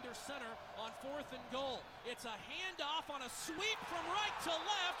 McDowell under center on 4th and goal. It's a handoff on a sweep from right to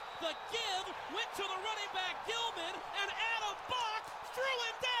left. The give went to the running back Gilman, and Adam Bach threw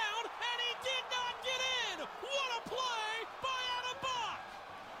him down, and he did not get in. What a play by Adam Bach!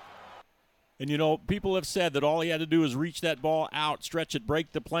 And, you know, people have said that all he had to do is reach that ball out, stretch it,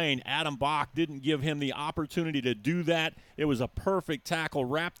 break the plane. Adam Bach didn't give him the opportunity to do that. It was a perfect tackle,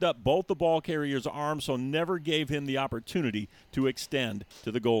 wrapped up both the ball carrier's arms, so never gave him the opportunity to extend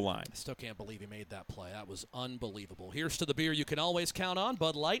to the goal line. I still can't believe he made that play. That was unbelievable. Here's to the beer you can always count on,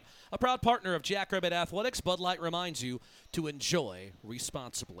 Bud Light. A proud partner of Jackrabbit Athletics, Bud Light reminds you to enjoy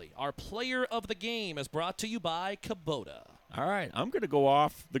responsibly. Our player of the game is brought to you by Kubota. All right, I'm going to go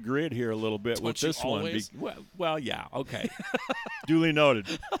off the grid here a little bit Don't with you this always? one. Well, yeah, okay. Duly noted.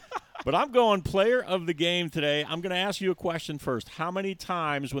 But I'm going player of the game today. I'm going to ask you a question first. How many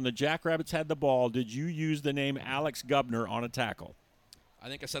times when the Jackrabbits had the ball did you use the name Alex Gubner on a tackle? I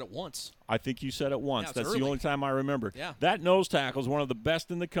think I said it once. I think you said it once. Yeah, That's early. the only time I remember. Yeah. That nose tackle is one of the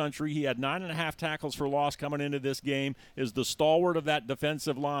best in the country. He had 9.5 tackles for loss coming into this game, is the stalwart of that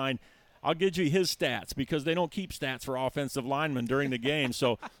defensive line. I'll give you his stats because they don't keep stats for offensive linemen during the game.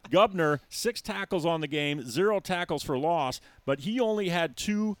 So Gubner, 6 tackles on the game, 0 tackles for loss, but he only had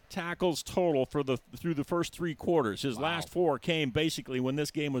 2 tackles total through the first 3 quarters. His last 4 came basically when this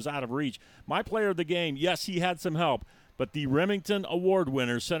game was out of reach. My player of the game, yes, he had some help, but the Remington Award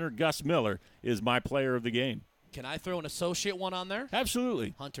winner, center Gus Miller, is my player of the game. Can I throw an associate one on there?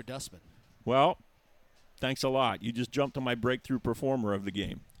 Absolutely. Hunter Dustman. Well, thanks a lot. You just jumped on my breakthrough performer of the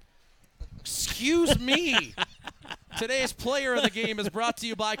game. Excuse me. Today's player of the game is brought to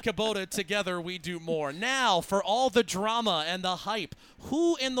you by Kubota. Together we do more. Now, for all the drama and the hype,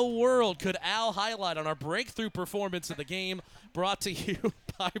 who in the world could Al highlight on our breakthrough performance of the game? Brought to you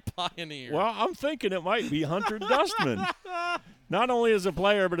by Pioneer. Well, I'm thinking it might be Hunter Dustman. Not only as a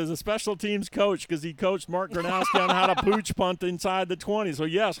player, but as a special teams coach, because he coached Mark Gronowski on how to pooch punt inside the 20. So,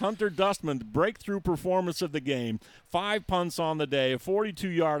 yes, Hunter Dustman, the breakthrough performance of the game. 5 punts on the day, a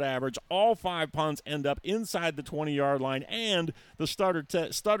 42-yard average. All 5 punts end up inside the 20-yard line, and the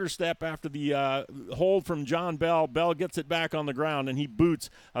stutter step after the hold from John Bell. Bell gets it back on the ground, and he boots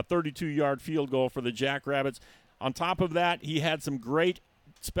a 32-yard field goal for the Jackrabbits. On top of that, he had some great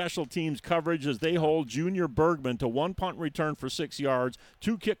special teams coverage as they hold Junior Bergman to 1 punt return for 6 yards,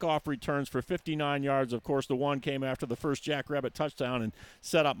 2 kickoff returns for 59 yards. Of course, the one came after the first Jackrabbit touchdown and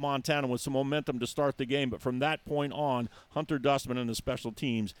set up Montana with some momentum to start the game. But from that point on, Hunter Dustman and the special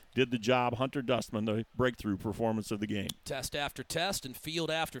teams did the job. Hunter Dustman, the breakthrough performance of the game. Test after test and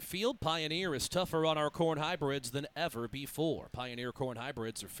field after field, Pioneer is tougher on our corn hybrids than ever before. Pioneer corn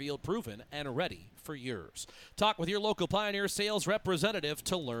hybrids are field proven and ready for yours. Talk with your local Pioneer sales representative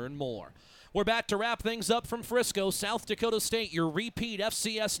to learn more. We're back to wrap things up from Frisco. South Dakota State, your repeat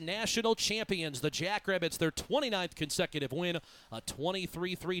FCS national champions. The Jackrabbits, their 29th consecutive win, a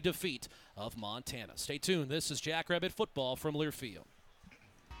 23-3 defeat of Montana. Stay tuned. This is Jackrabbit football from Learfield.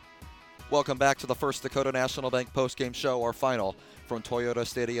 Welcome back to the First Dakota National Bank postgame show, our final from Toyota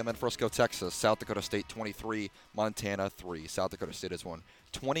Stadium in Frisco, Texas. South Dakota State 23, Montana 3. South Dakota State has won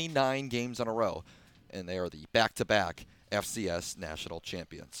 29 games in a row, and they are the back-to-back FCS national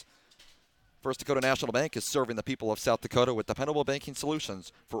champions. First Dakota National Bank is serving the people of South Dakota with dependable banking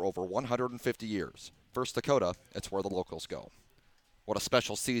solutions for over 150 years. First Dakota, it's where the locals go. What a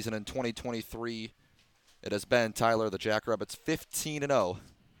special season in 2023 it has been, Tyler. The Jackrabbits 15-0.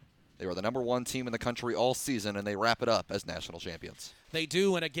 They were the number 1 team in the country all season, and they wrap it up as national champions. They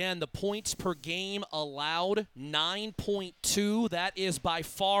do, and again, the points per game allowed, 9.2. That is by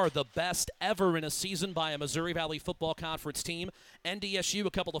far the best ever in a season by a Missouri Valley Football Conference team. NDSU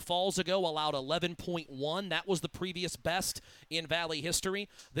a couple of falls ago allowed 11.1. That was the previous best in Valley history.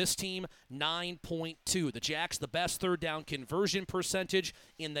 This team, 9.2. The Jacks, the best third down conversion percentage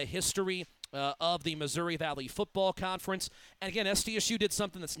in the history of the Missouri Valley Football Conference. And again, SDSU did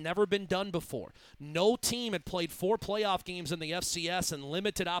something that's never been done before. No team had played 4 playoff games in the FCS and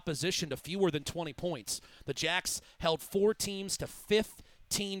limited opposition to fewer than 20 points. The Jacks held 4 teams to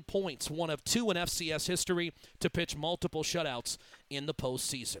 15 points, one of 2 in FCS history to pitch multiple shutouts in the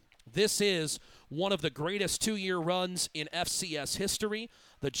postseason. This is one of the greatest 2-year runs in FCS history.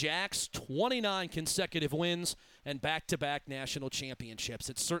 The Jacks, 29 consecutive wins and back-to-back national championships.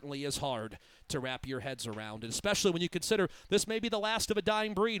 It certainly is hard to wrap your heads around, and especially when you consider this may be the last of a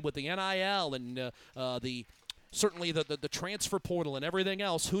dying breed with the NIL and certainly the transfer portal and everything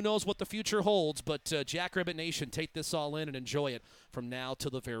else. Who knows what the future holds, but Jackrabbit Nation, take this all in and enjoy it from now to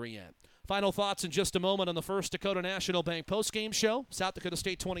the very end. Final thoughts in just a moment on the First Dakota National Bank postgame show. South Dakota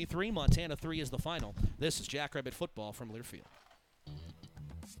State 23, Montana 3 is the final. This is Jackrabbit football from Learfield.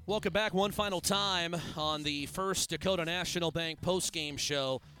 Welcome back one final time on the First Dakota National Bank postgame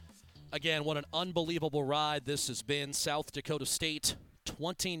show. Again, what an unbelievable ride this has been. South Dakota State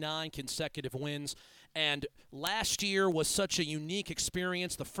 29 consecutive wins. And last year was such a unique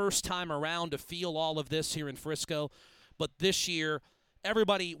experience, the first time around to feel all of this here in Frisco. But this year,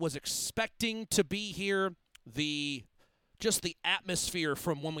 everybody was expecting to be here. Just the atmosphere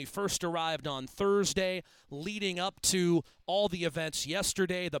from when we first arrived on Thursday, leading up to all the events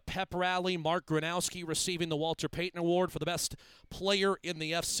yesterday, the pep rally, Mark Gronowski receiving the Walter Payton Award for the best player in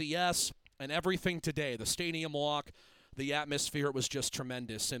the FCS, and everything today, the stadium walk, the atmosphere, it was just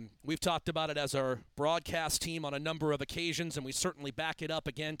tremendous. And we've talked about it as our broadcast team on a number of occasions, and we certainly back it up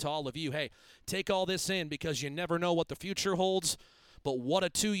again to all of you. Hey, take all this in because you never know what the future holds. But what a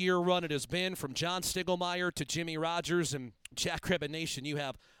 2-year run it has been from John Stiglmeyer to Jimmy Rogers, and Jackrabbit Nation, you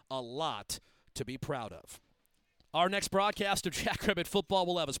have a lot to be proud of. Our next broadcast of Jackrabbit football,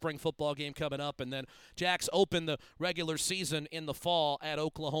 we'll have a spring football game coming up, and then Jacks open the regular season in the fall at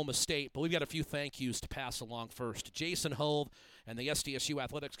Oklahoma State. But we've got a few thank yous to pass along first. Jason Hove and the SDSU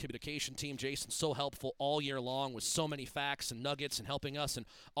Athletics Communication Team. Jason's so helpful all year long with so many facts and nuggets and helping us in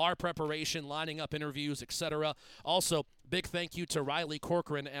our preparation, lining up interviews, etc. Also, big thank you to Riley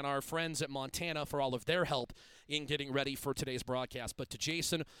Corcoran and our friends at Montana for all of their help in getting ready for today's broadcast. But to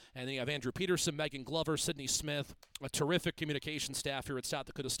Jason, and then you have Andrew Peterson, Megan Glover, Sydney Smith, a terrific communication staff here at South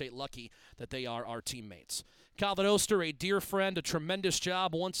Dakota State. Lucky that they are our teammates. Calvin Oster, a dear friend, a tremendous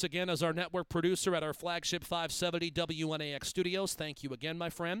job once again as our network producer at our flagship 570 WNAX studios. Thank you again, my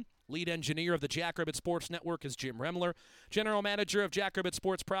friend. Lead engineer of the Jackrabbit Sports Network is Jim Remler. General manager of Jackrabbit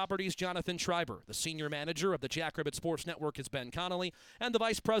Sports Properties, Jonathan Schreiber. The senior manager of the Jackrabbit Sports Network is Ben Connolly. And the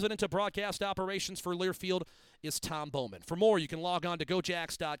vice president of broadcast operations for Learfield is Tom Bowman. For more, you can log on to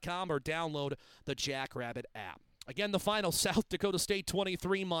gojacks.com or download the Jackrabbit app. Again, the final, South Dakota State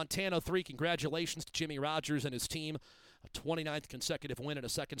 23, Montana 3. Congratulations to Jimmy Rogers and his team. A 29th consecutive win and a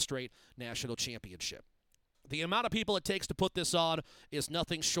second straight national championship. The amount of people it takes to put this on is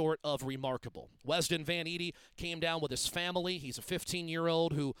nothing short of remarkable. Weston Van Edie came down with his family. He's a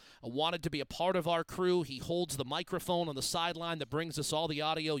 15-year-old who wanted to be a part of our crew. He holds the microphone on the sideline that brings us all the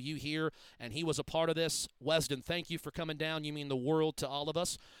audio you hear, and he was a part of this. Weston, thank you for coming down. You mean the world to all of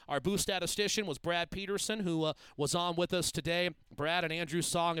us. Our booth statistician was Brad Peterson, who was on with us today. Brad and Andrew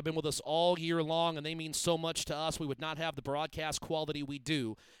Song have been with us all year long, and they mean so much to us. We would not have the broadcast quality we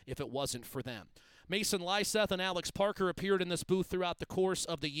do if it wasn't for them. Mason Lyseth and Alex Parker appeared in this booth throughout the course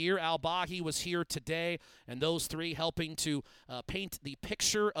of the year. Al Bahe was here today, and those three helping to paint the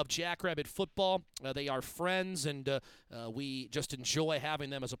picture of Jackrabbit football. They are friends, and we just enjoy having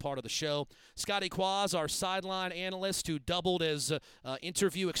them as a part of the show. Scotty Quaz, our sideline analyst, who doubled as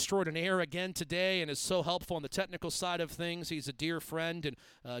interview extraordinaire again today and is so helpful on the technical side of things. He's a dear friend,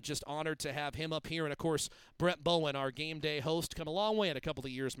 and just honored to have him up here. And, of course, Brent Bowen, our game day host, come a long way in a couple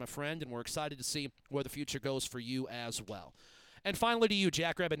of years, my friend, and we're excited to see where the future goes for you as well. And finally to you,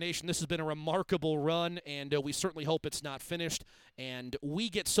 Jackrabbit Nation, this has been a remarkable run, and we certainly hope it's not finished. And we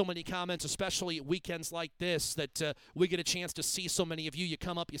get so many comments, especially at weekends like this, that we get a chance to see so many of you. You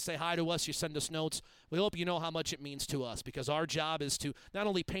come up, you say hi to us, you send us notes. We hope you know how much it means to us, because our job is to not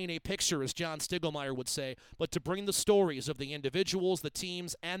only paint a picture, as John Stiglmeyer would say, but to bring the stories of the individuals, the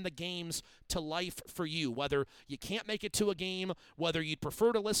teams, and the games to life for you, whether you can't make it to a game, whether you'd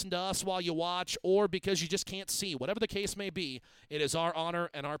prefer to listen to us while you watch, or because you just can't see. Whatever the case may be, it is our honor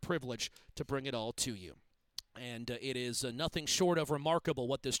and our privilege to bring it all to you. And it is nothing short of remarkable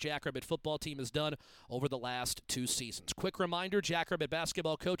what this Jackrabbit football team has done over the last 2 seasons. Quick reminder, Jackrabbit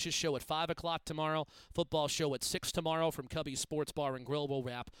basketball coaches show at 5 o'clock tomorrow, football show at 6 tomorrow from Cubby's Sports Bar and Grill. We'll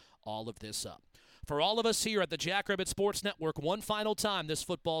wrap all of this up. For all of us here at the Jackrabbit Sports Network, one final time this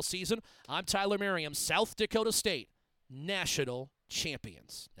football season, I'm Tyler Merriam, South Dakota State, national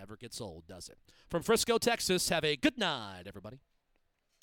champions. Never gets old, does it? From Frisco, Texas, have a good night, everybody.